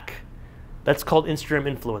hack. That's called Instagram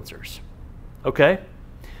influencers. Okay?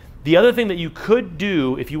 The other thing that you could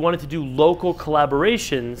do if you wanted to do local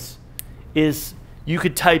collaborations is you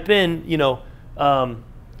could type in,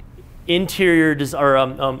 interior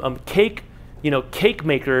or cake, cake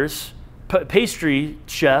makers, pastry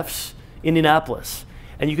chefs, Indianapolis,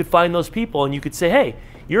 and you could find those people and you could say, "Hey,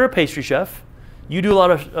 you're a pastry chef. You do a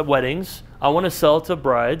lot of weddings. I want to sell to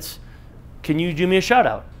brides. Can you do me a shout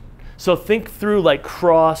out?" So think through like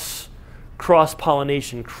cross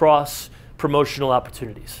pollination, cross promotional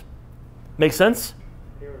opportunities. Make sense?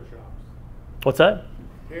 Tailor shops. What's that?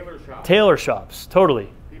 Tailor shops. Tailor shops, totally.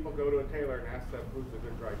 People go to a tailor and ask them who's a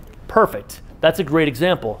good dry cleaner. Perfect. That's a great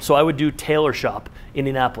example. So I would do tailor shop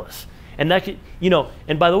Indianapolis. And that could,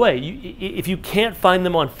 and by the way, if you can't find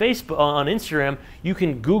them on Facebook, on Instagram, you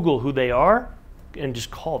can Google who they are and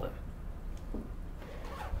just call them.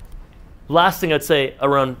 Last thing I'd say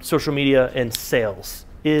around social media and sales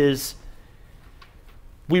is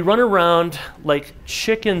we run around like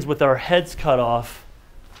chickens with our heads cut off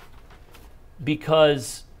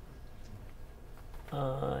because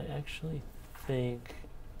I actually think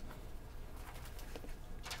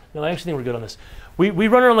No, I actually think we're good on this. We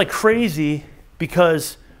run around like crazy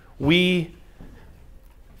because we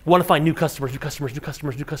want to find new customers. We go to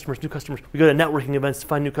networking events to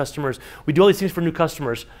find new customers. We do all these things for new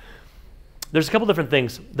customers. There's a couple different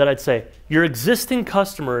things that I'd say. Your existing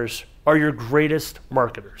customers are your greatest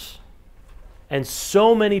marketers. And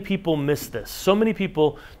so many people miss this. So many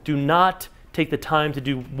people do not take the time to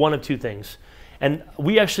do one of two things. And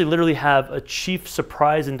we actually literally have a chief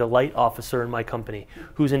surprise and delight officer in my company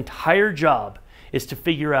whose entire job is to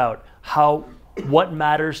figure out what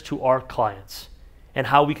matters to our clients and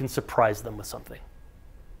how we can surprise them with something.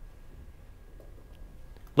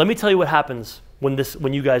 Let me tell you what happens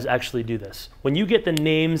when you guys actually do this. When you get the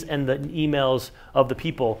names and the emails of the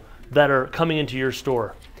people that are coming into your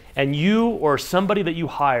store, and you or somebody that you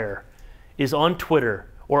hire is on Twitter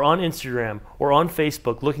or on Instagram or on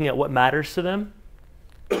Facebook looking at what matters to them,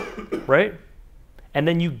 right? And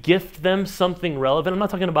then you gift them something relevant. I'm not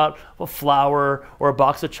talking about a flower or a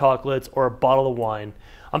box of chocolates or a bottle of wine.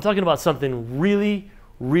 I'm talking about something really,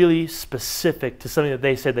 really specific to something that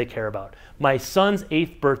they say they care about. My son's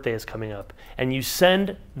 8th birthday is coming up, and you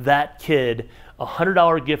send that kid a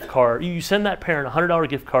 $100 gift card. You send that parent a $100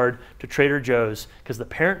 gift card to Trader Joe's because the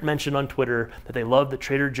parent mentioned on Twitter that they love the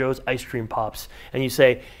Trader Joe's ice cream pops. And you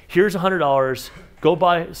say, here's $100, go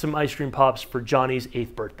buy some ice cream pops for Johnny's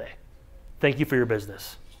 8th birthday. Thank you for your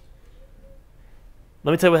business.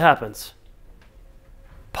 Let me tell you what happens.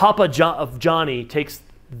 Papa of Johnny takes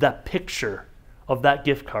that picture of that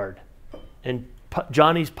gift card, and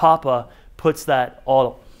Johnny's Papa puts that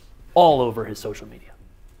all over his social media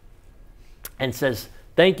and says,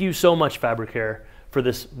 thank you so much, Fabricare, for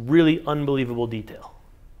this really unbelievable detail.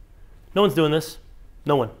 No one's doing this.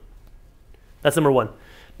 No one. That's number one.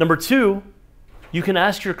 Number two, you can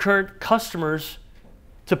ask your current customers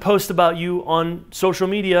to post about you on social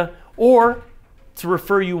media or to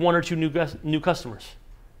refer you one or two new customers.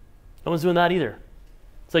 No one's doing that either.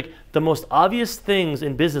 It's like the most obvious things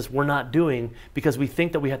in business we're not doing because we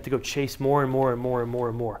think that we have to go chase more and more and more and more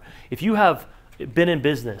and more. If you have been in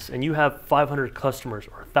business and you have 500 customers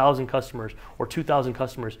or 1,000 customers or 2,000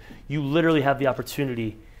 customers, you literally have the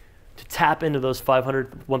opportunity to tap into those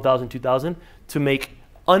 500, 1,000, 2,000 to make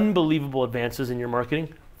unbelievable advances in your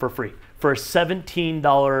marketing for free. For a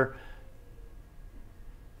 $17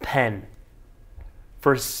 pen,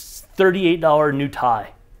 for a $38 new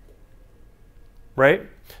tie, right?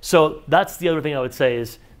 So that's the other thing I would say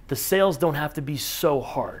is the sales don't have to be so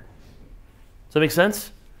hard. Does that make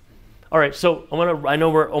sense? All right, so I know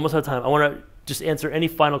we're almost out of time. I want to just answer any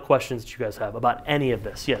final questions that you guys have about any of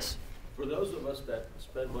this. Yes? For those of us that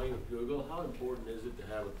spend money with Google, how important is it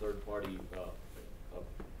to have a third-party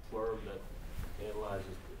firm that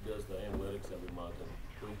does the analytics every month and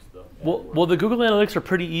tweaks the Well, the Google Analytics are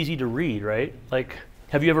pretty easy to read, right? Like,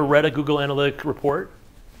 have you ever read a Google Analytic report?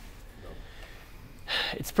 No.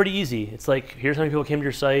 It's pretty easy. It's like, here's how many people came to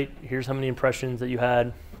your site. Here's how many impressions that you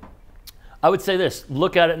had. I would say this,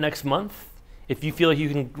 look at it next month. If you feel like you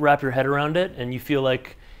can wrap your head around it and you feel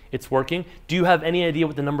like it's working, do you have any idea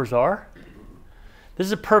what the numbers are? This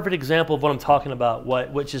is a perfect example of what I'm talking about,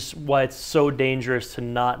 which is why it's so dangerous to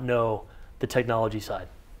not know the technology side.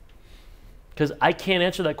 Because I can't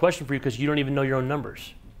answer that question for you because you don't even know your own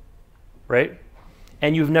numbers, right?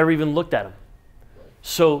 And you've never even looked at them.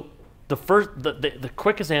 So the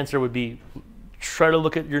quickest answer would be try to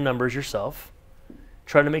look at your numbers yourself,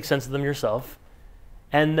 try to make sense of them yourself,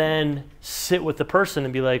 and then sit with the person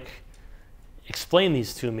and be like, explain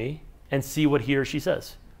these to me and see what he or she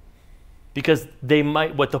says. Because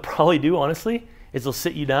what they'll probably do, honestly, is they'll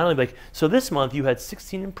sit you down and be like, so this month you had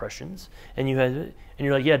 16 impressions, and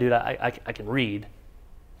you're like, yeah, dude, I can read,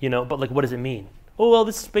 but like, what does it mean? Oh, well,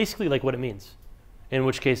 this is basically like what it means, in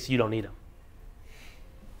which case you don't need them,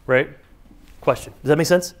 right? Question, does that make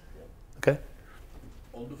sense? Okay.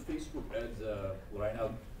 On the Facebook ads, right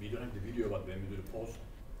now, we don't have the video, but when we do the post,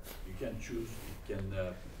 you can choose, you can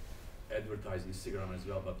advertise Instagram as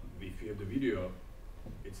well, but if you have the video,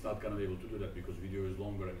 it's not going to be able to do that because video is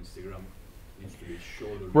longer and Instagram needs to be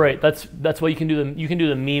shorter. Right, that's why you can do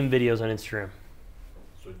the meme videos on Instagram.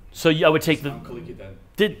 So I would take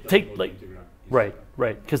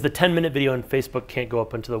right, because the 10-minute video on Facebook can't go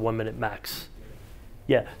up into the 1-minute max.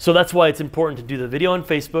 Yeah, so that's why it's important to do the video on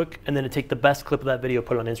Facebook and then to take the best clip of that video,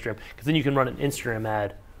 put it on Instagram, because then you can run an Instagram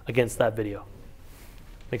ad against that video.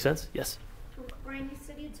 Make sense? Yes? Brian, you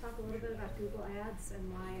said you'd talk a little bit about Google Ads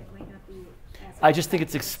and why it might not be as I just think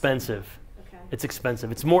it's expensive. Okay. It's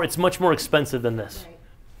expensive. It's much more expensive than this. Right.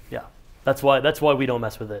 Yeah, that's why we don't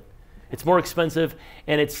mess with it. It's more expensive,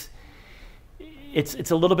 and it's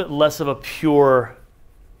a little bit less of a pure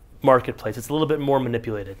marketplace. It's a little bit more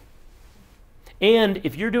manipulated. And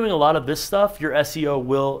if you're doing a lot of this stuff, your SEO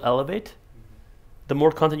will elevate. The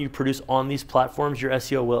more content you produce on these platforms, your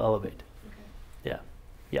SEO will elevate. Yeah,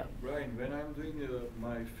 yeah. Brian, when I'm doing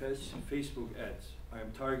my Facebook ads,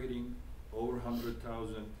 I'm targeting over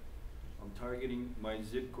 100,000. I'm targeting my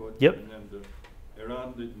zip code. Yep. And then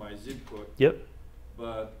around my zip code. Yep.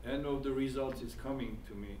 But end of the results is coming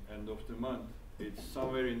to me end of the month. It's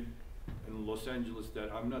somewhere in Los Angeles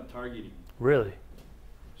that I'm not targeting. Really?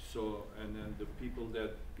 So, and then the people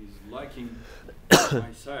that is liking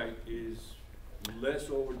my site is less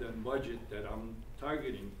over than budget that I'm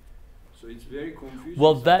targeting. So it's very confusing.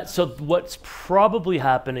 Well, so what's probably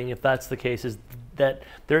happening, if that's the case, is that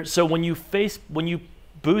so when you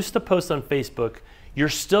boost a post on Facebook, you're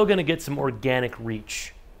still going to get some organic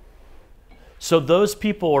reach. So those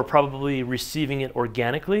people are probably receiving it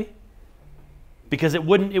organically, because it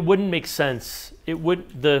wouldn't make sense.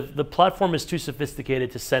 The platform is too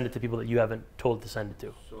sophisticated to send it to people that you haven't told to send it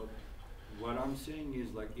to. So what I'm saying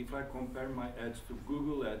is, like, if I compare my ads to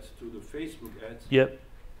Google ads to the Facebook ads, yep,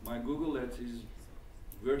 my Google ads is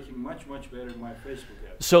working much better than my Facebook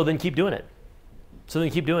ads. So then keep doing it.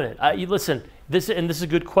 Listen, this is a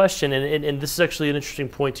good question, and this is actually an interesting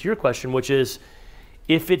point to your question, which is,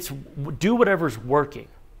 do whatever's working.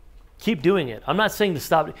 Keep doing it. I'm not saying to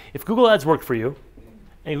stop. If Google Ads work for you,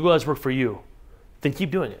 and Google Ads work for you, then keep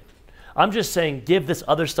doing it. I'm just saying give this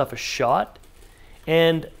other stuff a shot,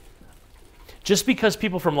 and just because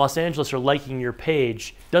people from Los Angeles are liking your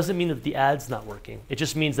page doesn't mean that the ad's not working. It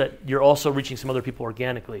just means that you're also reaching some other people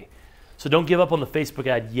organically. So don't give up on the Facebook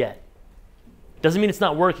ad yet. Doesn't mean it's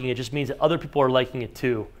not working. It just means that other people are liking it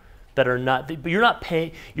too, that are not. But you're not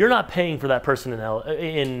paying for that person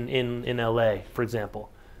in LA, for example,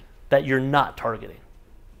 that you're not targeting.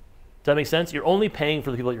 Does that make sense? You're only paying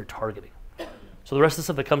for the people that you're targeting. So the rest of the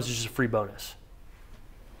stuff that comes is just a free bonus.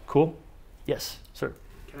 Cool? Yes, sir.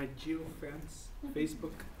 Can I geofence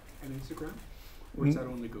Facebook and Instagram, or is that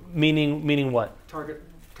only Google? Meaning what? Target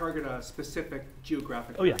a specific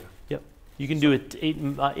geographic area. area. Yep. You can do it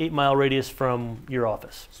 8-mile radius from your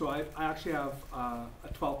office. So I actually have a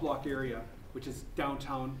 12-block area, which is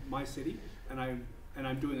downtown my city, and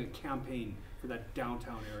I'm doing a campaign for that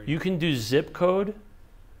downtown area. You can do zip code.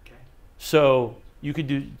 Okay. So you could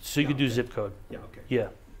do zip code. Yeah. Okay. Yeah.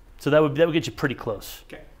 So that would get you pretty close.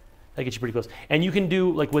 Okay. That gets you pretty close. And you can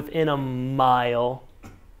do like within a mile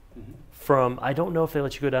from. I don't know if they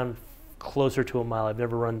let you go down closer to a mile. I've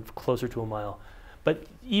never run closer to a mile. But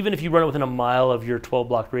even if you run it within a mile of your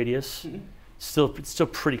 12-block radius, it's still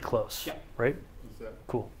pretty close, right?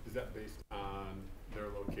 Cool. Is that based on their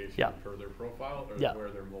location per their profile, or where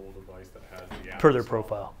their mobile device that has the app? Per their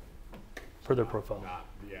profile. Per their profile. Not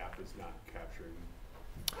the app is not capturing.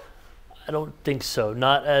 I don't think so.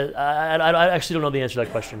 I actually don't know the answer to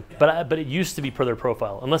that question. But it used to be per their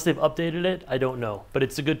profile. Unless they've updated it, I don't know. But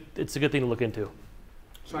it's a good thing to look into.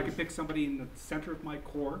 So I can pick somebody in the center of my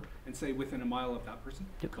core and say within a mile of that person?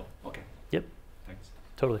 Yep. Cool. Okay. Yep. Thanks.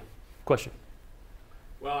 Totally. Question?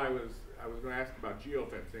 Well, I was going to ask about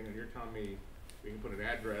geofencing, and you're telling me we can put an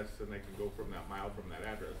address and they can go from that mile from that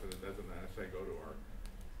address, and it doesn't necessarily go to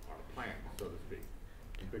our plan, so to speak.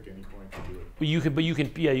 You can pick any point to do it.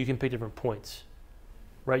 You can pick different points,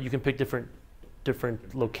 right? You can pick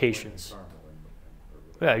different locations.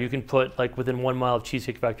 Yeah, you can put like within 1 mile of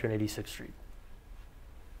Cheesecake Factory on 86th Street.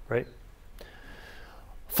 Right?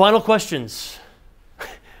 Final questions. I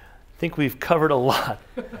think we've covered a lot.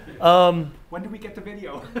 When do we get the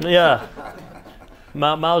video? Yeah.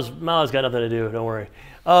 Mao's got nothing to do, don't worry.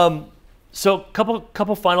 So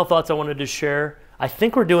couple final thoughts I wanted to share. I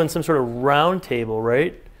think we're doing some sort of round table,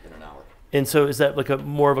 right? In an hour. And so is that like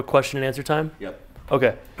more of a question and answer time? Yep.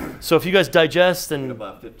 Okay. So if you guys digest and...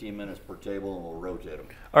 about 15 minutes per table and we'll rotate them.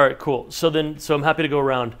 All right, cool. So I'm happy to go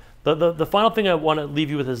around. The final thing I want to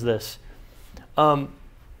leave you with is this.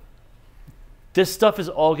 This stuff is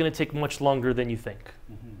all going to take much longer than you think,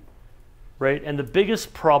 right? And the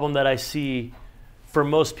biggest problem that I see for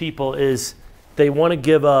most people is they want to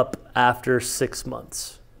give up after 6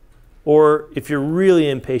 months, or if you're really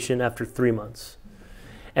impatient, after 3 months.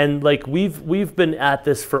 And like we've been at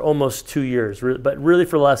this for almost 2 years, but really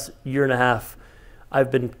for the last year and a half,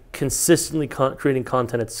 I've been consistently creating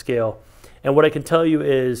content at scale. And what I can tell you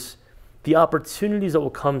is the opportunities that will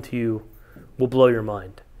come to you will blow your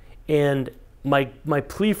mind. And my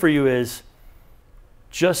plea for you is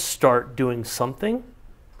just start doing something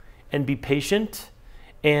and be patient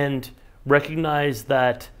and recognize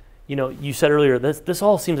that, you said earlier, this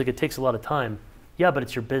all seems like it takes a lot of time. Yeah, but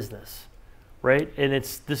it's your business, right? And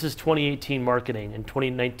this is 2018 marketing and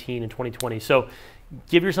 2019 and 2020. So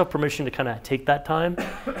give yourself permission to kind of take that time.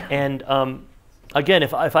 And again,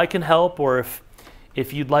 if I can help, or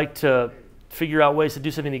if you'd like to figure out ways to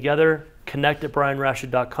do something together, connect at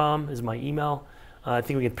brianrashid.com is my email. I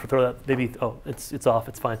think we can throw that, maybe, oh, it's off,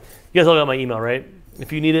 it's fine. You guys all got my email, right?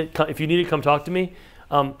 If you need it, come talk to me.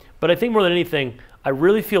 But I think more than anything, I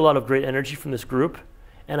really feel a lot of great energy from this group,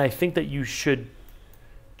 and I think that you should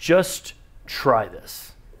just try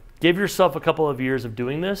this. Give yourself a couple of years of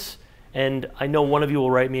doing this, and I know one of you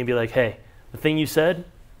will write me and be like, hey, the thing you said,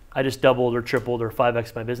 I just doubled or tripled or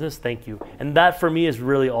 5x my business, thank you. And that for me is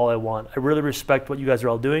really all I want. I really respect what you guys are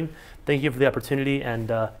all doing. Thank you for the opportunity, and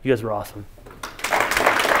you guys are awesome.